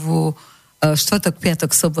 oktobrovú, štvrtok,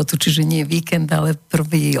 piatok, sobotu, čiže nie víkend, ale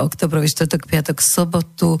 1. oktobrový štvrtok, piatok,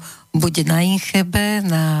 sobotu bude na Inchebe,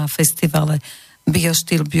 na festivale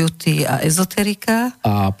Bioštýl, Beauty a Ezoterika.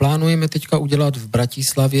 A plánujeme teďka udělat v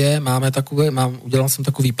Bratislavě, udělal jsem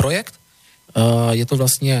takový projekt, je to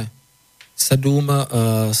vlastně 7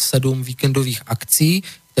 víkendových akcí,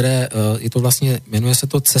 které jmenuje se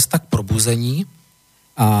to Cesta k probuzení.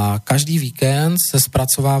 A každý víkend se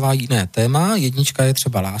zpracovává jiné téma. Jednička je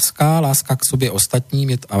třeba láska k sobě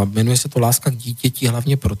ostatním a jmenuje se to láska k dítěti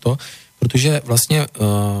hlavně proto, protože vlastně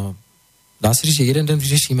dá se říct, že jeden den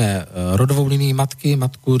vyřešíme rodovou linii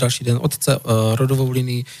matku, další den otce, rodovou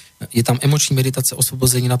linii, je tam emoční meditace,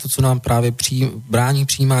 osvobození na to, co nám právě brání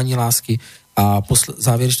přijímání lásky a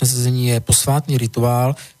závěrečné sezení je posvátný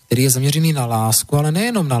rituál, který je zaměřený na lásku, ale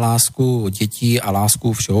nejenom na lásku dětí a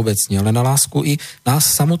lásku všeobecně, ale na lásku i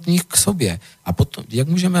nás samotných k sobě. A potom, jak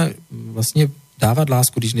můžeme vlastně dávat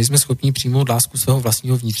lásku, když nejsme schopni přijmout lásku svého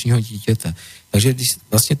vlastního vnitřního dítěte. Takže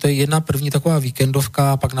vlastně to je jedna první taková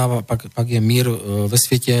víkendovka, pak je mír ve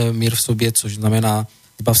světě, mír v sobě, což znamená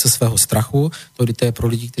zbav se svého strachu, to je pro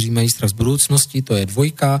lidi, kteří mají strach z budoucnosti, to je 2,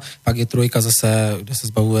 pak je 3 zase, kde se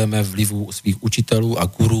zbavujeme vlivu svých učitelů a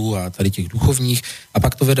gurů a tady těch duchovních a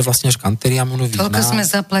pak to vede vlastně až k anteriamonovým. Toľko sme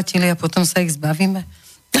zaplatili a potom sa ich zbavíme.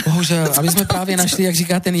 Bohužel, aby jsme právě našli, jak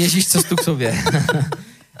říká ten Ježíš, cestu k sobě.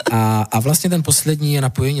 A vlastně ten poslední je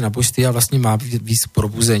napojení na božství a vlastně má víc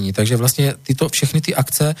probuzení. Takže vlastně všechny ty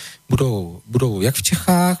akce budou jak v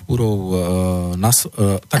Čechách, budou na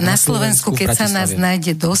Slovensku, keď sa nás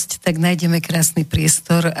nájde dosť, tak nájdeme krásny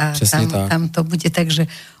priestor a tam to bude tak, že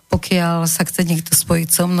pokiaľ sa chce niekto spojiť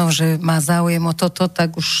so mnou, že má záujem o toto,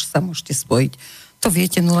 tak už sa môžete spojiť. To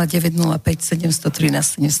viete 0905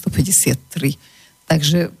 713 753.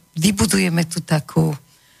 Takže vybudujeme tu takú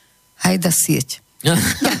Hajda sieť.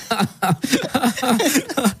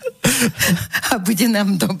 A bude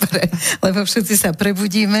nám dobre, lebo všetci sa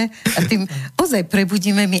prebudíme a tým ozaj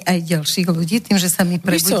prebudíme my aj ďalších ľudí, tým, že sa my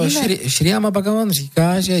prebudíme. Šriama Bhagavan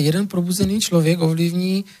říká, že jeden probuzený člověk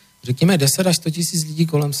ovlivní, řekněme, 10 až 100 tisíc lidí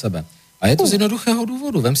kolem sebe. A je to z jednoduchého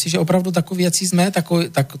důvodu. Vem si, že opravdu takový jací jsme,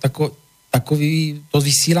 takový to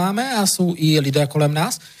vysíláme a jsou i lidé kolem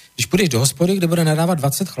nás. Když půjdeš do hospody, kde bude nadávat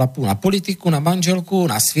 20 chlapů na politiku, na manželku,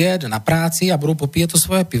 na svět, na práci a budou popíjet to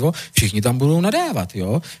svoje pivo, všichni tam budou nadávat,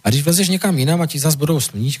 jo? A když vlezeš někam jinam a ti zase budou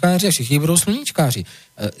sluníčkáři a všichni budou sluníčkáři.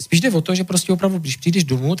 Spíš jde o to, že prostě opravdu, když přijdeš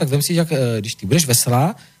domů, tak vem si, jak, když ty budeš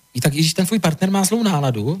veselá, i tak, když ten tvůj partner má zlou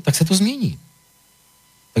náladu, tak se to změní.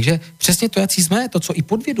 Takže přesně to, jak jsme, to, co i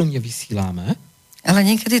podvědomě vysíláme. Ale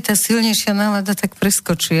někdy ta silnější nálada tak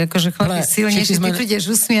preskočí, jakože chlapi silnější, ty přijdeš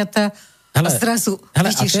usměta. A zrazu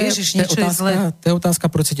vidíš, Ježiš, niečo je zlé. To je otázka,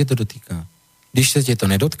 proč se tě to dotýká. Když se tě to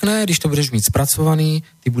nedotkne, když to budeš mít zpracovaný,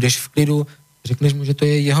 ty budeš v klidu, řekneš mu, že to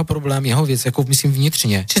je jeho problém, jeho věc, jako myslím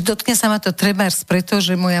vnitřně. Čiže dotkne sa ma to trebárs preto,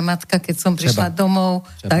 že moja matka, keď som prišla domov,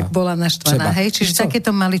 tak bola naštvaná. Hej? Čiže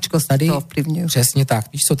takéto maličkosti to ovplyvňujú. Přesně tak.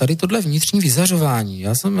 Víš co, tady tohle vnitřní vyzařování.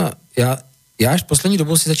 Já až poslední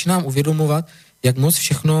dobou si začínám uvědomovat, jak moc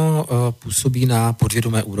všechno působí na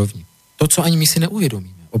podvědomé úrovni. To, co ani my si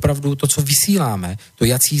neuvědomíme. Opravdu to, co vysíláme, to,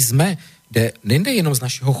 jací jsme, nejde jenom z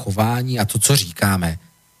našeho chování a to, co říkáme,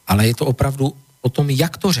 ale je to opravdu o tom,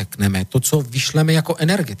 jak to řekneme, to, co vyšleme jako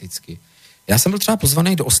energeticky. Já jsem byl třeba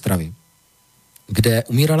pozvaný do Ostravy, kde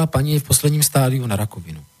umírala paní v posledním stádiu na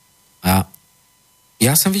rakovinu. A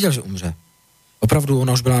já jsem viděl, že umře. Opravdu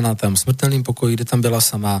ona už byla na tom smrtelném pokoji, kde tam byla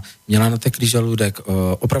sama, měla nateklý žaludek,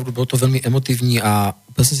 opravdu bylo to velmi emotivní a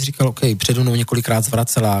úplně jsem si říkal, OK, přede mnou několikrát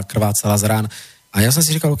zvracela, krvácela z rán. A já jsem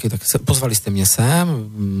si říkal, OK, tak pozvali jste mě sem,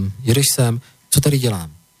 jedeš sem, co tady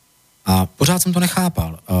dělám? A pořád jsem to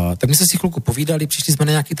nechápal. Tak my jsme si chvilku povídali, přišli jsme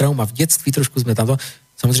na nějaký trauma v dětství, trošku jsme tam to.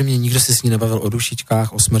 Samozřejmě nikdo se s ní nebavil o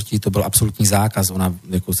dušičkách, o smrti, to byl absolutní zákaz. Ona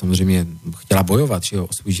jako samozřejmě chtěla bojovat, že jo,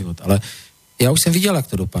 o svůj život, ale já už jsem viděl, jak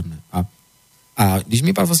to dopadne. A když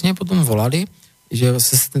mi pak vlastně potom volali, že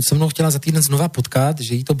se mnou chtěla za týden znova potkat,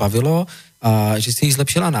 že jí to bavilo a že se jí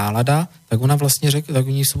zlepšila nálada, tak ona vlastně tak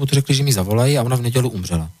oni v sobotu řekli, že mi zavolají a ona v nedělu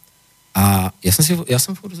umřela. A já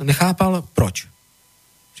jsem nechápal, proč.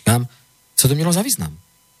 Říkám, co to mělo za význam?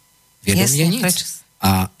 Vědomě nic. Proč?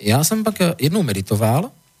 A já jsem pak jednou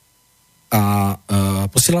meditoval a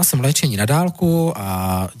posílal jsem léčení na dálku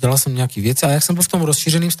a dělal jsem nějaký věci a jak jsem byl v tom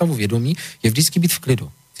rozšířeném stavu vědomí, je vždycky být v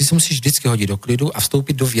klidu. Ty se musíš vždycky hodit do klidu a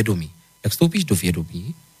vstoupit do vědomí. Jak vstoupíš do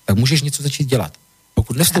vědomí, tak můžeš něco začít dělat.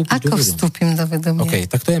 Pokud nevstoupíš do vědomí. Vstupím do vědomí? OK,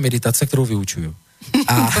 tak to je meditace, kterou vyučuju.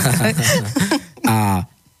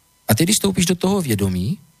 A ty, když vstoupíš do toho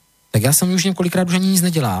vědomí, tak já jsem už několikrát už ani nic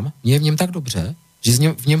nedělám, mě je v něm tak dobře, že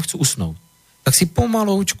v něm chci usnout. Tak si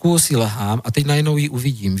pomaloučku si lehám a teď najednou ji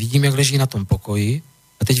uvidím. Vidím, jak leží na tom pokoji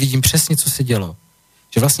a teď vidím přesně, co se dělo.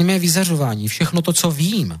 Že vlastně mé vyzařování, všechno to, co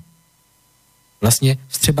vím, vlastně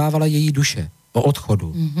vstřebávala její duše o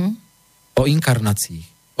odchodu, o inkarnacích,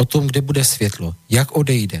 o tom, kde bude světlo, jak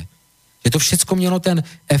odejde. Že to všecko mělo ten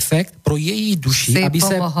efekt pro její duši, aby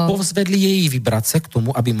se povzvedly její vibrace k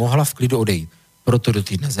tomu, aby mohla v klidu odejít. Proto do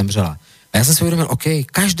týdne zemřela. A já jsem si uvědomil, OK,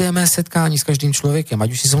 každé mé setkání s každým člověkem,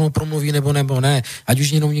 ať už si se mnou promluví nebo ne, ať už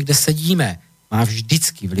jenom někde sedíme, má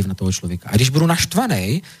vždycky vliv na toho člověka. A když budu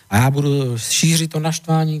naštvaný a já budu šířit to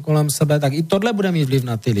naštvání kolem sebe, tak i tohle bude mít vliv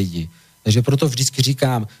na ty lidi. Takže proto vždycky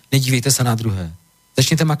říkám, nedívejte se na druhé.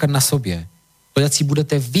 Začněte makat na sobě. To, jak si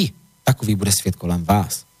budete vy, takový bude svět kolem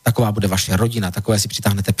vás. Taková bude vaše rodina, takové si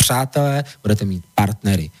přitáhnete přátelé, budete mít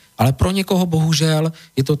partnery. Ale pro někoho bohužel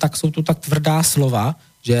jsou to tak tvrdá slova,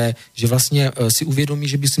 že vlastně si uvědomí,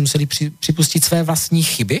 že by si museli připustit své vlastní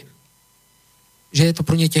chyby, že je to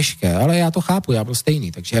pro ně těžké, ale já to chápu, já byl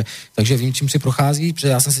stejný, takže vím, čím si prochází, protože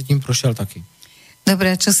já jsem se tím prošel taky.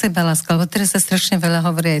 Dobre, a čo sebaláska? Lebo teraz sa strašne veľa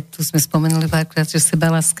hovorí, aj tu sme spomenuli párkrát, že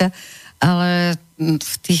sebaláska, ale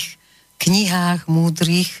v tých knihách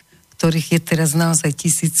múdrych, ktorých je teraz naozaj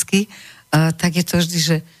tisícky, tak je to vždy,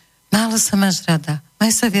 že málo sa máš rada,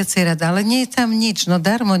 maj sa viacej rada, ale nie je tam nič, no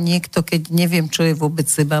darmo niekto, keď neviem, čo je vôbec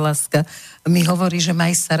sebaláska, mi hovorí, že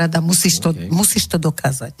maj sa rada, musíš to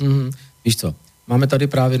dokázať. Víš co, máme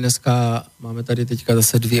tady teďka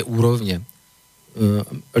zase 2 úrovně.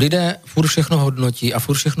 Lidé furt všechno hodnotí a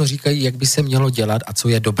furt všechno říkají, jak by se mělo dělat a co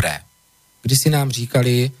je dobré. Když si nám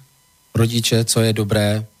říkali rodiče, co je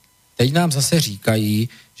dobré, teď nám zase říkají,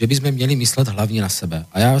 že bychom měli myslet hlavně na sebe.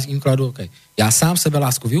 A já jim kladu, OK, já sám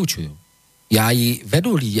sebelásku vyučuju. Já ji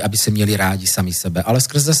vedu lidi, aby se měli rádi sami sebe, ale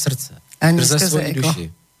skrze srdce. Skrze svoji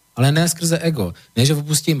duši. Ale ne skrze ego. Ne, že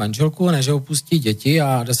opustí manželku, ne, že opustí děti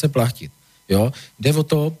a jde se plachtit. Jo? Jde o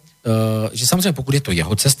to, že samozřejmě pokud je to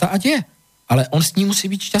jeho cesta, ať je. Ale on s ní musí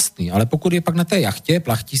být šťastný. Ale pokud je pak na té jachtě,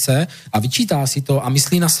 plachtí se a vyčítá si to a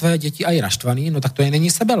myslí na své děti a je naštvaný, no tak to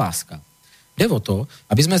není sebeláska. Jde o to,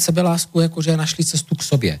 aby jsme sebelásku jakože našli cestu k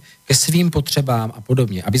sobě, ke svým potřebám a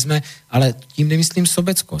podobně. Ale tím nemyslím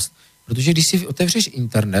sobeckost. Protože když si otevřeš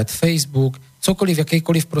internet, Facebook, cokoliv,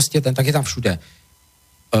 jakýkoliv prostě tak je tam všude.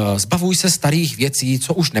 Zbavuj se starých věcí,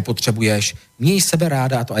 co už nepotřebuješ, měj sebe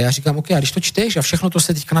ráda a to. A já říkám, OK, a když to čteš a všechno to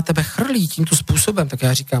se teďka na tebe chrlí tímto způsobem, tak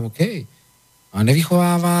já říkám, OK, a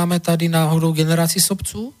nevychováváme tady náhodou generaci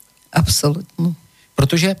sobců? Absolutně.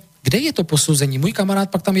 Protože kde je to posouzení? Můj kamarád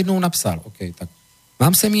pak tam jednou napsal, OK, tak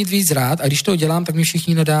mám se mít víc rád a když to dělám, tak mi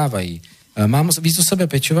všichni nadávají. Mám víc o sebe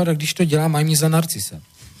pečovat a když to dělám, mají mě za narcise.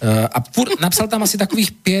 A napsal tam asi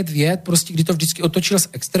takových 5 vět, prostě kdy to vždycky otočil z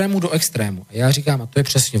extrému do extrému. A já říkám, a to je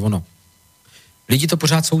přesně ono. Lidi to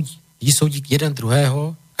pořád soudí. Lidi soudí jeden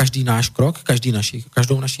druhého, každý náš krok,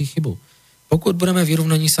 každou naši chybu. Pokud budeme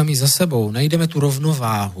vyrovnaní sami za sebou, najdeme tu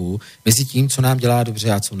rovnováhu mezi tím, co nám dělá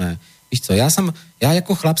dobře a co ne. Víš co, já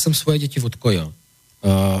jako chlap jsem svoje děti odkojil.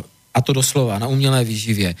 A to doslova, na umělé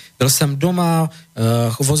výživě. Byl jsem doma,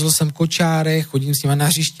 vozil jsem kočáry, chodím s nimi na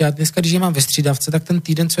hřiště a dneska, když je mám ve střídavce, tak ten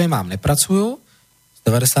týden, co je mám, nepracuju,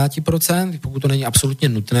 90%, pokud to není absolutně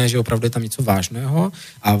nutné, že opravdu je tam něco vážného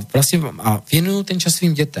a vlastně věnuju ten čas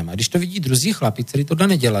svým dětem. A když to vidí druzí chlapi, kteří tohle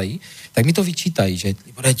nedělají, tak mi to vyčítají, že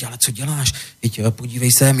Libore, ale co děláš?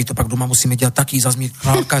 Podívej se, my to pak doma musíme dělat taky, zas mi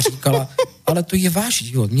Klárka říkala, ale to je váš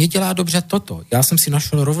život, mě dělá dobře toto. Já jsem si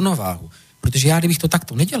našel rovnováhu, protože já, kdybych to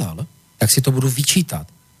takto nedělal, tak si to budu vyčítat.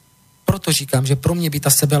 Proto říkám, že pro mě by ta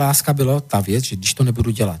sebeláska byla ta věc, že když to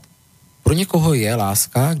nebudu dělat. Pro někoho je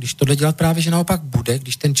láska, když tohle dělat právě, že naopak bude,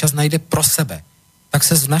 když ten čas najde pro sebe. Tak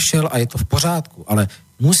se znašel a je to v pořádku, ale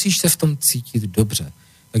musíš se v tom cítit dobře.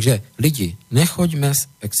 Takže lidi, nechoďme z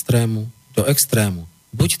extrému do extrému.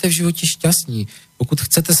 Buďte v životě šťastní. Pokud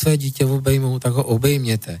chcete své dítě obejmout, tak ho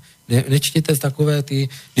obejměte. Nečtěte takové ty,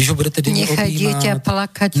 když ho budete denně objímat. Nechaj dieťa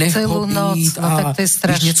plakať celú noc, no tak to je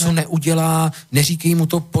strašné. Když něco neudělá, neříkej mu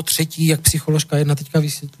to po třetí, jak psycholožka jedna teďka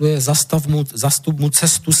vysvětluje, zastup mu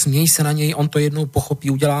cestu, směj se na něj, on to jednou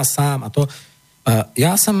pochopí, udělá sám a to.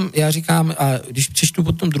 Já říkám, a když přečtu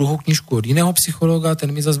potom druhou knížku od jiného psychologa,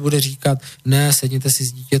 ten mi zase bude říkat, ne, sedněte si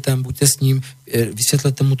s dítětem, buďte s ním,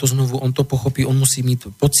 vysvětlete mu to znovu, on to pochopí, on musí mít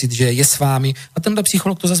pocit, že je s vámi. A tenhle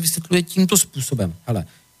psycholog to zase vysvětluje tímto způsobem. Hele,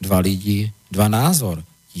 2 lidi, 2 názor,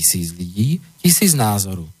 1000 lidí, 1000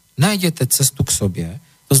 názorů. Najděte cestu k sobě,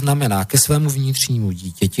 to znamená ke svému vnitřnímu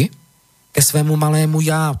dítěti, ke svému malému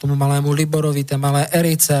já, tomu malému Liborovi, té malé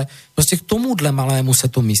Erice. Prostě k tomuhle malému se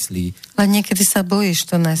to myslí. Ale niekedy sa bojíš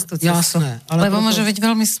to nájsť tú cestu. Jasné. Lebo proto... môže byť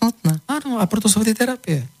veľmi smutná. Áno, a proto sú ty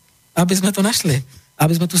terapie. Aby sme to našli.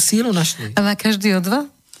 Aby sme tú sílu našli. A má každý odva?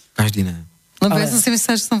 Každý ne. Lebo ja som si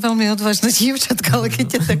myslela, že som veľmi odvážna dievčatka, ale keď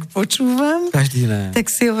ťa tak počúvam, každý ne. Tak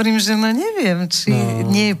si hovorím, že neviem, či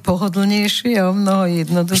nie je pohodlnejšie a o mnoho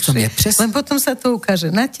jednoduchšie. Len potom sa to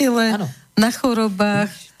ukáže na tele, na chorobách,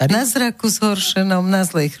 tady, na zraku zhoršenom, na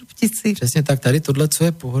zlej chrbtici. Přesně tak, tady tohle, co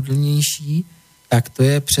je pohodlnější, tak to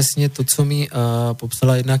je přesně to, co mi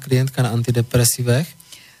popsala jedna klientka na antidepresivech.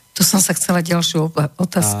 Tu som sa chcela ďalšiu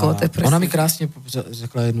otázku o depresii. Ona mi krásně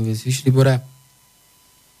řekla jednu věc. Víš, Libore,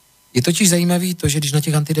 je totiž zajímavý to, že když na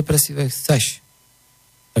těch antidepresivech chceš,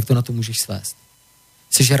 tak to na to můžeš svést.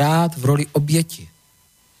 Jsi rád v roli oběti.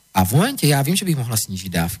 A v momentě, já vím, že bych mohla snížit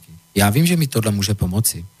dávky. Já vím, že mi tohle může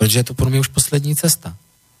pomoci, protože je to pro mě už poslední cesta.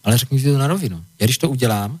 Ale řekni si to na rovinu. Já když to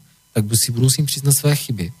udělám, tak si budu musím přiznat své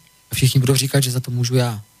chyby. A všichni budou říkat, že za to můžu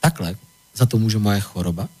já. Takhle, za to může moje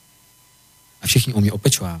choroba. A všichni o mě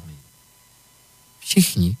opečovávají.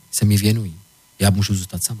 Všichni se mi věnují. Já můžu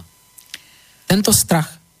zůstat sama. Tento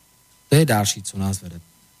strach, to je další, co nás vede.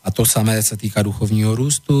 A to samé se týká duchovního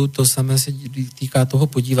růstu, to samé se týká toho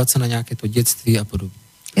podívat se na nějaké to dětství a podobně.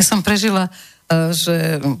 Ja som prežila,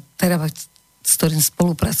 že terapeut, s ktorým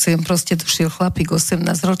spolupracujem, proste došiel chlapík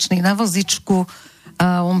 18-ročný na vozičku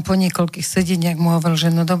a on po niekoľkých sedeniach mu hovoril, že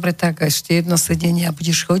no dobre, tak ešte jedno sedenie a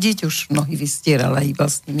budeš chodiť, už nohy vystierala iba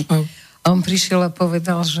s nimi. A on prišiel a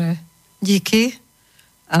povedal, že díky,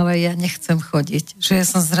 ale ja nechcem chodiť. Že ja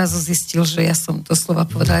som zrazu zistil, že ja som doslova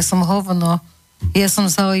povedala, ja som hovno, ja som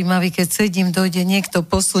zaujímavý, keď sedím, dojde niekto,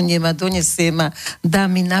 posunie ma, donesie ma, dá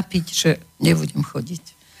mi napiť, že nebudem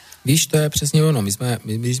chodiť. Víš, to je přesně ono.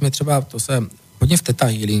 My jsme třeba, to se hodně v theta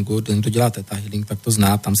healingu, ten to dělá theta healing, tak to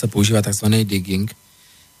zná, tam se používá takzvaný digging,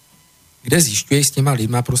 kde zjišťuješ s těma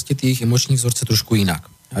lidma prostě ty jejich emoční vzorce trošku jinak.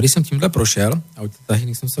 A když jsem tímhle prošel, a od theta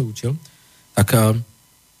healing jsem se učil, tak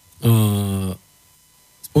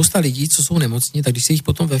spousta lidí, co jsou nemocní, tak když se jich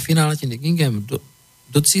potom ve finále tím diggingem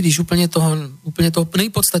docílíš úplně toho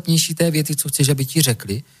nejpodstatnější té věty, co chceš, aby ti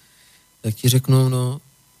řekli, tak ti řeknou, no,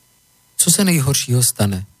 co se nejhoršího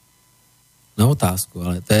stane? Na otázku,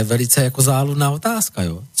 ale to je velice jako záludná otázka,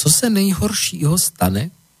 jo. Co se nejhoršího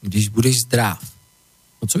stane, když budeš zdrav?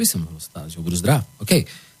 No co by se mohlo stát, že budu zdrav? OK,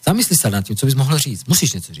 zamysli se nad tím, co bys mohl říct.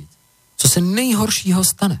 Musíš něco říct. Co se nejhoršího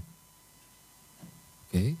stane?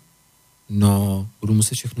 OK, no, budu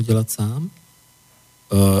muset všechno dělat sám,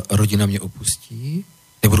 rodina mě opustí,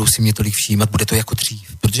 nebudou si mě tolik všímat, bude to jako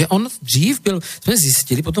dřív. Protože on dřív byl, jsme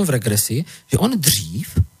zjistili potom v regresi, že on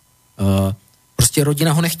dřív prostě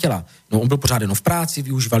rodina ho nechtěla. No, on byl pořád jenom v práci,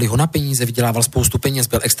 využívali ho na peníze, vydělával spoustu peněz,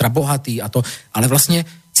 byl extra bohatý a to, ale vlastně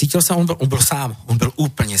cítil se, on byl sám, on byl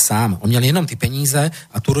úplně sám. On měl jenom ty peníze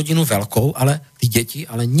a tu rodinu velkou, ale ty děti,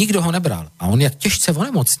 ale nikdo ho nebral. A on jak těžce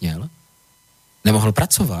onemocněl, nemohl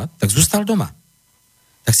pracovat, tak zůstal doma.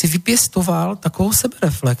 Tak si vypěstoval takovou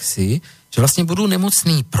sebereflexi, že vlastně budu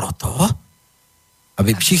nemocný proto,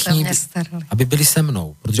 aby všichni, aby byli se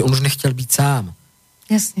mnou, protože on už nechtěl být sám.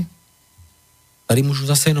 Jasně. Tady můžu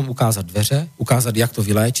zase jenom ukázat dveře, ukázat, jak to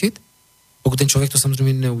vyléčit. Pokud ten člověk to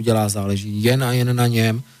samozřejmě neudělá, záleží jen a jen na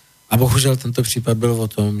něm. A bohužel tento případ byl o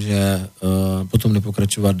tom, že potom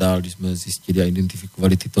nepokračovat dál, když jsme zjistili a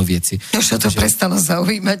identifikovali tyto věci. Už to prestalo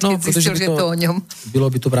zaujímať, keď zistil, že je to o něm. Bylo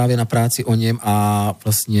by to právě na práci o něm a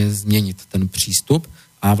vlastně změnit ten přístup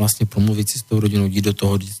a vlastně promluvit si s tou rodinou, jít do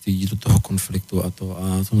toho dětství, jít do toho konfliktu a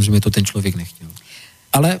samozřejmě to ten člověk nechtěl.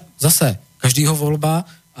 Ale zase, každýho volba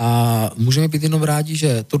a můžeme být jenom rádi,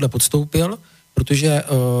 že tohle podstoupil, protože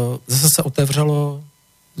zase se otevřelo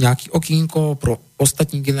nějaký okýnko pro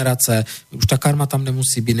ostatní generace, už ta karma tam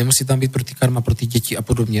nemusí tam být pro ty karma, pro ty děti a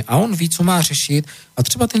podobně. A on ví, co má řešit a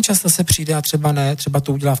třeba ten čas zase přijde a třeba ne, třeba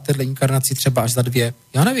to udělá v této inkarnaci, třeba až za 2,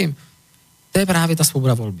 já nevím. To je právě ta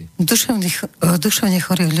svoboda voľby. Duševne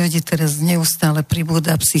chorých ľudí teraz neustále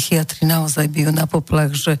pribúda, psychiatri naozaj bijú na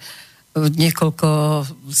poplach, že niekoľko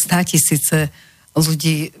 100 000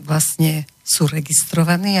 ľudí vlastne sú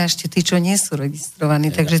registrovaní a ešte tí, čo nie sú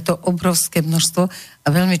registrovaní. Takže to obrovské množstvo a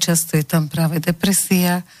veľmi často je tam práve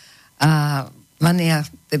depresia a mania,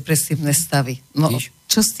 depresívne stavy. No,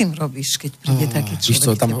 čo s tým robíš, keď príde taký človek? Víš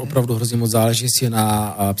co, tam opravdu hrozně moc záleží, jestli je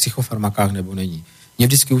na psychofarmakách nebo není. Mě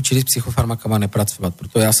vždycky učili s psychofarmakama nepracovat,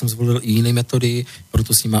 proto já jsem zvolil i jiné metody,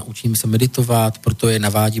 proto s nima učím se meditovat, proto je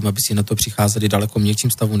navádím, aby si na to přicházeli daleko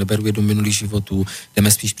měkčím stavu, neberu je do minulých životů,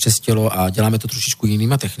 jdeme spíš přes tělo a děláme to trošičku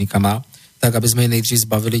jinýma technikama, tak aby jsme je nejdřív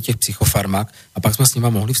zbavili těch psychofarmak a pak jsme s nima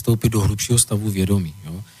mohli vstoupit do hlubšího stavu vědomí.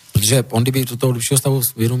 Jo? Protože on, kdyby do toho hlubšího stavu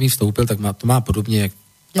vědomí vstoupil, tak to má podobně jak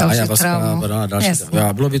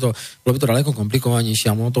bylo by to daleko komplikovanější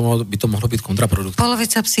a by to mohlo být kontraproduktivní.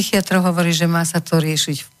 Polovica psychiatrov hovorí, že má sa to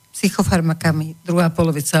riešiť psychofarmakami, druhá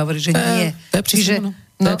polovica hovorí, že nie. To je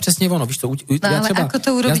přesně ono. Víš to, ale ako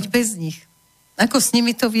to urobiť bez nich? Ako s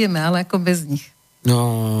nimi to vieme, ale ako bez nich?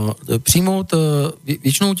 No, přijmout,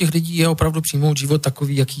 většinou těch lidí je opravdu přijmout život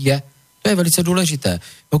takový, jaký je. To je velice důležité.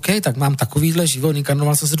 OK, tak mám takovýhle život,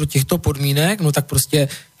 inkarnoval jsem se do těchto podmínek, no tak prostě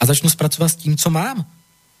a začnu zpracovat s tím, co mám.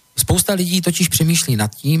 Spousta lidí totiž přemýšlí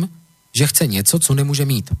nad tím, že chce něco, co nemůže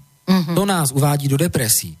mít. Mm-hmm. To nás uvádí do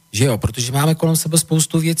depresí, že jo, protože máme kolem sebe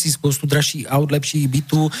spoustu věcí, spoustu dražších aut, lepších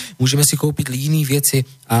bytů, můžeme si koupit jiné věci,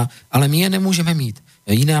 ale my je nemůžeme mít.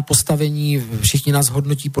 Jiné postavení, všichni nás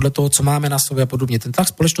hodnotí podle toho, co máme na sobě a podobně. Ten tlak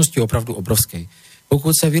společnosti je opravdu obrovský.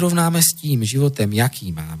 Pokud se vyrovnáme s tím životem,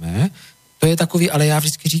 jaký máme, to je takový, ale já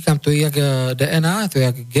vždycky říkám, to je jak DNA, to je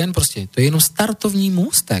jak gen prostě, to je jenom startovní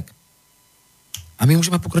můstek. A my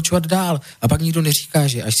můžeme pokračovat dál. A pak nikdo neříká,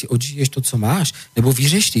 že až si odžiješ to, co máš, nebo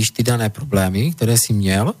vyřešíš ty dané problémy, které jsi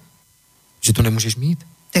měl, že to nemůžeš mít.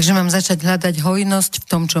 Takže mám začať hľadať hojnosť v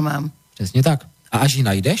tom, čo mám. Přesně tak. A až ji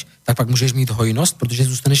najdeš, tak pak můžeš mít hojnost, protože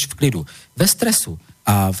zůstaneš v klidu. Ve stresu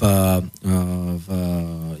a v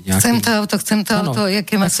nějakým... Chcem to auto,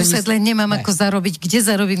 jaké má susedle, nemám ako zarobiť, kde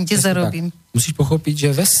zarobím. Musíš pochopit,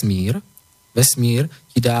 že vesmír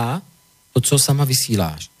ti dá to, co sama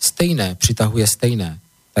vysíláš. Stejné přitahuje stejné.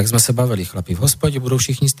 Tak jsme se bavili, chlapi, v hospodě budou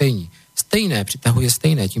všichni stejní. Stejné přitahuje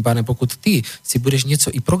stejné. Tím pádem, pokud ty si budeš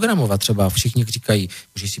něco i programovat, třeba všichni říkají,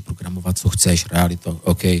 můžeš si programovat, co chceš, realito,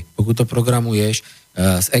 OK. Pokud to programuješ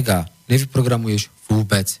z ega, nevyprogramuješ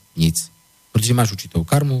vůbec nic. Protože máš určitou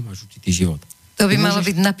karmu, máš určitý život. To by malo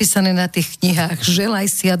byť napísané na tých knihách. Želaj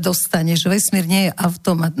si a dostaneš. Vesmír nie je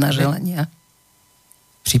automat na želania.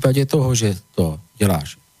 V případě toho, že to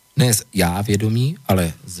děláš ne z já vědomí,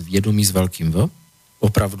 ale z vědomí s velkým V,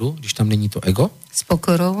 opravdu, když tam není to ego. S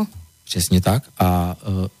pokorou. Přesně tak. A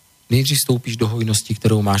nejdřív vstoupíš do hojnosti,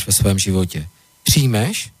 kterou máš ve svém životě.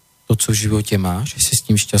 Přijmeš to, co v životě máš, jsi s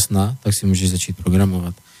tím šťastná, tak si můžeš začít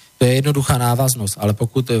programovat. To je jednoduchá návaznost, ale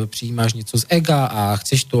pokud přijímáš něco z ega a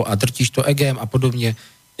chceš to a drtíš to egem a podobně,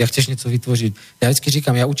 jak chceš něco vytvořit. Já vždycky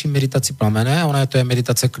říkám, já učím meditaci plamene a to je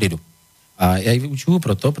meditace klidu. A já ji vyučuju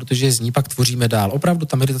proto, protože z ní pak tvoříme dál. Opravdu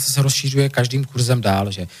ta meditace se rozšířuje každým kurzem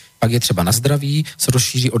dál, že pak je třeba na zdraví, se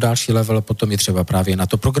rozšíří o další level, potom je třeba právě na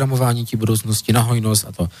to programování tí budoucnosti, na hojnost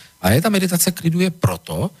a to. A je ta meditace klidu je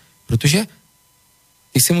proto, protože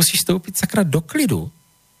ty si musíš vstoupit sakra do klidu,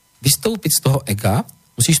 vystoupit z toho ega,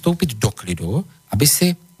 musíš vstoupit do klidu, aby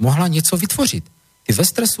si mohla něco vytvořit. Ty ve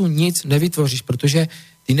stresu nic nevytvoříš, protože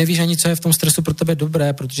ty nevíš ani, co je v tom stresu pro tebe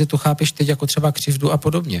dobré, protože to chápeš teď jako třeba křivdu a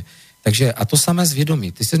podobně. Takže a to samé z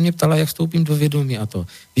vědomí. Ty se mě ptala, jak vstoupím do vědomí a to.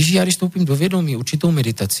 Víš, já když vstoupím do vědomí určitou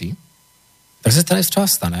meditací, tak se tady třeba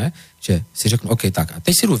stane, že si řeknu, OK, tak a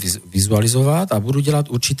teď si jdu vizualizovat a budu dělat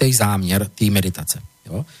určitý záměr té meditace.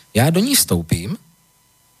 Jo? Já do ní vstoupím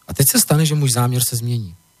a teď se stane, že můj záměr se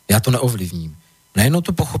změní. Já to neovlivním. Najednou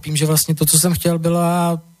to pochopím, že vlastně to, co jsem chtěl,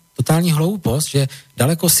 byla totální hloupost, že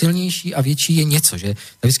daleko silnější a větší je něco, že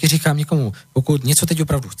tak vždycky říkám někomu, pokud něco teď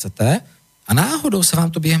opravdu chcete a náhodou se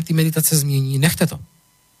vám to během té meditace změní, nechte to.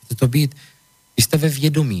 Chcete to být, vy jste ve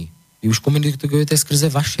vědomí. Vy už komunikujete skrze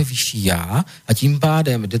vaše vyšší já a tím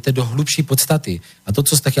pádem jdete do hlubší podstaty. A to,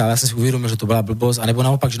 co jste chtěl, já jsem si uvědomil, že to byla blbost, anebo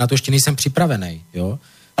naopak, že na to ještě nejsem připravený, jo.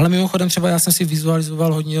 Ale mimochodem třeba já jsem si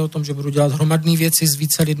vizualizoval hodně o tom, že budu dělat hromadné věci s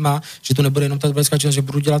více lidma, že to nebude jenom ta tebelská činnost, že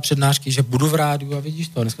budu dělat přednášky, že budu v rádiu a vidíš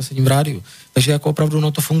to, dneska sedím v rádiu. Takže jako opravdu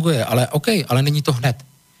no to funguje, ale OK, ale není to hned.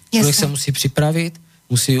 Člověk se musí připravit,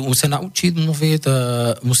 musí se naučit mluvit,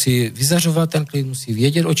 musí vyzařovat ten klid, musí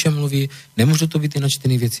vědět, o čem mluví, nemůžu to být i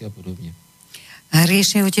načtený věci a podobně. A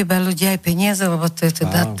riešia u teba ľudia aj peniaze, lebo to je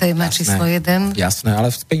teda téma číslo 1. Jasné,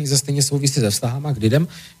 ale peníze stejně souvisí se vztahama k lidem,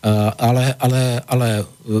 ale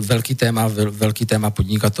velký téma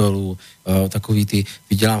podnikatelů, takový ty,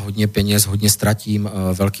 vydělám hodně peněz, hodně ztratím,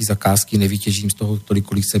 velký zakázky, nevytěžím z toho tolik,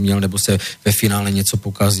 kolik jsem měl, nebo se ve finále něco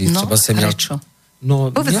pokazí. No, třeba jsem měl...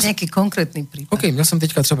 No, povedz nějaký konkrétní případ. OK, měl jsem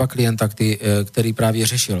teďka třeba klienta, který právě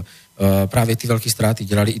řešil právě ty velké ztráty.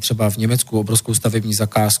 Dělali i třeba v Německu obrovskou stavební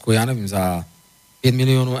zakázku, já nevím, za 5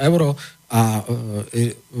 milionů euro a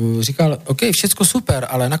říkal, OK, všecko super,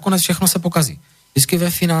 ale nakonec všechno se pokazí. Vždycky ve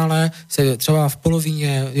finále se třeba v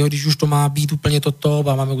polovině, jo, když už to má být úplně to top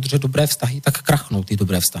a máme udržet dobré vztahy, tak krachnou ty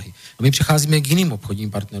dobré vztahy. A my přecházíme k jiným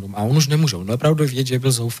obchodním partnerům a on už nemůže. On opravdu vidět, že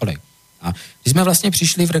byl zoufalý. A když jsme vlastně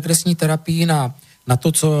přišli v regresní terapii na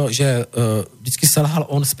to, že vždycky selhal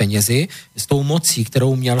on s penězi, s tou mocí,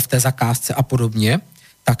 kterou měl v té zakázce a podobně,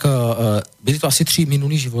 tak byly to asi 3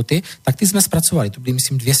 minulý životy, tak ty jsme zpracovali, to byly,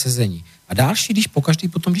 myslím, 2 sezení. A další, když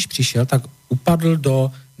přišel, tak upadl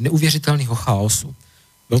do neuvěřitelného chaosu.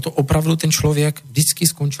 Byl to opravdu ten člověk, vždycky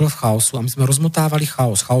skončil v chaosu a my jsme rozmotávali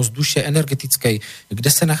chaos duše, energetický,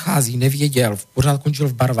 kde se nachází, nevěděl, pořád končil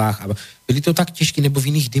v barvách a byly to tak těžké nebo v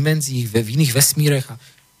jiných dimenzích, v jiných vesmírech a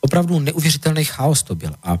opravdu neuvěřitelný chaos to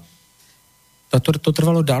byl. A to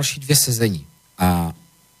trvalo další 2 sezení. A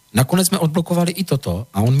nakonec jsme odblokovali i toto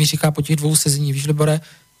a on mi říká po těch 2 sezení, víš, Libore,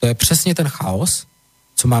 to je přesně ten chaos,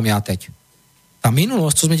 co mám já teď. Ta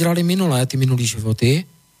minulost, co jsme dělali ty minulý životy,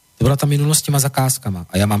 to byla ta minulost s těma zakázkama.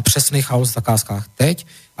 A já mám přesný chaos v zakázkách teď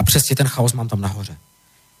a přesně ten chaos mám tam nahoře.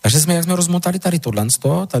 Takže jak jsme rozmotali tady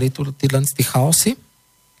tyhle ty chaosy,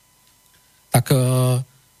 tak...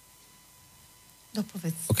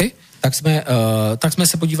 Okay, tak jsme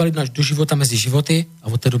se podívali do života mezi životy a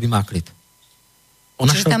od té doby má klid.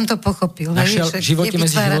 Že tam to pochopil, našel že životě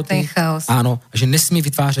mezi životy, ten chaos. Áno, že nesmí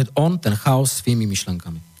vytvářet on ten chaos svými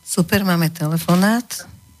myšlenkami. Super, máme telefonát.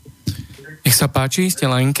 Nech sa páči, ste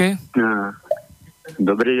Lajnke.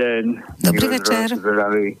 Dobrý deň. Dobrý večer.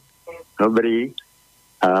 Zdraví. Dobrý.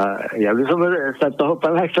 Ja by som sa toho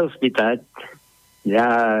pána chcel spýtať.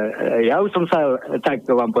 Ja už som sa, tak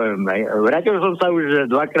to vám poviem, vrátil som sa už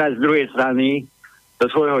 2-krát z druhej strany do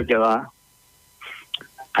svojho tela.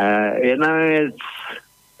 Jedna vec,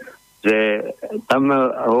 že tam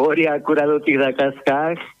hovorí akurát o tých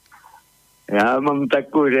zákazkách. Ja mám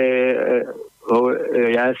takú, že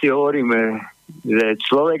ja si hovorím, že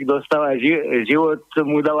človek dostáva život,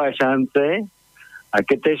 mu dáva šance a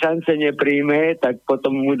keď tie šance nepríjme, tak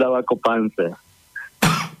potom mu dáva kopance.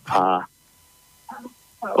 A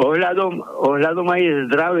ohľadom aj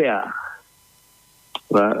zdravia.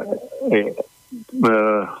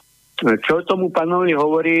 Čo tomu pánovi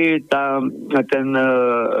hovorí ten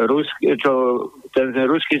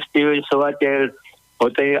ruský spisovateľ o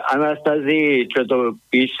tej Anastázii, čo to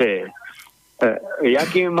píše?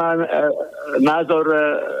 Jaký má názor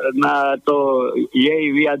na to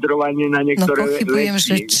jej vyjadrovanie na niektoré veci? No pochybujem,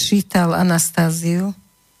 že čítal Anastáziu.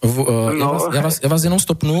 Já vás jenom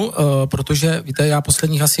stopnu, protože víte, já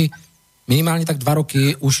posledních asi minimálně tak 2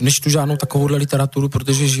 roky už nečtu žádnou takovouhle literaturu,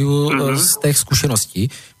 protože žiju z těch zkušeností,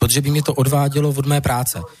 protože by mě to odvádělo od mé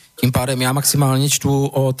práce. Tím pádem já maximálně čtu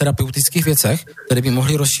o terapeutických věcech, které by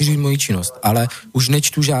mohly rozšířit moji činnost, ale už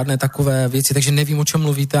nečtu žádné takové věci, takže nevím, o čem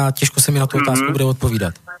mluvíte a těžko se mi na tu otázku bude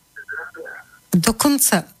odpovídat.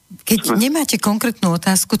 Dokonca, keď nemáte konkrétnu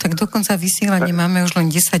otázku, tak dokonca vysielanie máme už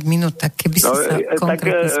len 10 minút, tak keby ste sa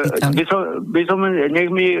konkrétne spýtali.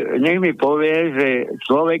 Nech mi povie, že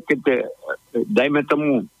človek, keď dajme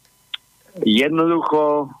tomu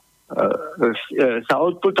jednoducho sa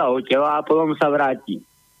odpúta od tela a potom sa vráti.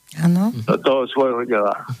 Áno. Do toho svojho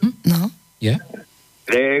tela. No. Je?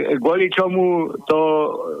 Kvôli čomu to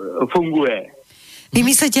funguje. Vy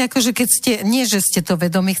myslíte ako, že keď ste, nie že ste to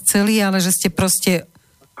vedomi chceli, ale že ste proste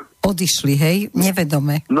odišli, hej?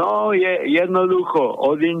 Nevedome. No, jednoducho,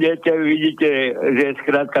 odindete, vidíte, že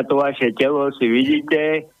skrátka to vaše telo si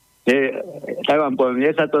vidíte, tak vám poviem,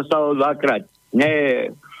 mne sa to stalo 2-krát.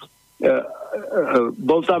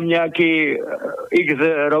 Bol tam nejaký x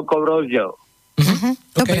rokov rozdiel.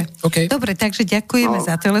 Dobre. Okay. Dobre, takže ďakujeme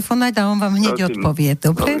za telefonát a on vám hneď odpovie.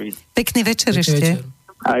 Dobre? Pekný večer ešte.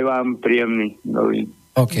 Aj vám príjemný nový.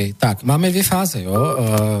 OK, tak, máme 2 fáze, jo.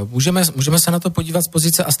 Můžeme se na to podívat z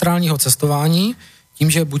pozice astrálního cestování,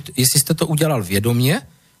 tím, že buď, jestli jste to udělal vědomě,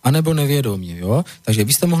 anebo nevědomě, jo. Takže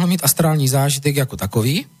vy jste mohli mít astrální zážitek jako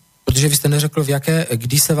takový, protože vy jste neřekl,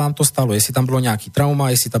 kdy se vám to stalo, jestli tam bylo nějaký trauma,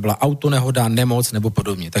 jestli tam byla autonehoda, nemoc nebo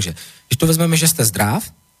podobně. Takže když to vezmeme, že jste zdrav,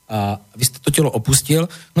 a vy jste to tělo opustil,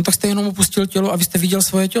 no tak jste jenom opustil tělo a vy jste viděl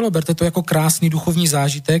svoje tělo, berte to jako krásný duchovní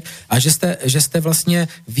zážitek a že jste vlastně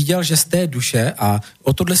viděl, že jste duše a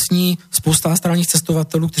o tohle sní spousta astrálních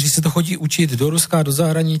cestovatelů, kteří se to chodí učit do Ruska, do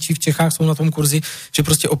zahraničí, v Čechách jsou na tom kurzi, že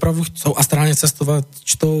prostě opravdu chcou astrálně cestovat,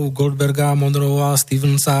 čtou Goldberga, Monroea,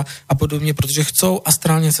 Stevensa a podobně, protože chcou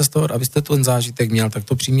astrálně cestovat, abyste ten zážitek měl, tak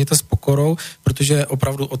to přijměte s pokorou, protože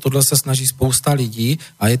opravdu o tohle se snaží spousta lidí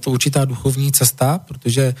a je to určitá duchovní cesta,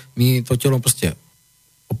 protože my to tělo prostě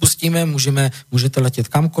opustíme, můžete letět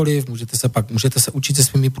kamkoliv, můžete se učit se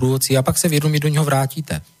svými průvodci a pak se vědomě do něho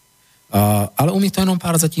vrátíte. Ale umí to jenom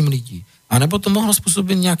pár zatím lidí. A nebo to mohlo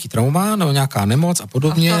způsobit nějaký trauma, nebo nějaká nemoc a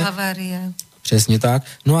podobně. Autohavárie. Přesně tak.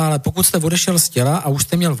 No ale pokud jste odešel z těla a už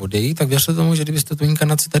jste měl odejít, tak věřte tomu, že kdybyste tu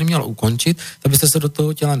inkarnaci tady měl ukončit, tak byste se do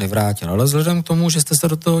toho těla nevrátil. Ale vzhledem k tomu, že jste se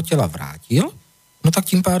do toho těla vrátil, no tak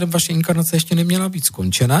tím pádem vaše inkarnace ještě neměla být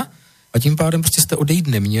skončena, a tím pádem prostě jste odejít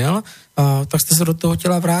neměl, a tak jste se do toho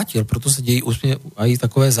těla vrátil. Proto se dějí i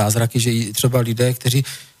takové zázraky, že i třeba lidé, kteří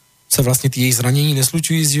se vlastně ty jejich zranění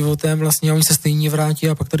neslučují s životem vlastně a oni se stejně vrátí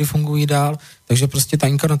a pak tady fungují dál. Takže prostě ta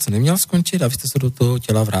inkarnace neměla skončit a vy jste se do toho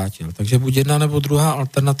těla vrátil. Takže buď jedna nebo druhá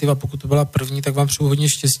alternativa, pokud to byla první, tak vám přeju hodně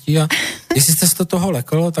štěstí a jestli jste se toho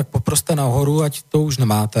lekl, tak poproste nahoru, ať to už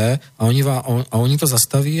nemáte a oni to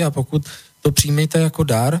zastaví a pokud to přijmejte jako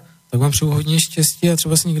dar, tak vám přeju hodně štěstí a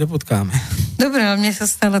třeba se někde potkáme. Dobre, ale mne sa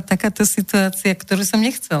stala takáto situácia, ktorú som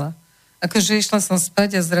nechcela. Akože išla som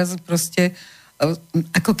spať a zrazu proste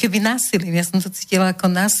ako keby násilím. Ja som to cítila ako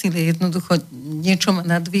násilie. Jednoducho niečo ma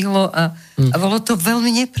nadvihlo a bolo to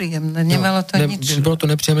veľmi nepríjemné. Nemalo to nič. Bylo to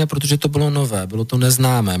nepříjemné, protože to bylo nové, bylo to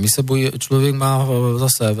neznámé. My se bojí, člověk má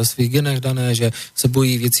zase ve svých genech dané, že se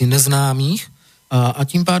bojí věcí neznámých, a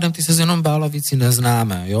tím pádem ty se jenom bála věci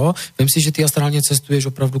neznámé, jo? Vem si, že ty astrálně cestuješ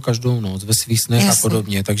opravdu každou noc ve svých snech a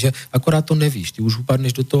podobně, takže akorát to nevíš, ty už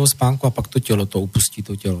upadneš do toho spánku a pak to tělo to upustí,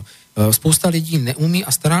 to tělo. Spousta lidí neumí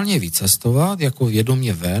astrálně vycestovat jako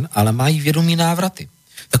vědomě ven, ale mají vědomí návraty.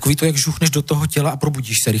 Takový to, jak žuchneš do toho těla a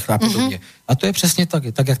probudíš se rychle a podobně. A to je přesně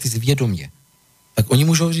tak jak ty vědomě. Tak oni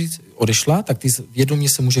můžou říct, odešla, tak ty vědomě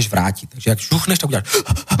se můžeš vrátit. Takže jak žuchneš, tak uděláš.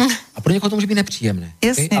 A pro někoho to může být nepříjemné.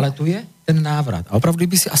 Okay? Ale tu je ten návrat. A opravdu,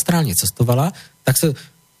 kdyby si astrálně cestovala, tak se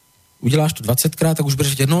uděláš to 20krát, tak už budeš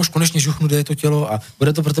vidět, no už konečně žuchnu, kde je to tělo a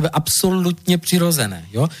bude to pro tebe absolutně přirozené,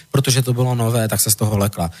 jo? Protože to bylo nové, tak se z toho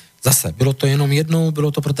lekla. Zase, bylo to jenom jednou,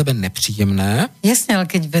 bylo to pro tebe nepříjemné. Jasne, ale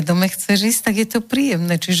keď vedome chceš ísť, tak je to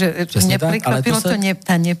príjemné. Čiže mne prekvapilo to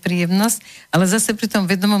tá nepríjemnosť, ale zase pri tom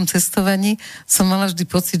vedomom cestovaní som mala vždy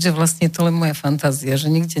pocit, že vlastne to len moja fantázia, že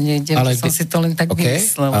nikde nejdem, že som si to len tak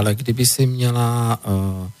vymyslela. Ale kdyby si měla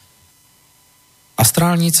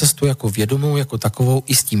astrální cestu jako vědomou, jako takovou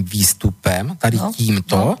i s tím výstupem, tady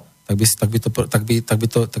tímto,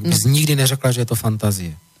 tak bys nikdy neřekla, že je to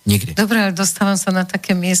fantazie. Nikdy. Dobre, ale dostávam sa na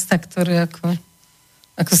také miesta, ktoré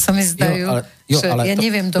ako sa mi zdajú, ja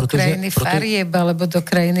neviem, do krajiny farieb, alebo do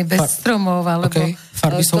krajiny bez stromov, alebo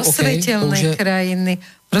do svetelnej krajiny.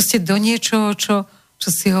 Proste do niečoho, čo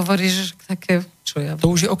si hovoríš, také, čo ja... To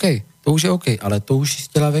už je OK, ale to už si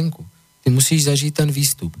chtěla venku. Ty musíš zažít ten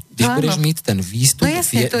výstup. Když budeš mít ten výstup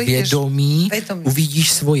vědomí,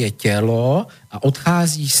 uvidíš svoje tělo a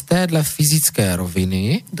odcházíš z téhle fyzické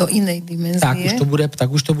roviny do jiné dimenzie.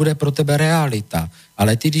 Tak už to bude pro tebe realita.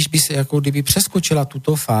 Ale ty, když bys jako kdyby přeskočila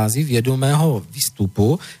tuto fázi vědomého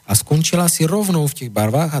výstupu a skončila si rovnou v těch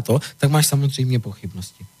barvách a to, tak máš samozřejmě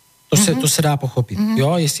pochybnosti. To se dá pochopit.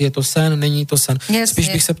 Jo, jestli je to sen, není to sen. Spíš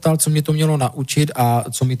bych se ptal, co mě to mělo naučit a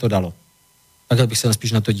co mi to dalo. Takhle bych se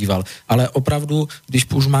spíš na to díval. Ale opravdu, když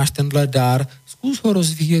už máš tenhle dár, zkus ho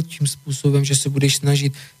rozvíjet tím způsobem, že se budeš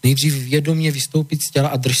snažit nejdřív vědomě vystoupit z těla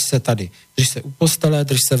a drž se tady. Drž se u postele,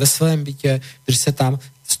 drž se ve svém bytě, drž se tam.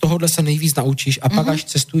 Z tohohle se nejvíc naučíš a pak až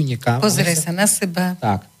cestuj někam. Pozrej se na sebe.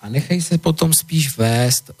 Tak. A nechej se potom spíš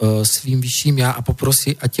vést svým vyšším já a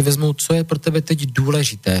poprosi, ať tě vezmou, co je pro tebe teď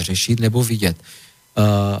důležité řešit nebo vidět.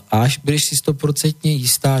 A až budeš si 100%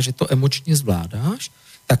 jistá, že to emočně zvládáš,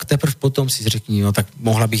 tak teprv potom si řekni, no tak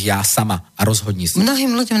mohla bych ja sama a rozhodni si.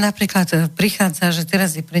 Mnohým ľuďom napríklad prichádza, že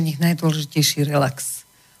teraz je pre nich najdôležitejší relax.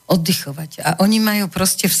 Oddychovať. A oni majú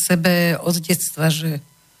proste v sebe od detstva, že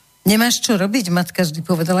nemáš čo robiť, matka vždy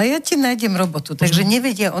povedala, ja ti nájdem robotu, takže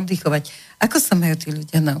nevedia oddychovať. Ako sa majú tí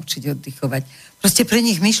ľudia naučiť oddychovať? Proste pre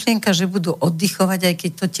nich myšlienka, že budú oddychovať, aj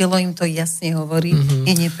keď to telo im to jasne hovorí,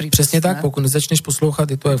 je neprípustná. Přesně tak, pokud nezačneš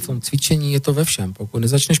poslouchat, je to aj v tom cvičení, je to ve všem. Pokud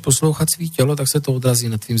nezačneš poslouchat svý tělo, tak se to odrazí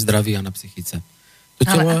na tvým zdraví a na psychice. To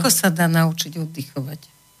tělo... Ale ako sa dá naučiť oddychovať?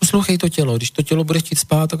 Poslouchej to tělo. Když to tělo bude chtít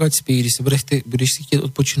spát, tak ať spí. Když si chtít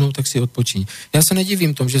odpočinout, tak si odpočiň. Já se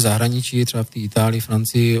nedivím tomu, že v zahraničí, třeba v té Itálii,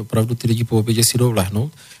 Francii, opravdu ty lidi po obědě si jdou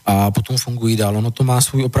lehnout a potom fungují dál. Ono to má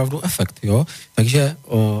svůj opravdu efekt, jo. Takže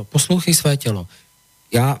poslouchej své tělo.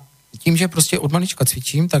 Já tím, že prostě od malička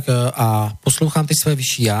cvičím, tak a poslouchám teď své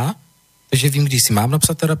vyšší já, takže vím, když si mám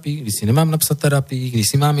napsat terapii, když si nemám napsat terapii, když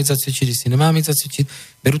si mám jít zacvičit, když si nemám jít zacvičit.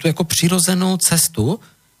 Beru to jako přirozenou cestu,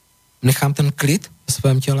 nechám ten klid v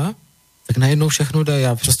svém těle, tak najednou všechno jde.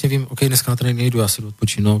 Já prostě vím, OK, dneska na trénink nejdu, já si jdu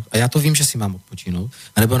odpočinout. A já to vím, že si mám odpočinout.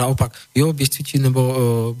 A nebo naopak, jo, běž cvičit,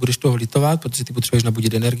 nebo budeš toho litovat, protože ty potřebuješ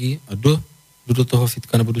nabudit energii a jdu do toho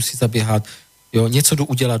fitka, nebo jdu si zaběhat, jo, něco jdu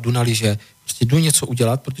udělat, jdu na lyže, prostě jdu něco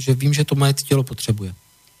udělat, protože vím, že to moje tělo potřebuje.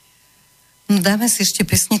 Dáme si ešte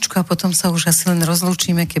pesničku a potom sa už asi len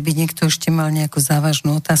rozlúčime, keby niekto ešte mal nejakú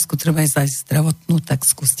závažnú otázku, treba aj zdravotnú, tak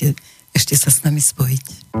skúste ešte sa s nami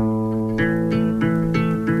spojiť.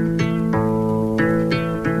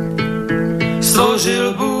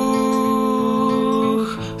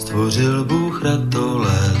 Stvořil Bůh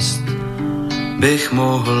ratolest, bych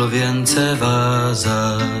mohl věnce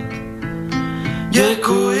vázat.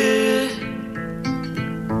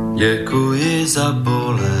 Děkuji za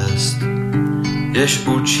bolest, jež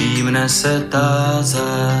učí mne se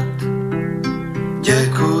tázat.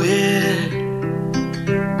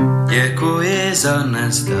 Děkuji za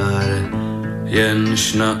nezdar,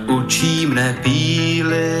 jenž naučí mne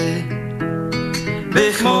píly.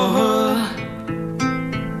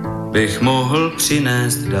 Bych mohl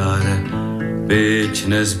přinést dar, byť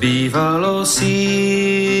nezbývalo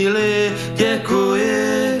síly.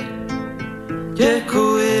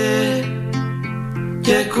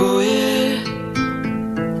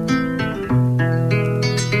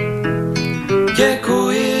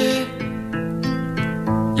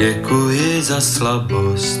 Děkuji za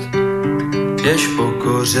slabost, jež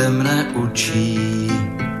pokoře mne učí.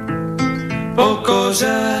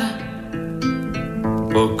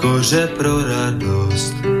 Pokoře pro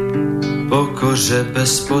radost, pokoře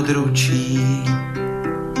bez područí.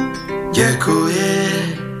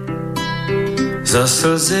 Děkuji za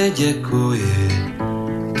slzy, děkuji,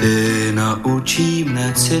 ty naučí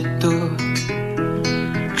mne citu.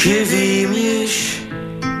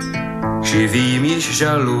 Živým již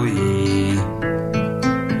žalují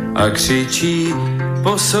a křičí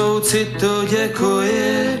po soucitu.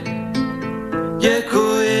 Děkuji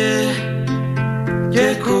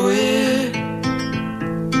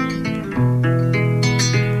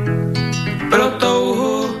pro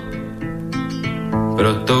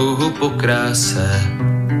touhu po kráse.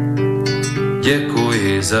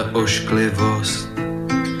 Děkuji za ošklivost,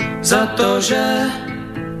 za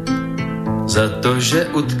to, že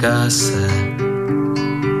utká se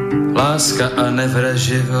láska a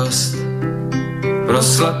nevraživost, pro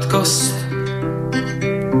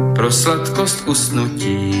sladkost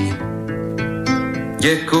usnutí.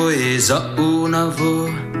 Děkuji za únavu,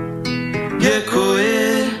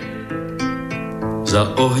 děkuji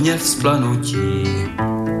za ohně vzplanutí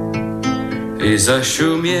i za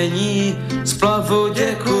šumění splavu.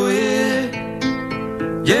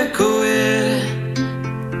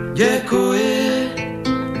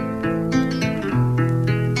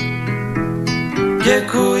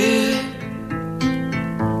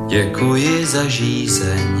 Děkuji za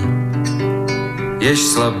žízeň, jež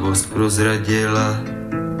slabost prozradila.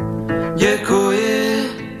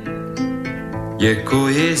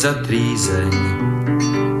 Děkuji za trýzeň,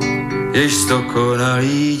 jež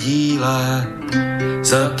zdokonalí díla.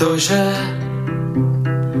 Za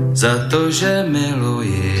to, že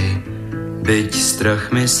miluji, byť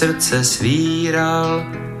strach mi srdce svíral.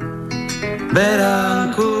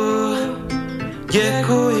 Beránku,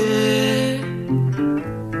 děkuji,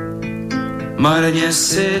 marně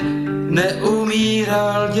si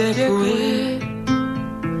neumíral. Děkuji.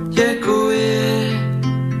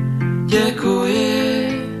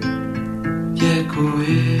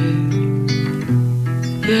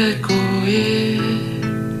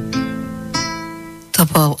 To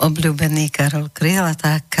bol obľúbený Karol Kryl a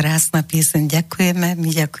tá krásna pieseň. Ďakujeme, my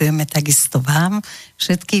ďakujeme takisto vám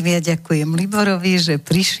všetkým. Ja ďakujem Liborovi, že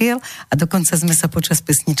prišiel a dokonca sme sa počas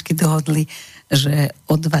pesničky dohodli, že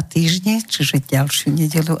o 2 týždne, čiže ďalšiu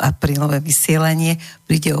nedeľu, aprílové vysielanie,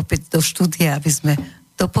 príde opäť do štúdia, aby sme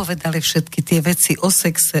dopovedali všetky tie veci o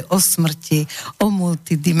sexe, o smrti, o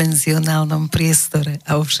multidimenzionálnom priestore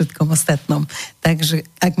a o všetkom ostatnom. Takže,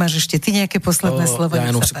 ak máš ešte ty nejaké posledné slovo, ja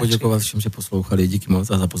jenom chci poďakovať všem, že poslouchali. Díky moc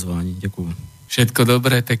za pozvání. Ďakujem. Všetko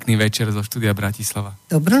dobré, pekný večer zo štúdia Bratislava.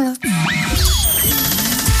 Dobrú noc.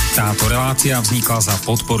 Táto relácia vznikla za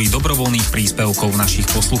podpory dobrovoľných príspevkov našich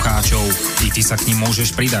poslucháčov. I ty sa k nim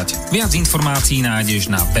môžeš pridať. Viac informácií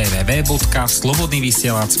nájdeš na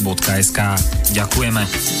www.slobodnyvysielac.sk. Ďakujeme.